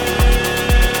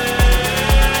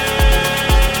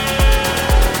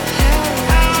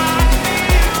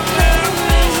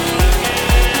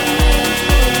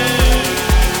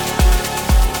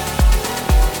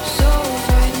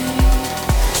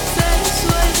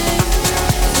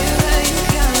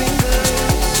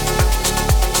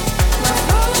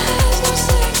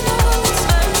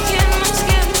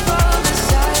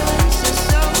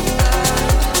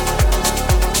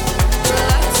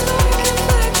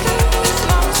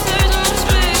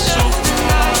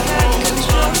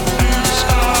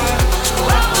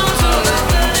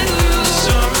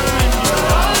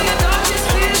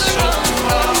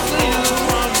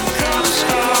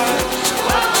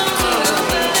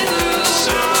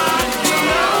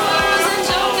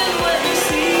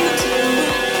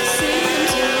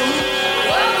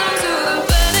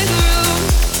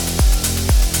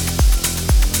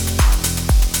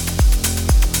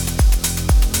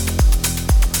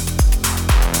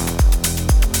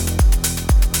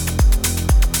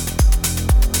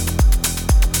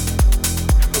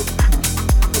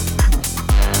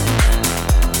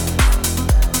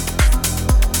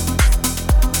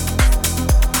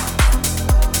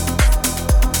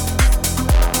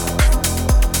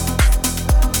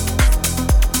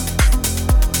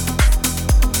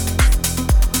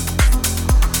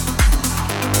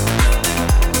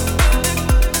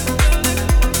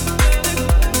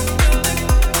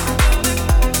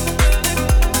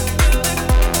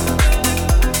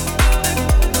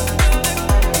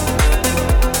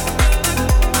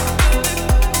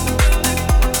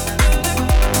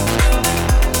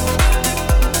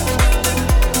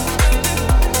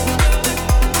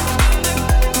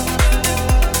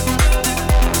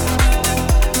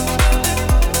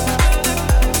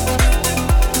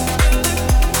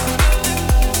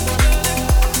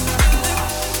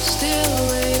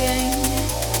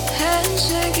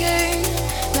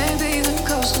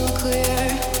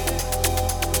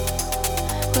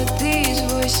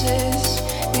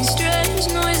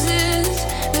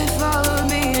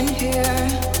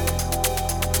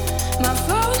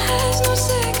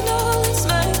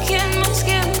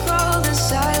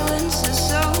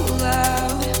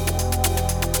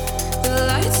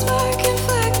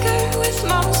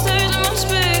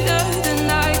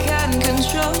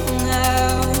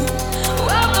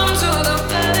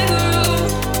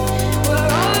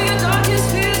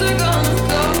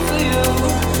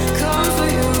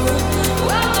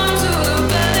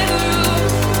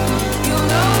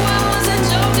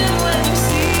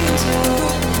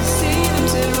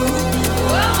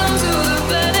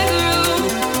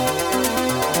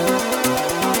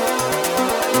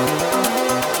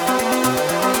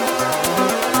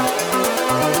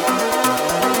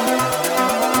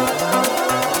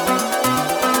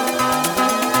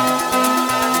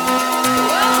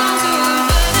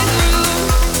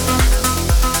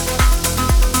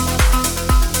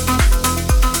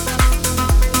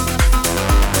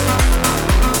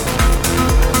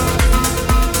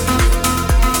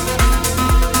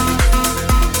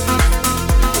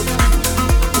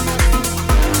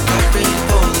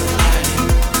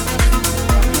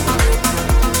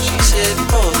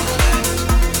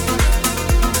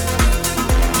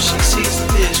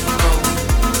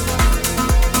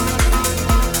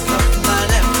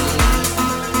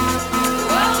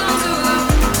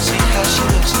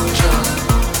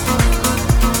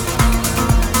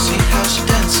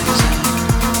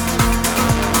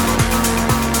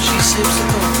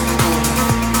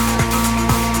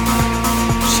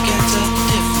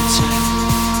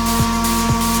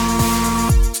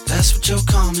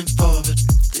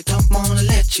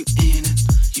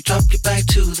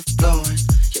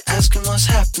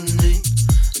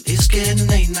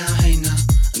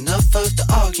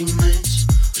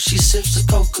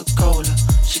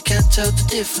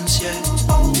 Difference, yeah.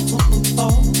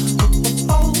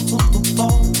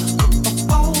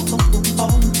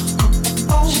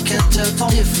 She can't tell the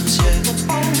difference, yeah. She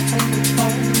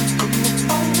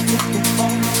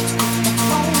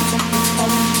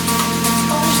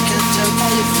can't tell the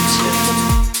difference, yeah.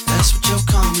 That's what you're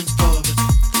coming for.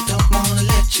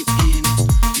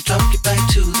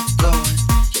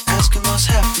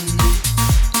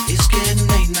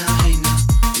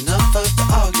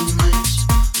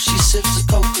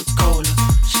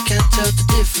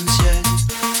 difference yet.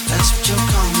 That's what you're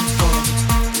coming for.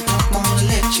 They don't wanna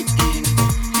let you in.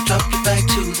 You drop your back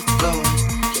to the floor.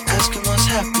 You're asking what's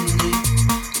happening.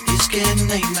 It's getting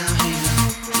late now, hey now.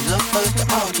 Enough of the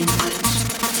arguments.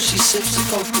 She sips the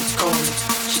Coca-Cola.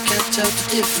 She can't tell the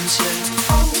difference yet.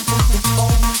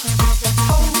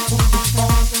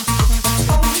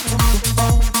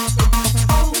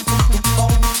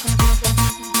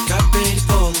 Got ready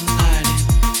for the night.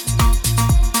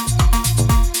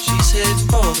 She's heading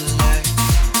for the light.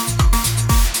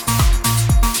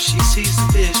 She sees the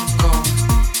vision going.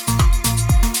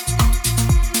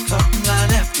 Fucking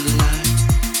line after line.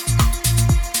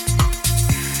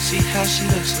 See how she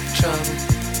looks like trouble.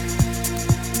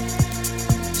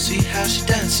 See how she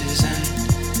dances and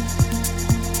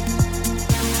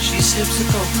she sips the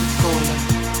Coca-Cola.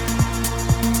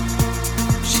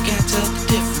 She can't tell the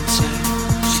difference yet.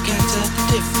 She can't tell the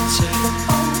difference yet.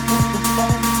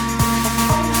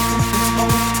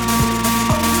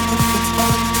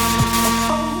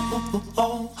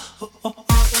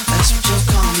 That's what you're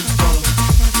coming for.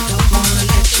 You don't wanna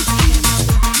let you in.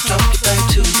 You drop your back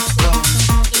to the floor.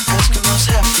 You're asking what's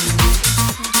happening.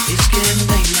 It's getting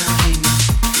late now, hey now.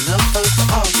 Enough of the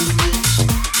arguments.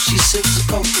 She sips the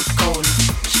Coca-Cola.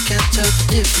 She can't tell the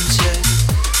difference yet.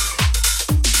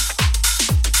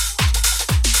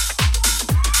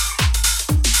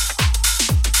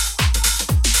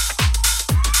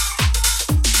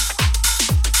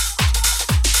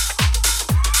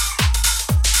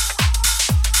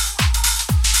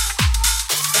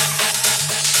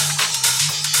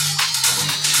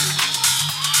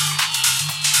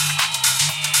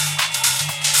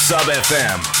 Sub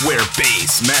FM, where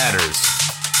bass matters.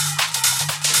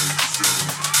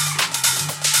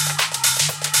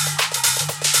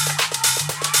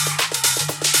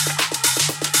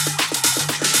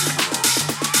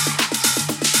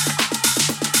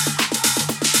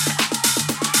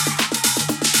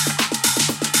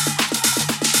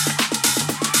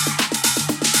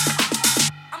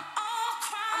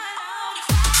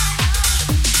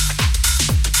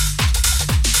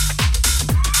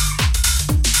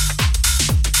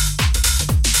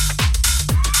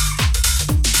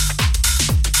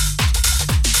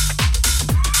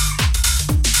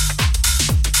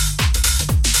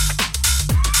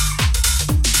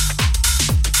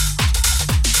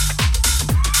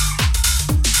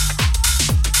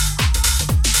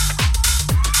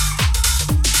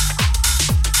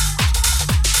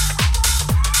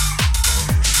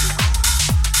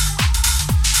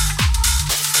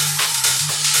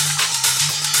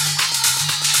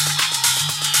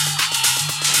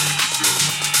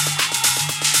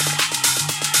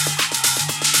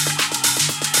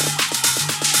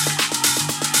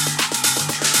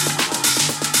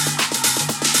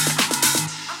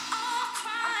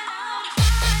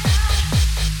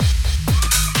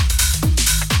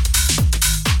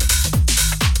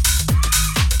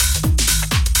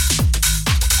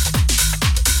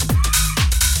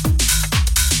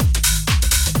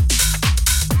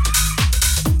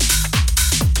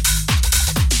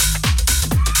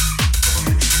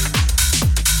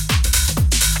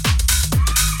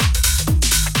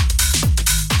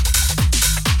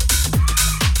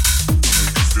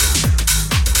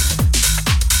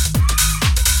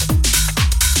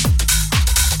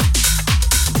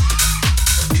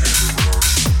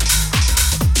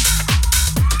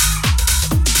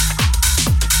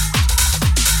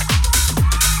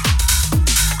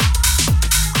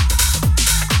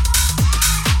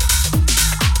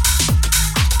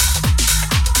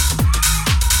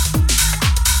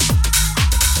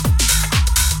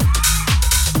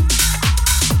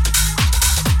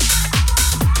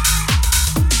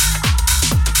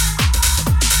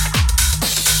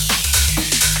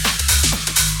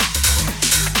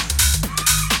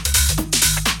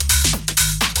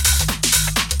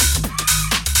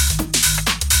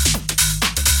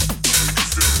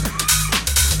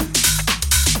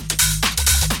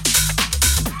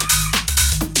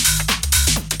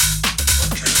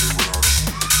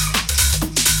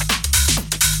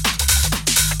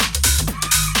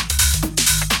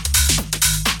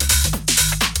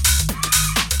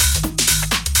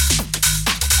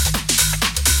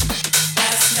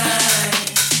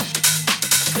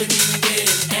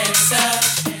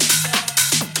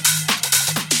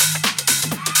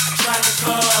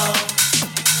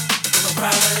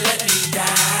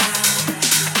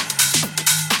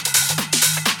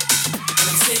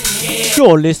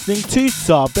 You're listening to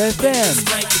Sub FM.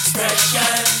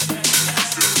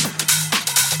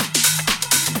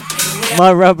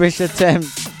 My rubbish attempt.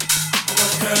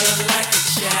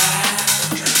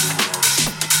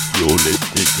 You're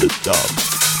listening to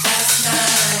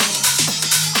Sub.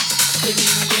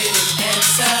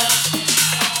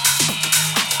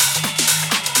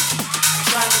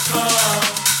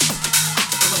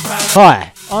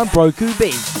 Hi, I'm Broku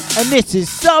B, and this is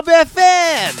Sub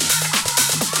FM.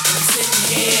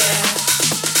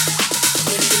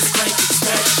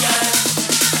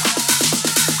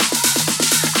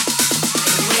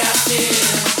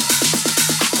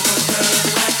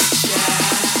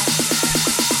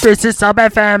 This is Sub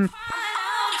FM.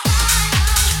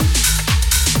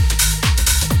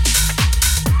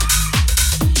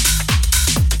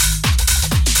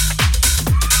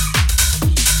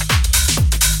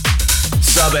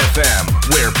 Sub FM,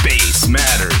 where bass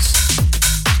matters.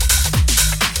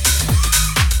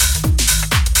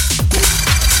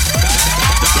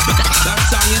 That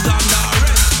song is on now.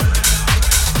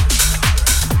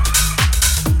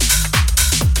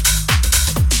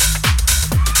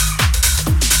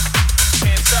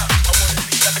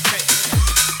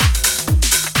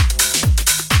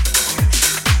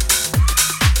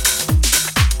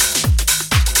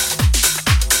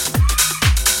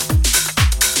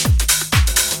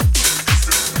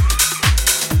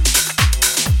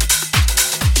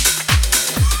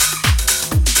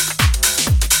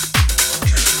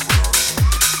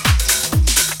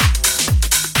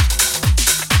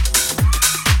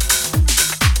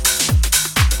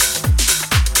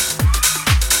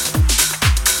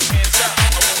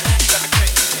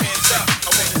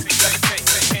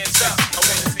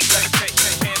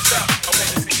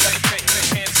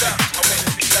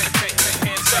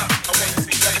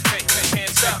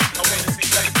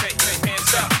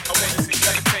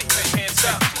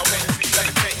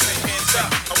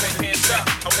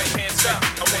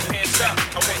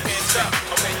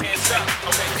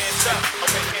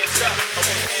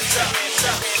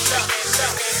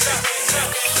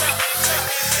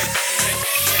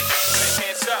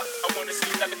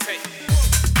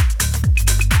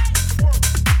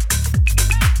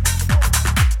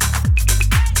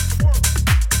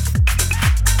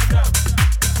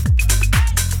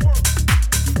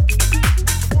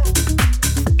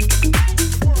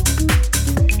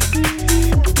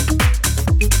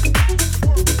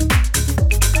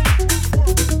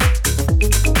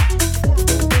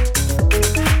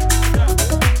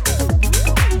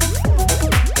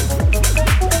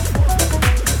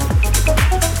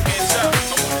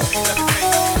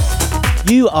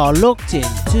 You are locked in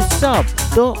to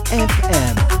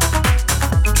Sub.fm.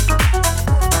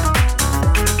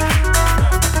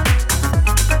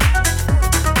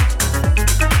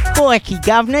 Crikey,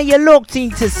 Governor, you're locked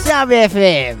into Sub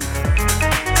FM.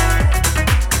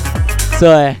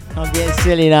 Sorry, I'm getting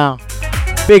silly now.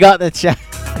 Big up the chat.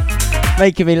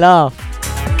 Making me laugh.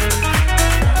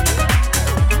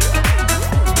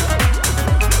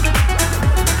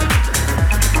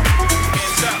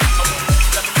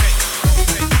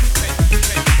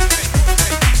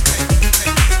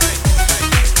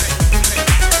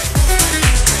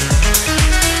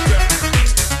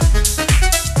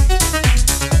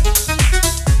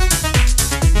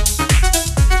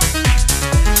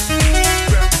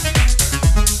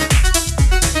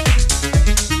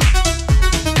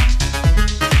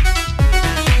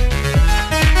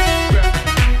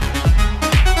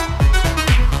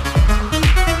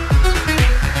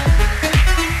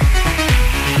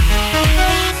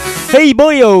 Hey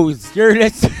boyos, you're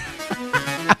listening.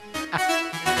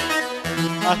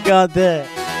 I can't do it.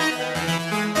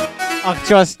 I'll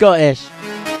try Scottish.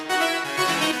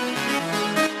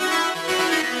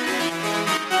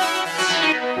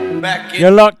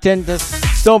 You're locked into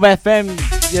Sub FM,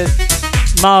 you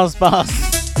Mars bars.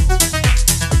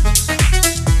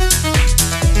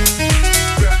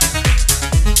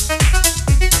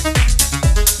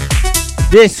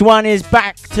 This one is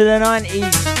Back to the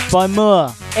 90s by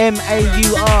Moore.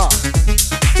 M-A-U-R.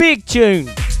 Big tune.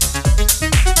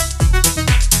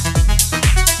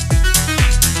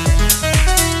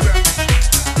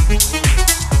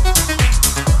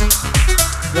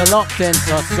 You're locked into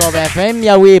Sub FM,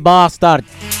 you wee bastard.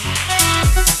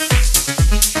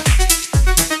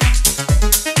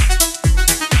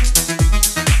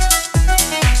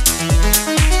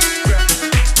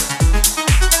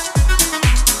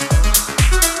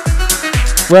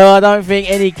 Well, I don't think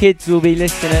any kids will be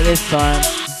listening at this time.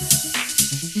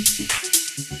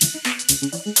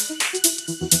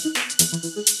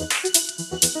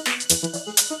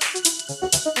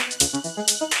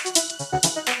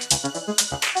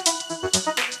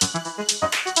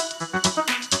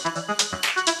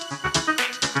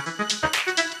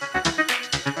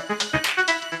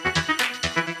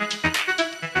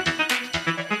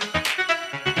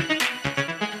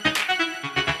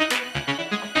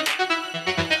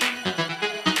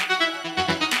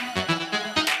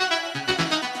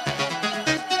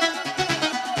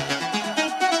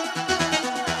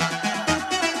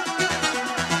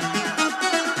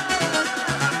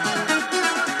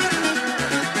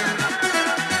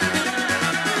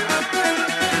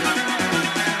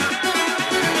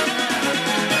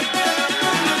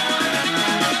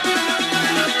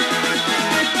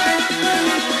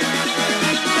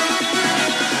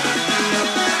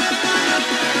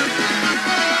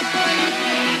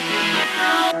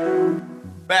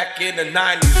 Back in the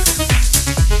 90s.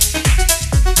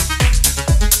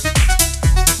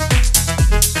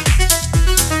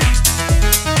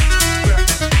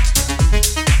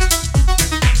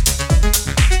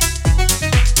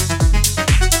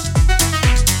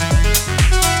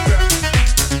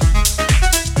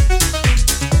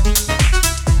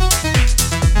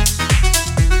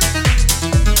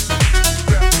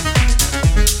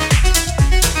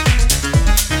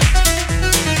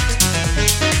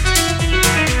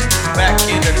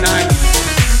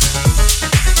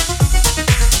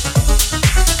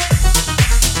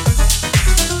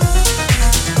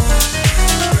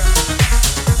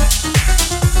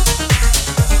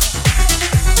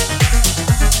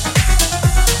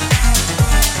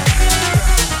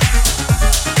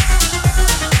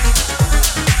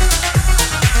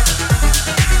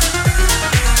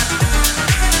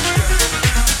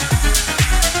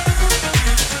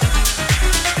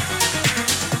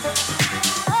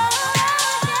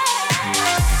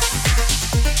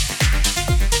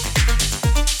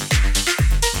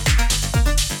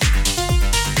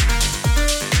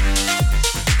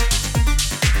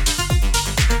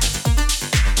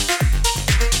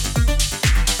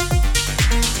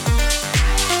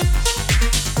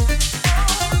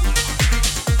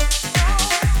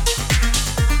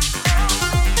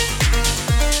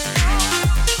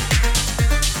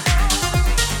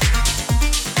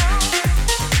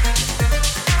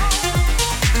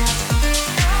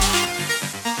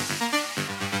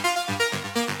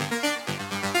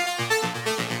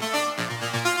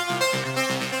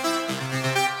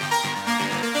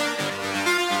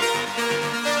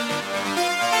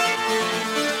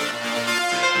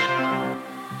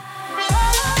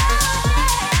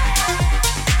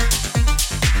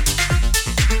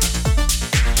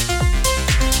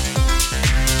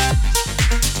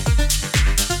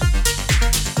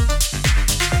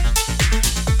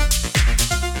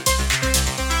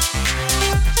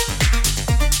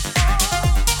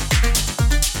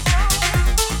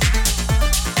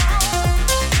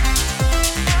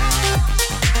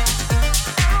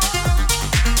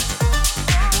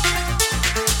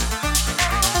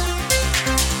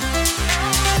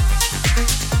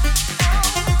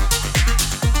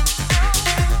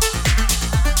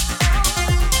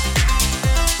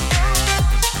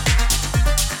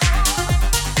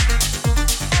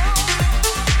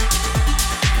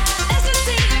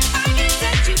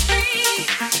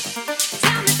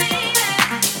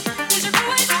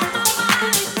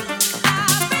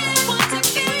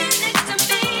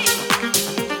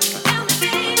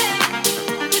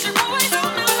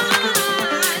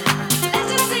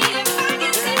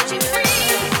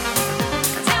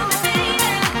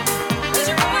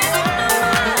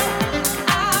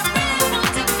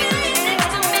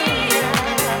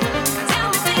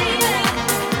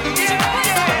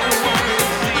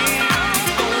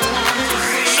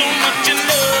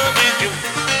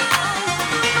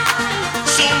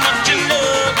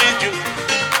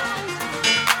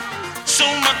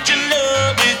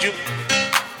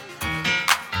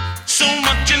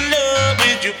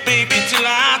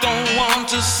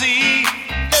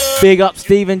 Big up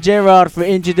Stephen Gerrard for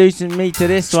introducing me to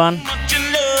this one.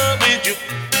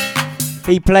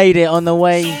 He played it on the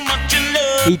way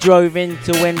he drove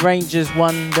into when Rangers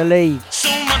won the league.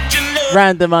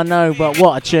 Random, I know, but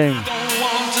what a tune.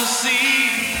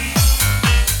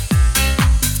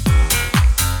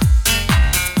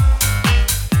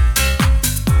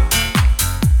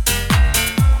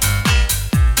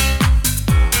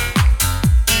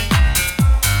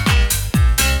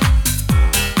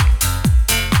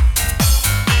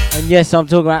 Yes, I'm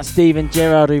talking about Stephen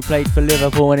Gerrard, who played for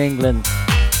Liverpool in England.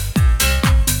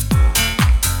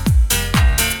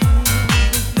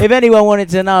 If anyone wanted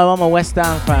to know, I'm a West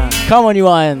Ham fan. Come on, you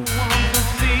Irons.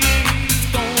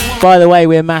 By the way,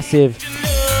 we're massive.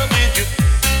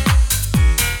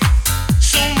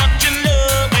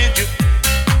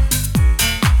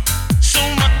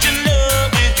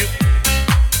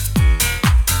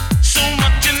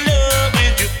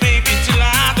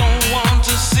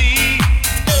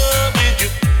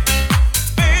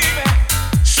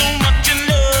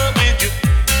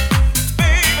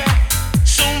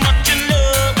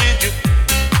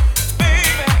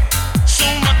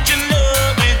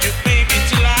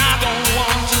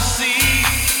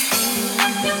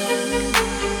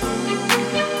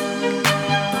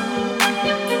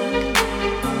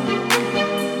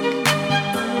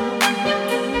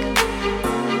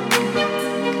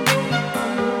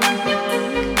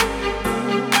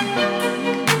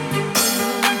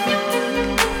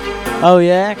 Oh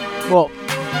yeah? What?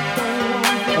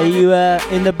 Are you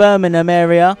in the Birmingham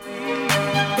area?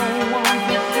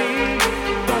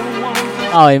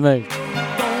 Oh, he moved.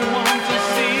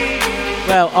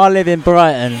 Well, I live in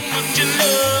Brighton.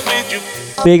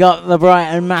 Big up the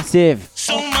Brighton Massive.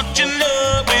 So much in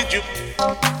love with you.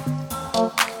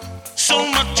 So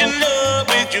much in love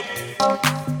with you.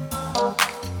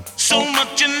 So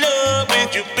much in love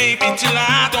with you, baby, till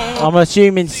I don't. I'm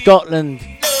assuming Scotland.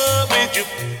 Love with you.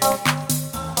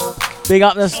 Big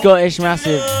up the Scottish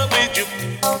Massive. Love with you.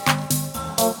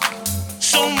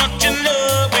 So much in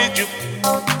love with you.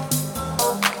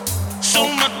 So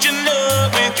much in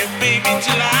love with you, baby,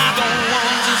 till I don't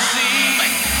want to see.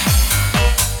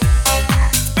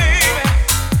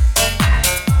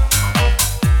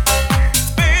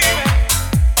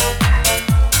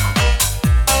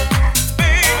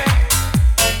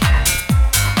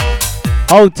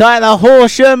 Hold tight, the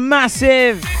Horsham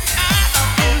Massive.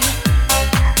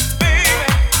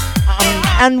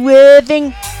 And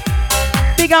Worthing.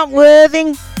 Big up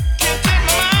Worthing.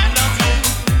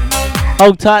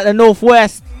 Hold tight, the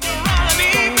Northwest.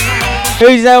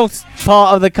 Who's else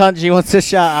part of the country wants to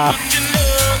shout out?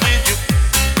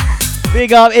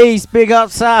 Big up East, big up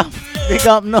South, big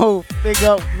up North, big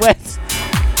up West.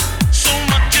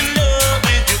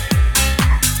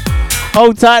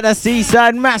 Hold tight, the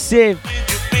Seaside Massive.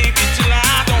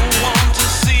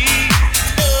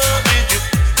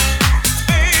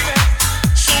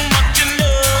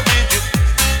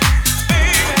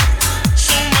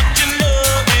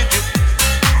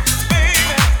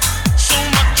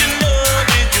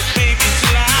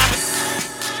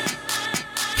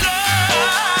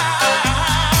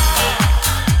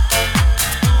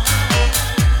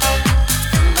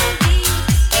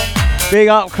 Big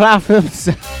up Clapham.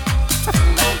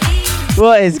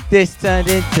 What is this turned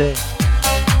into?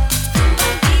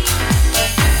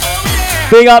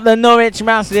 Big up the Norwich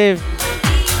Massive.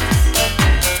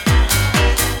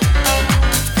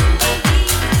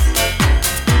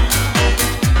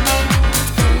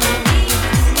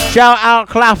 Shout out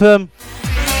Clapham.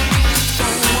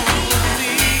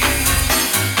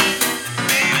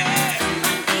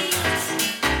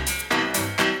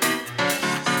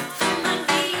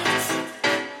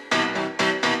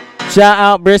 Shout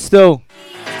out Bristol.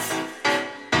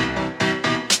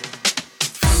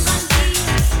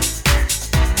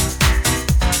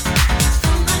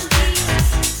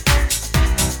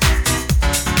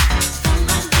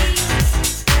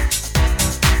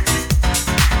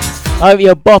 Hope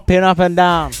you're bopping up and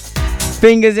down.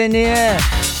 Fingers in the air.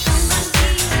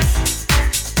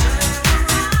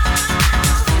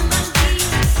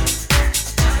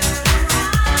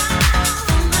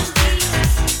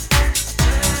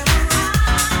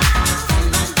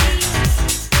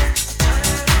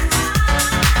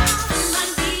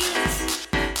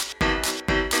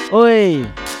 Oi,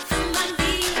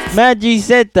 mad you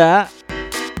said that,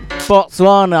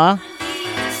 Botswana,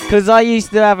 because I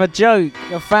used to have a joke,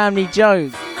 a family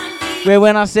joke, where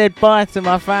when I said bye to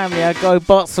my family, I go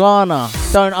Botswana.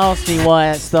 Don't ask me why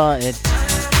it started.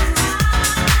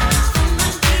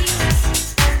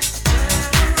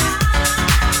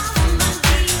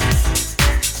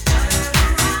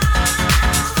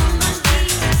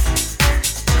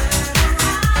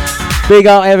 Big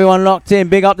up everyone locked in.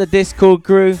 Big up the Discord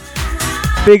crew.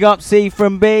 Big up C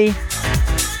from B.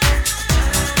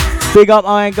 Big up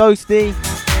Iron Ghosty.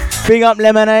 Big up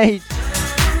Lemonade.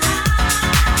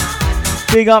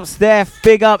 Big up Steph.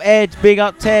 Big up Ed. Big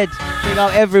up Ted. Big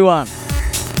up everyone.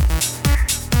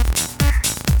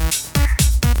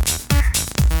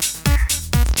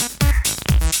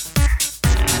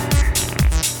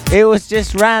 It was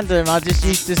just random. I just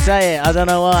used to say it. I don't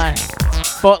know why.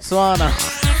 Botswana.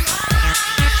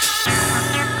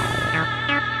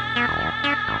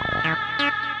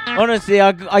 Honestly,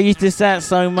 I used to say it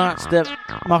so much that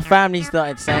my family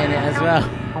started saying it as well.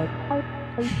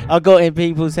 I got in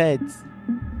people's heads.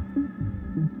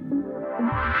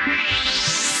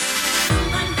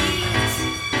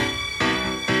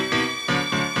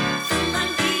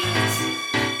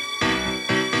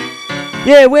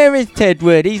 Yeah, where is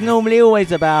Tedward? He's normally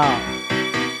always about.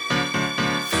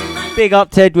 Big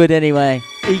up Tedward anyway,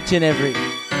 each and every.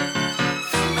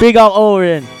 Big up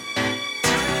Orion.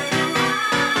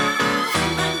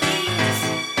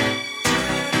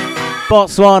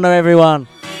 Botswana, everyone.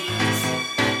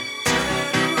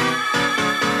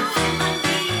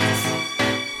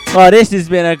 Oh, this has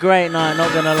been a great night,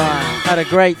 not gonna lie. Had a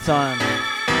great time.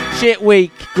 Shit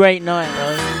week, great night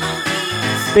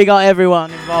though. Big up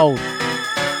everyone involved.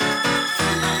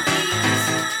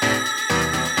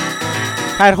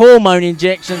 Had hormone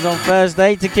injections on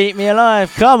Thursday to keep me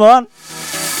alive. Come on.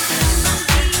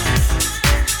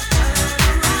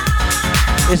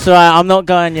 It's alright, I'm not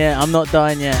going yet. I'm not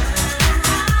dying yet.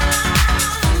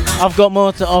 I've got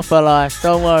more to offer life,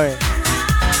 don't worry.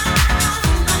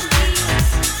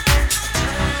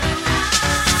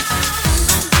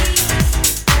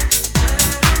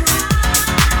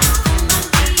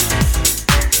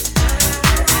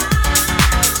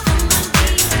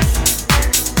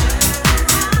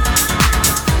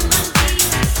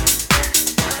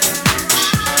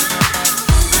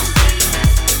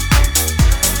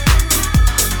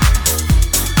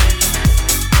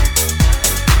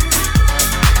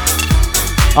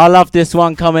 I love this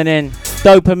one coming in.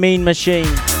 Dopamine Machine.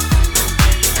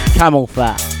 Camel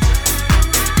Fat.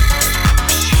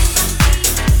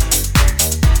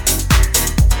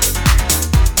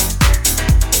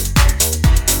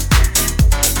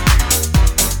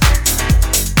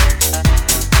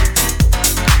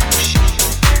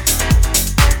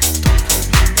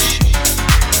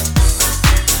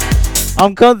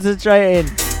 I'm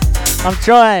concentrating. I'm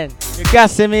trying. You're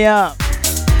gassing me up.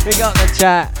 Big up the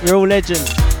chat. You're all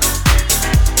legends.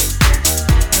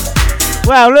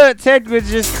 Wow, look, Ted would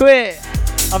just quit.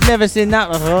 I've never seen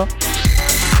that before.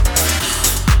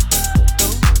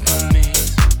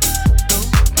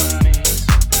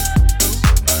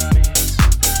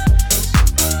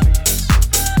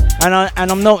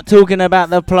 And I'm not talking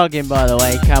about the plugin, by the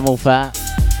way, Camel Fat.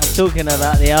 I'm talking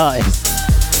about the artist.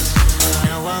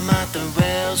 Now I'm at the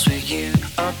rails with you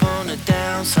up on the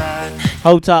downside.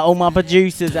 Hold tight, all my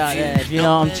producers out there, if you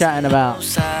know what I'm chatting about.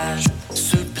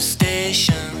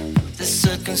 Superstition, the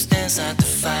circumstance I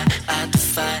defy.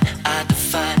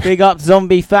 Big up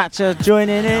Zombie Thatcher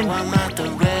joining in.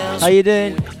 How you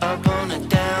doing? Up on the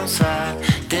downside,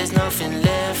 there's nothing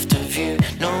left of you.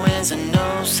 No ends and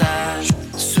no sides.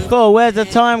 Cool, where's the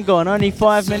time gone? Only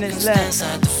 5 minutes left.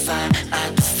 I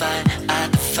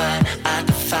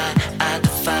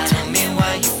defy. Tell me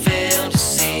why you fail to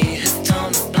see hooked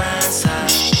on the blind side.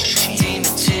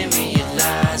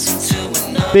 Dematerialize into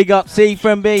another. Big up C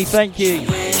from B, thank you.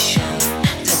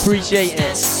 Appreciate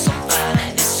it.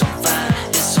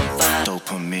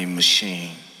 Dopamine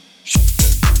machine.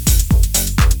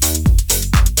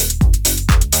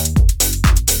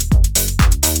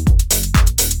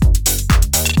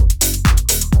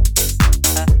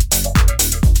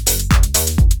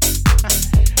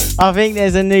 I think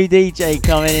there's a new DJ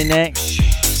coming in next.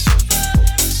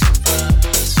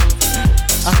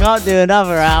 I can't do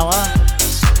another hour.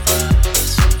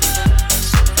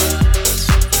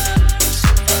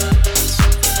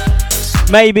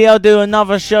 Maybe I'll do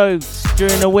another show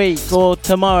during the week or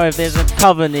tomorrow if there's a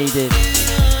cover needed.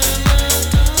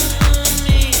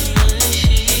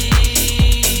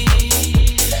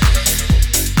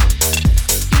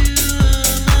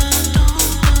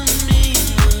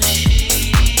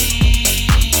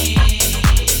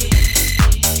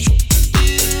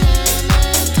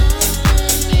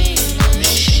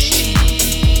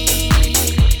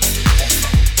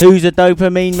 Who's a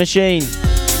dopamine machine?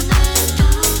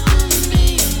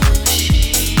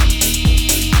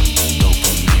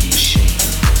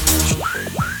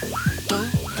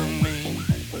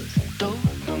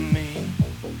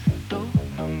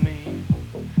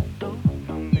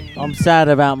 I'm sad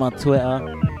about my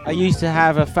Twitter. I used to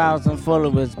have 1,000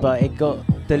 followers, but it got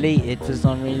deleted for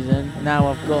some reason. Now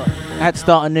I had to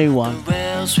start a new one.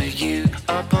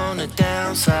 Up on the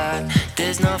downside,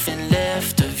 there's nothing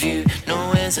left of you.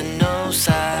 No ends and no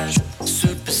sides.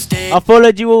 I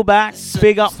followed you all back.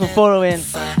 Big up for following.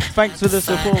 Thanks for the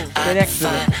support. Been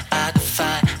excellent.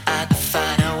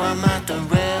 Now I'm at the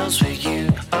rails with you.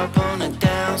 Up on the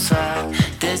downside,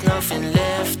 there's nothing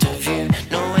left of you.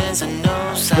 No ends and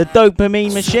no sides. The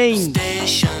dopamine machine.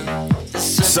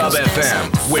 Sub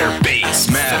FM, where bass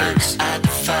matters.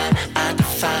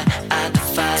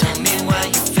 Tell me why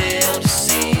you fail to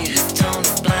see hooked on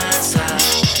the blind side.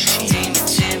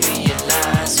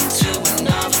 Dematerialize into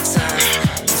another time.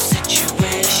 The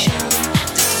situation,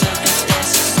 the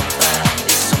circumstances,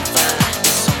 it's on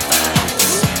fire.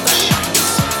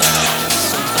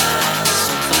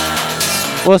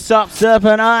 What's up,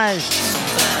 Serpent Eyes?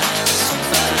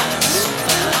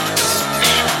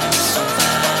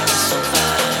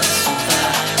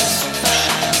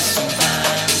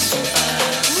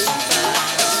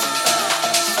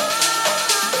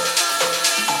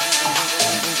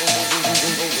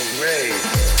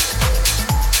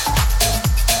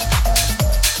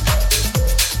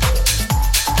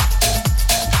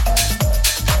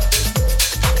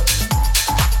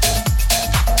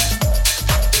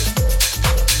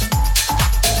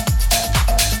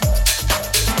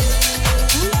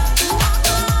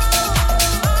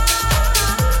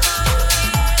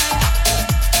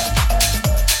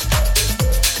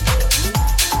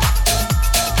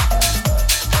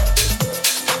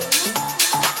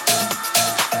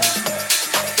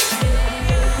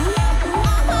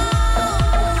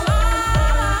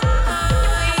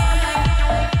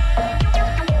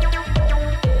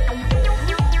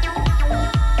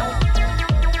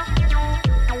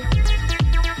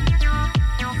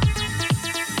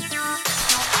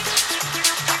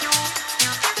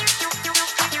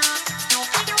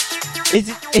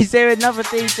 Is there another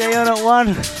DJ on at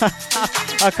 1?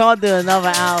 I can't do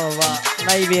another hour, but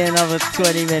maybe another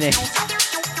 20 minutes.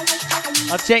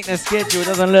 I'll check the schedule, it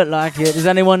doesn't look like it. Does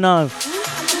anyone know?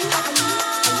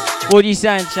 What are you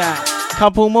saying, chat?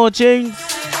 Couple more tunes?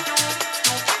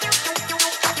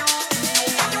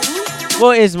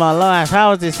 What is my life?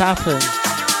 How has this happened?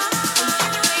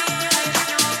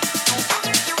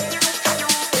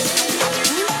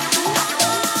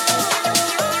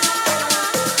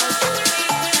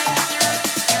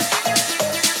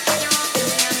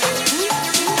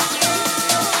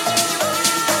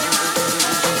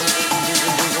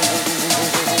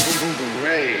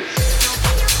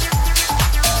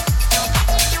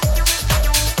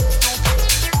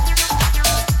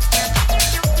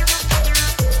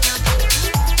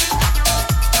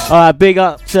 Alright, big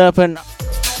up Serpent.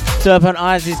 Serpent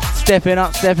Eyes is stepping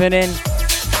up, stepping in.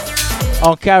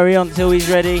 I'll carry on till he's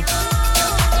ready.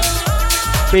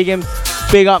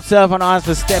 Big up Serpent Eyes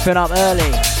for stepping up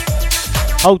early.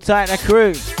 Hold tight the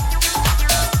crew.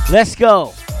 Let's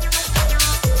go.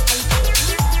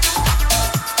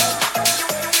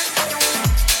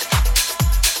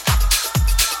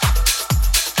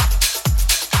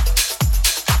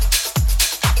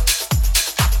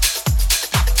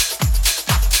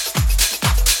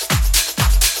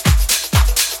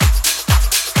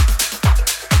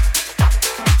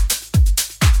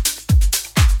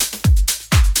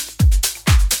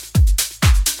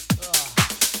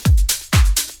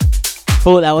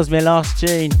 Thought that was my last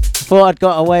tune. Thought I'd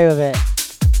got away with it.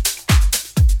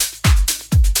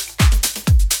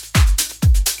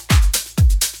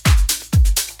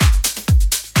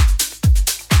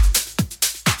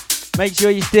 Make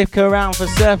sure you stick around for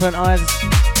Serpent Eyes.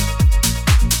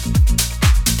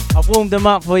 I've warmed them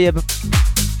up for you.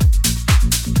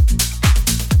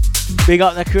 Big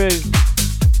up the crew.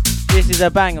 This is a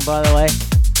banger, by the way.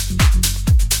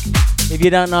 If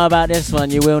you don't know about this one,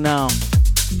 you will now.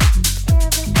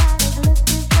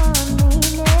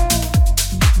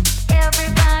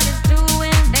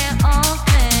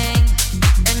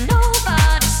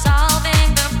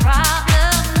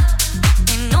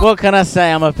 What can I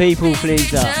say? I'm a people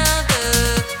pleaser.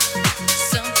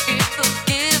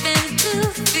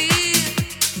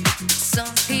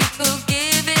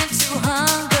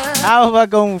 How have I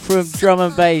gone from drum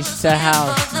and bass to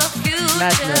house?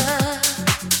 Madness.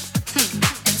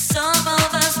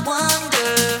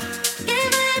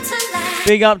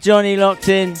 Big up Johnny locked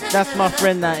in. That's my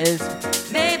friend, that is.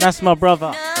 That's my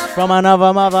brother from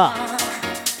another mother.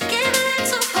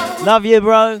 Love you,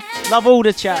 bro. Love all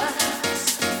the chat.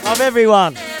 Love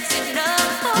everyone.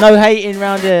 No hating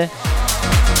round here.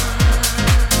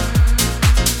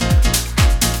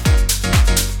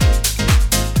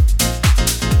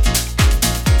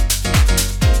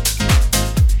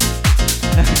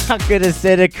 I could have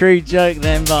said a crude joke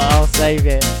then, but I'll save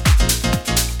it.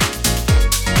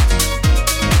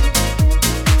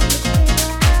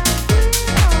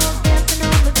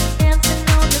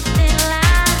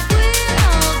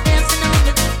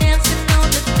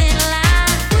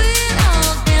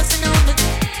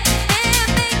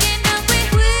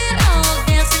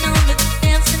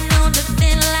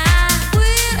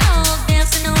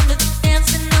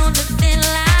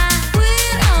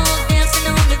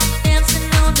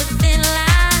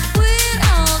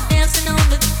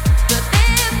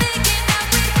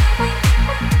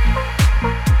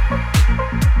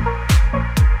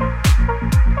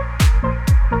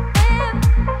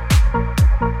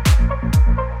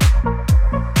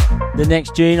 The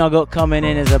next tune I got coming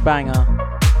in is a banger,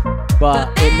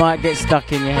 but it might get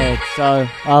stuck in your head, so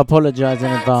I apologise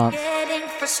in advance. Getting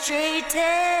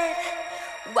frustrated.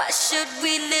 Why should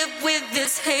we live with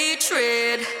this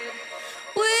hatred?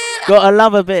 Gotta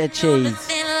love a bit of cheese.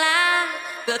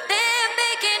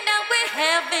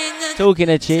 Talking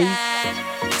of cheese,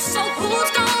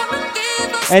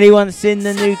 anyone seen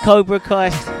the new Cobra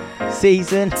Kai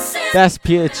season? That's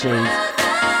pure cheese.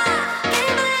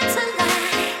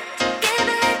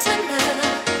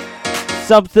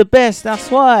 Sub's the best, that's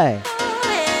why.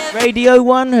 Radio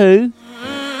 1 who?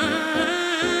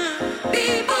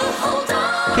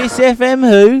 Kiss FM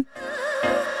who?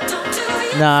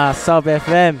 Nah, Sub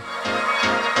FM.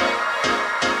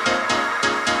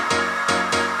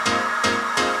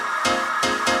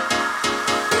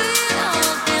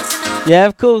 Yeah,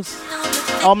 of course.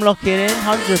 I'm locking in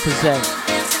 100%.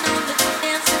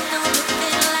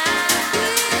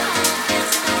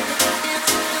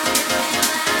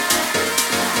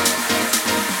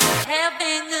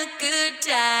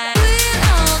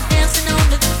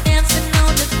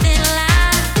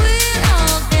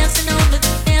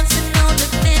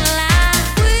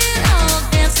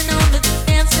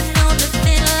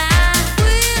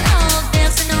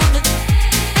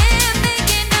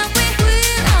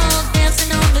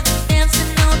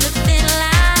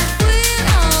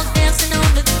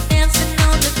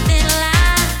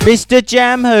 Mr.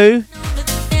 Jam who?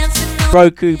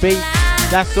 Broku beat.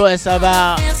 That's what it's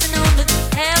about.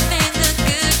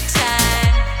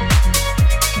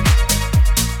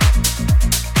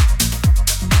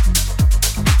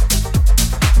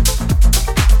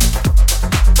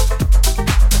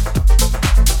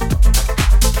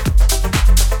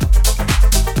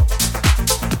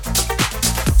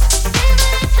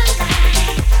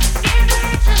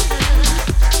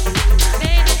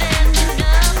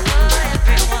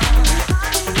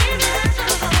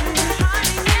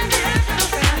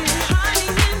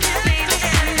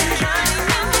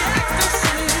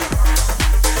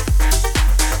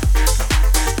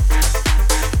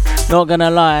 Not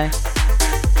gonna lie,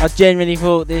 I genuinely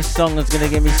thought this song was gonna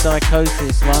give me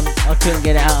psychosis once. I couldn't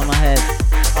get it out of my head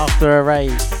after a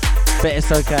rave. But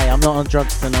it's okay, I'm not on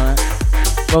drugs tonight.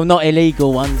 Well, not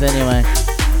illegal ones anyway.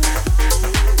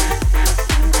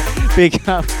 Big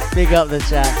up the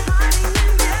chat.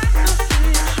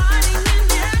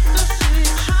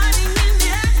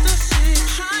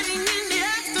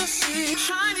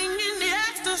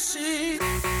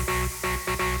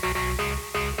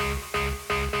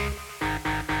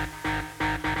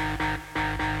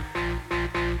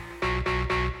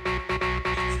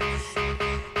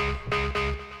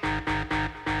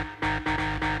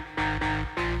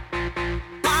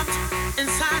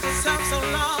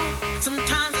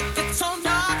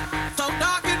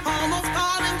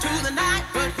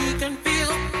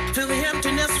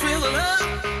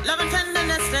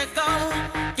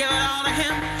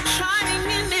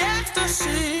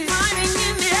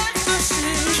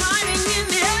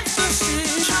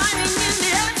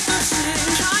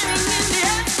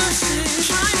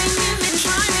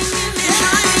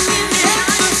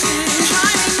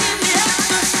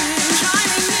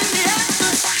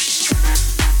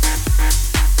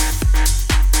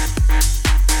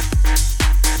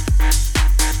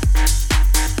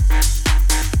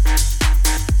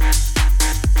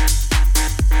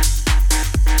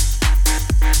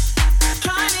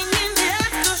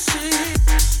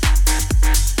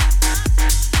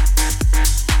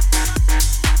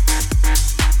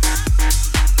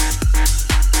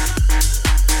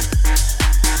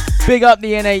 Big up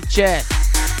the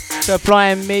NHS,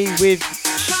 supplying me with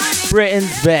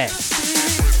Britain's best.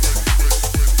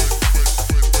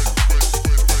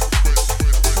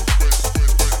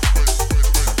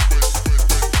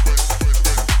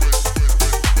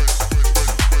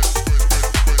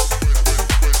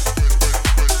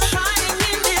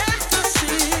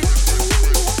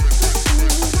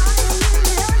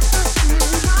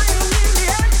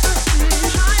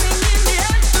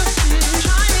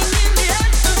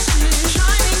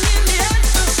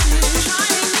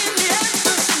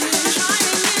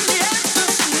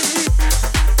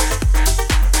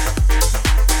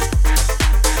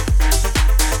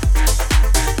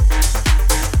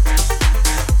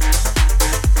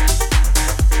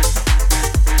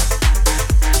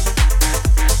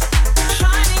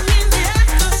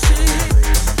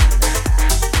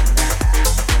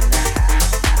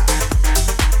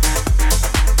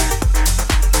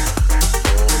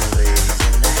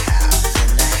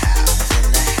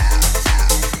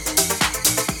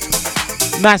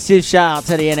 Massive shout out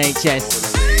to the NHS.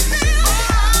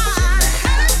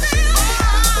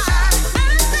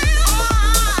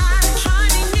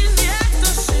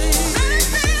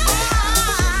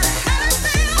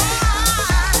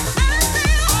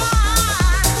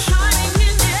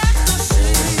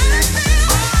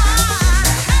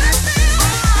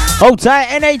 Hold tight,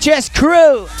 NHS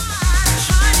crew.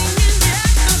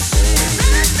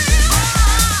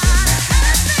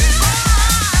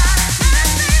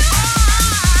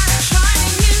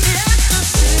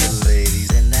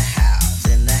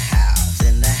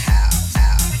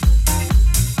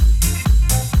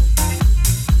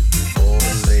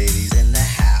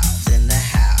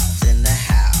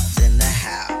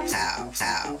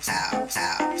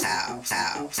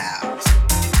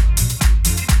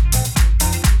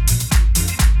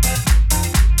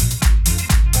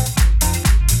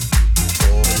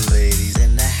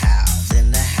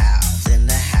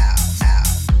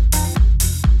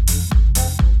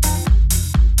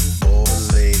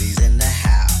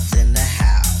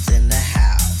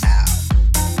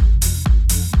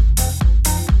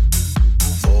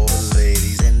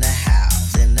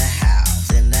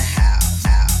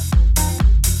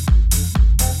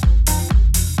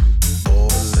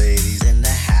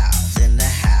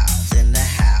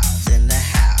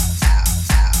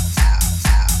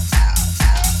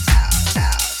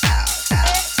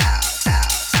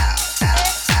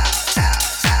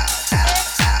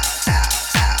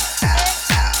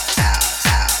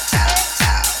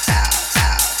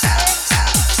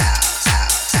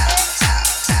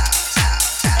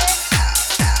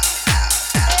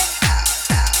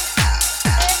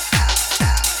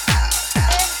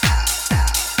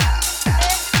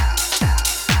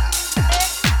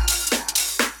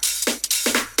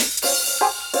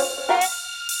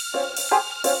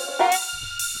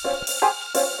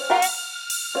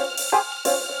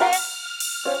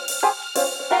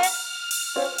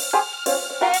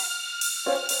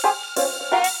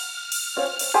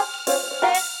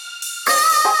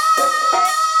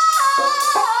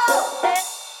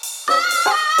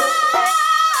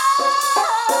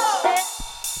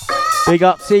 Big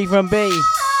up C from B.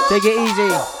 Take it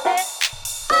easy.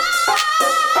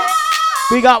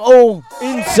 Big up all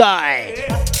inside.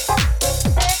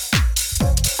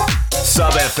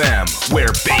 Sub FM,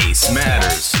 where bass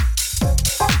matters.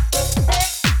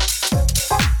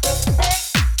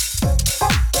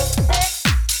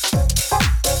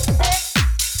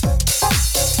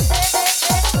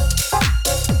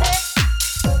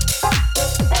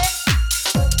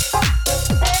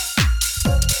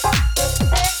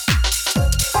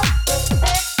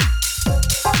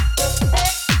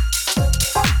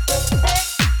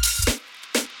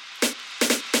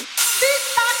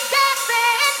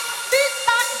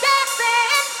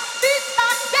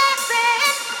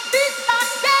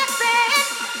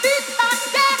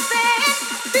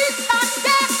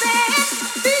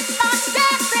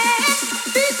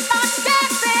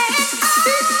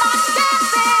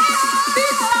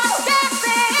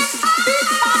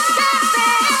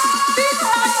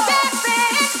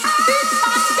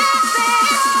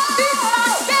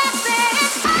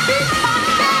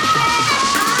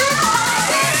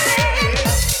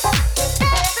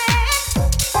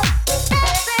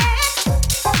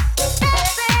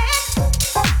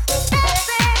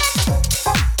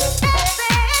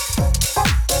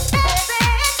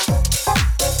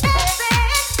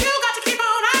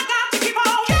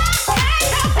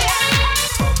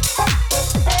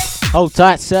 Hold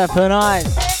tight, Surfer and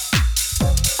Eyes.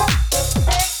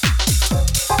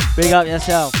 Big up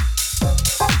yourself.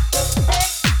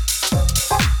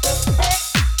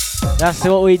 That's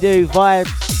what we do, vibes.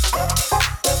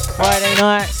 Friday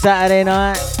night, Saturday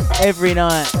night, every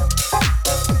night.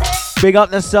 Big up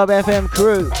the Sub FM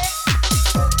crew.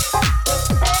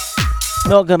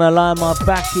 Not gonna lie, my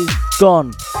back is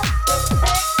gone.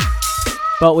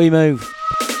 But we move.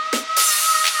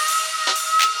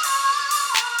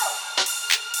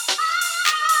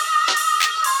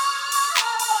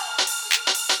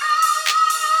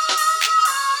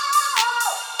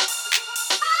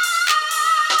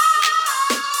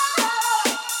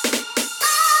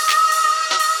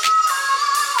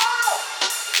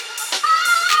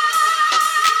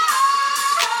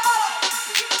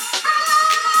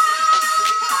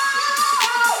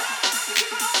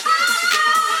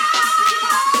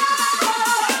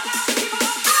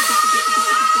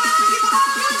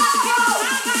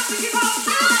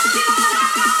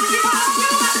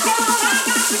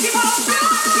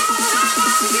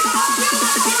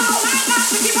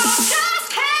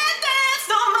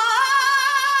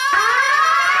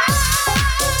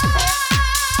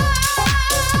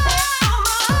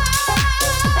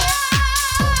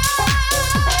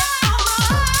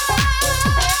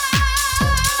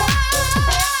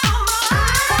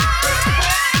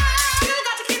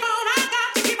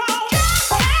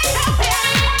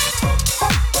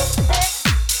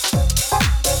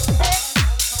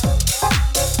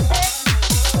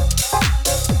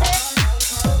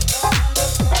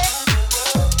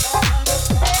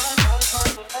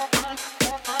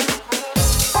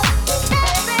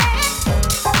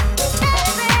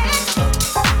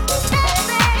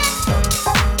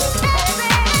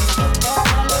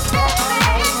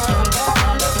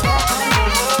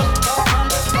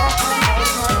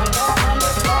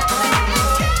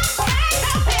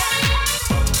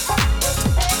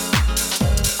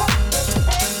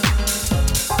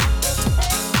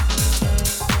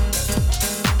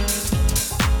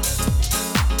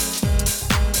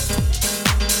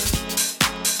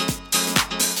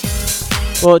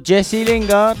 Well, Jesse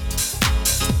Lingard.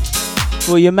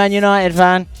 Well, you're Man United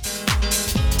fan.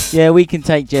 Yeah, we can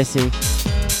take Jesse.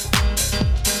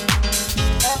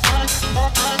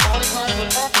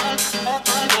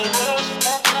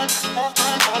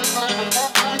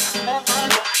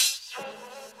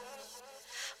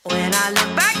 When I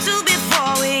look back to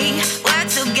before we were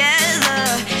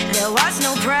together, there was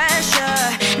no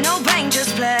pressure, no pain,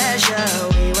 just pleasure.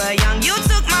 We were young, you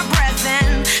took my breath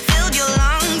and filled your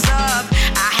lungs up.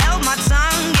 I held my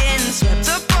tongue and swept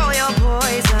up all your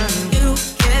poison. You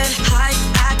get high,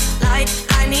 act like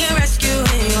I need rescue,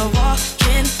 and you're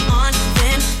walking on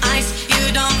thin ice.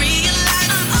 You don't realize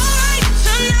I'm alright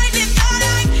tonight. If I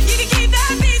like, you can keep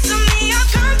that piece of me. I'll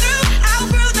come through, I'll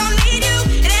prove don't need you.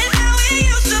 It ain't how it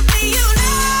used to be. You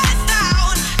lost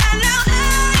out, and now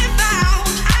I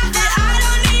found that I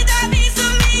don't need that piece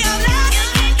of me. I'm not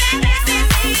gonna get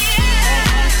that piece of me.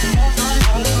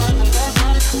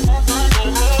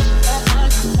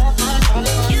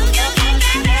 You can get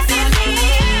that piece of me.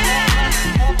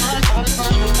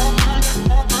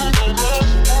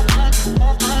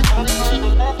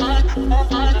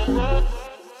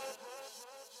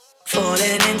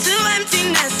 Falling into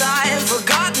emptiness, I've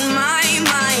forgotten my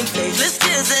mind. Faithless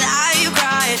tears that I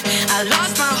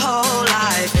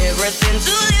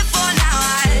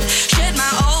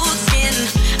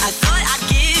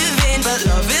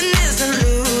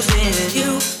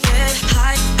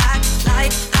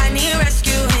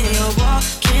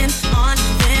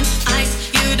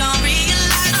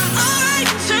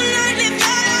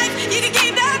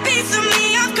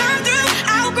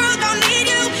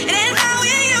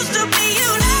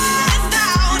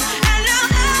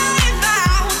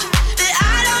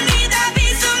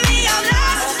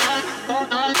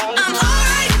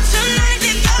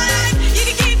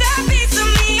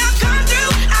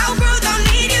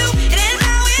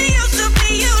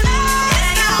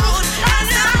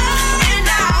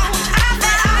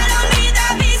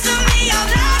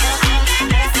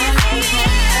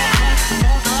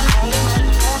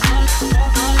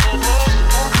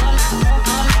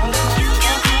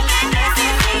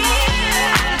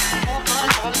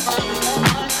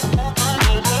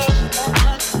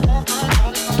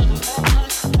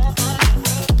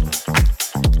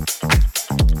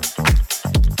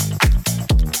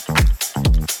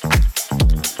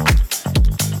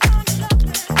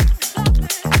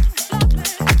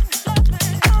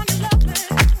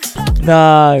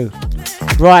No.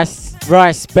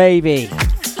 Rice baby.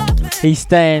 He's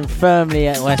staying firmly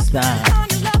at West Ham.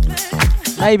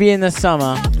 Maybe in the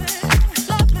summer.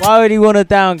 Why would he want to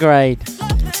downgrade?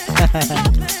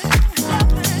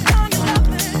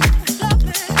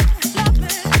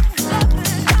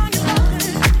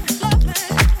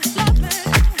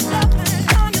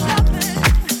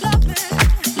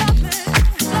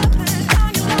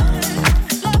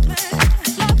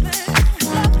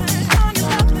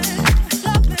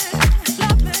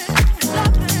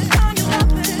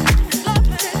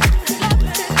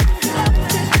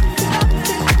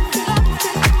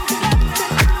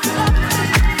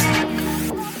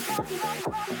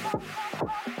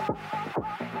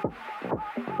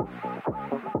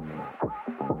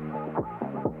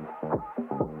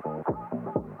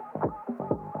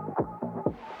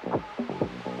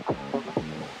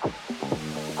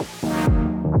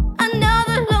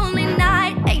 Another lonely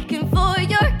night, aching for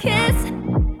your kiss.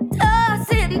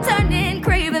 Tossing, turning,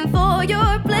 craving for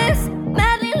your bliss.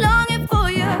 Madly longing for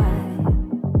you.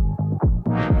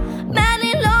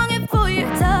 Madly longing for your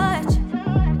touch.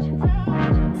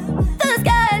 The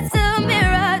sky's a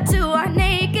mirror to our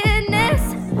nakedness.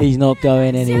 He's not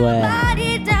going anywhere.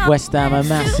 West Ham are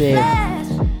massive.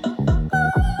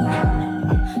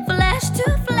 Flash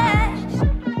to flash.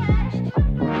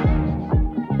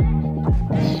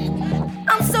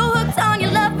 I'm so hooked on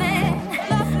your loving,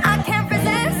 I can't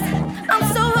resist. I'm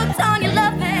so hooked on your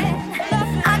loving,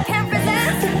 I can't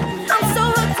resist. I'm so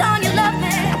hooked on your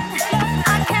loving,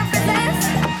 I can't resist.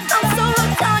 I'm so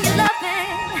hooked on your loving.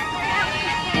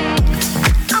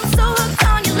 I'm so hooked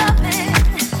on your loving,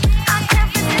 I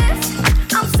can't resist.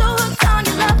 I'm so hooked on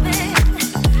your loving,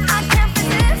 I can't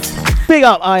resist. Big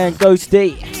up Iron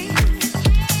Ghosty.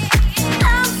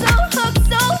 I'm so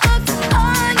hooked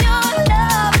on your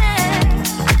loving.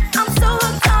 I'm so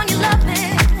hooked on your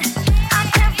loving, I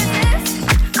can't resist.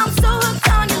 I'm so hooked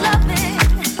on your loving,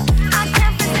 I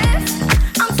can't resist.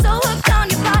 I'm so hooked on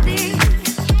your body.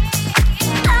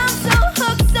 I'm so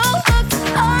hooked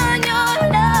on your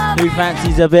loving. Who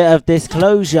fancies a bit of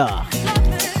disclosure?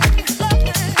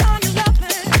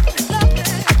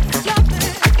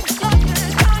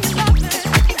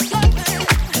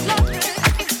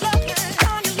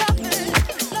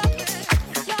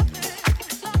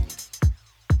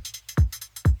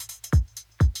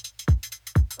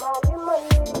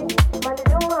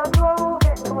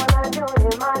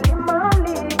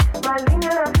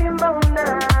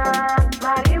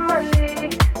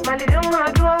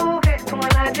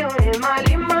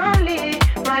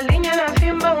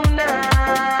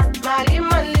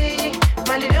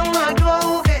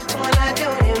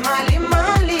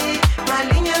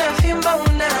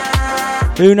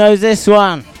 Who knows this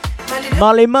one?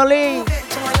 Molly Molly.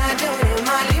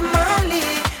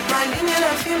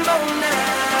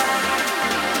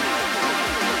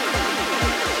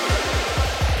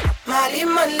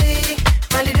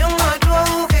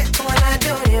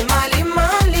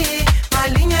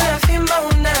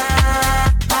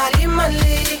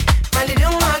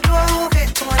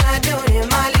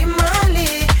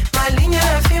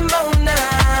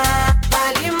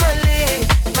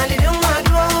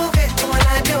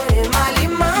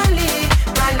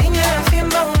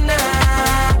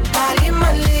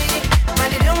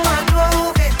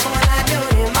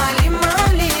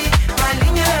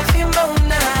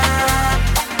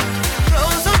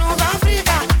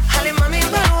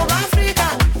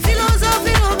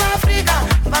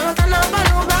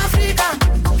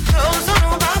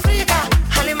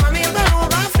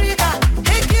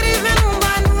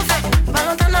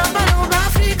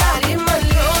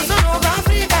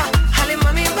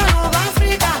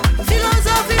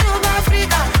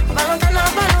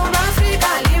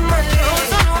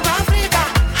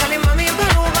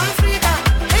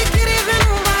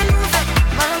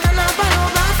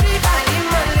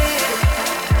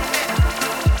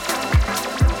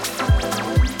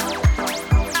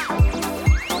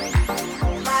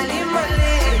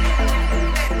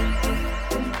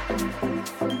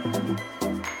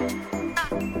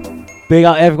 Big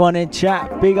up everyone in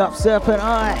chat. Big up Serpent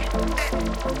Eye.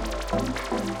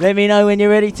 Let me know when you're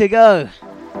ready to go.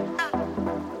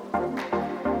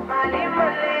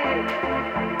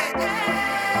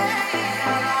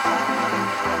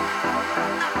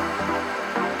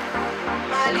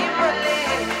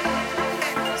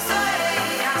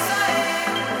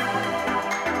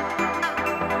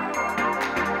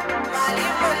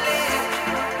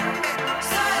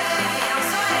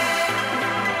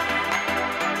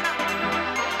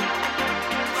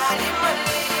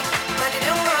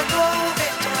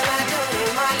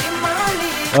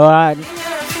 Alright.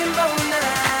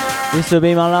 This will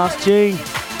be my last tune.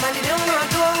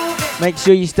 Make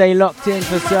sure you stay locked in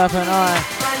for Serpent Eye.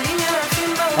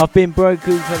 I've been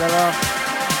Broku for the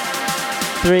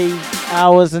last 3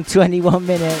 hours and 21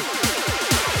 minutes.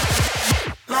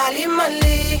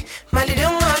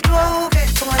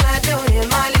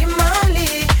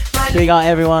 Big up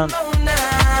everyone.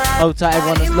 Hold tight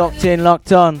everyone that's locked in,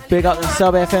 locked on. Big up the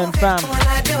Sub FM fam.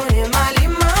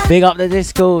 Big up the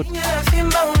Discord.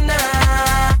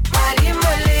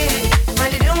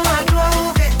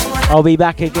 I'll be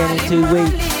back again in 2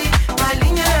 weeks.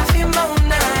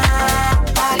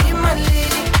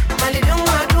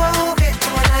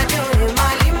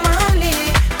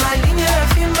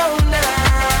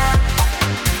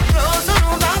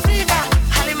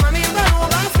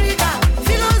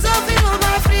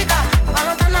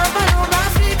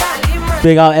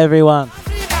 Big up everyone.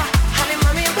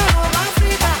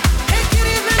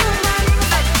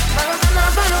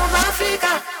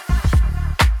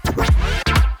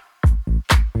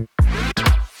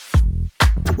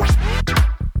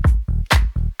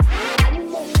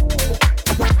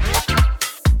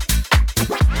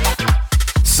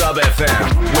 Sub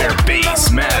FM, where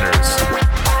bass matters.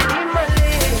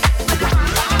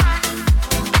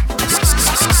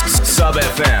 Sub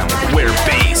FM, where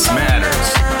bass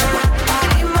matters.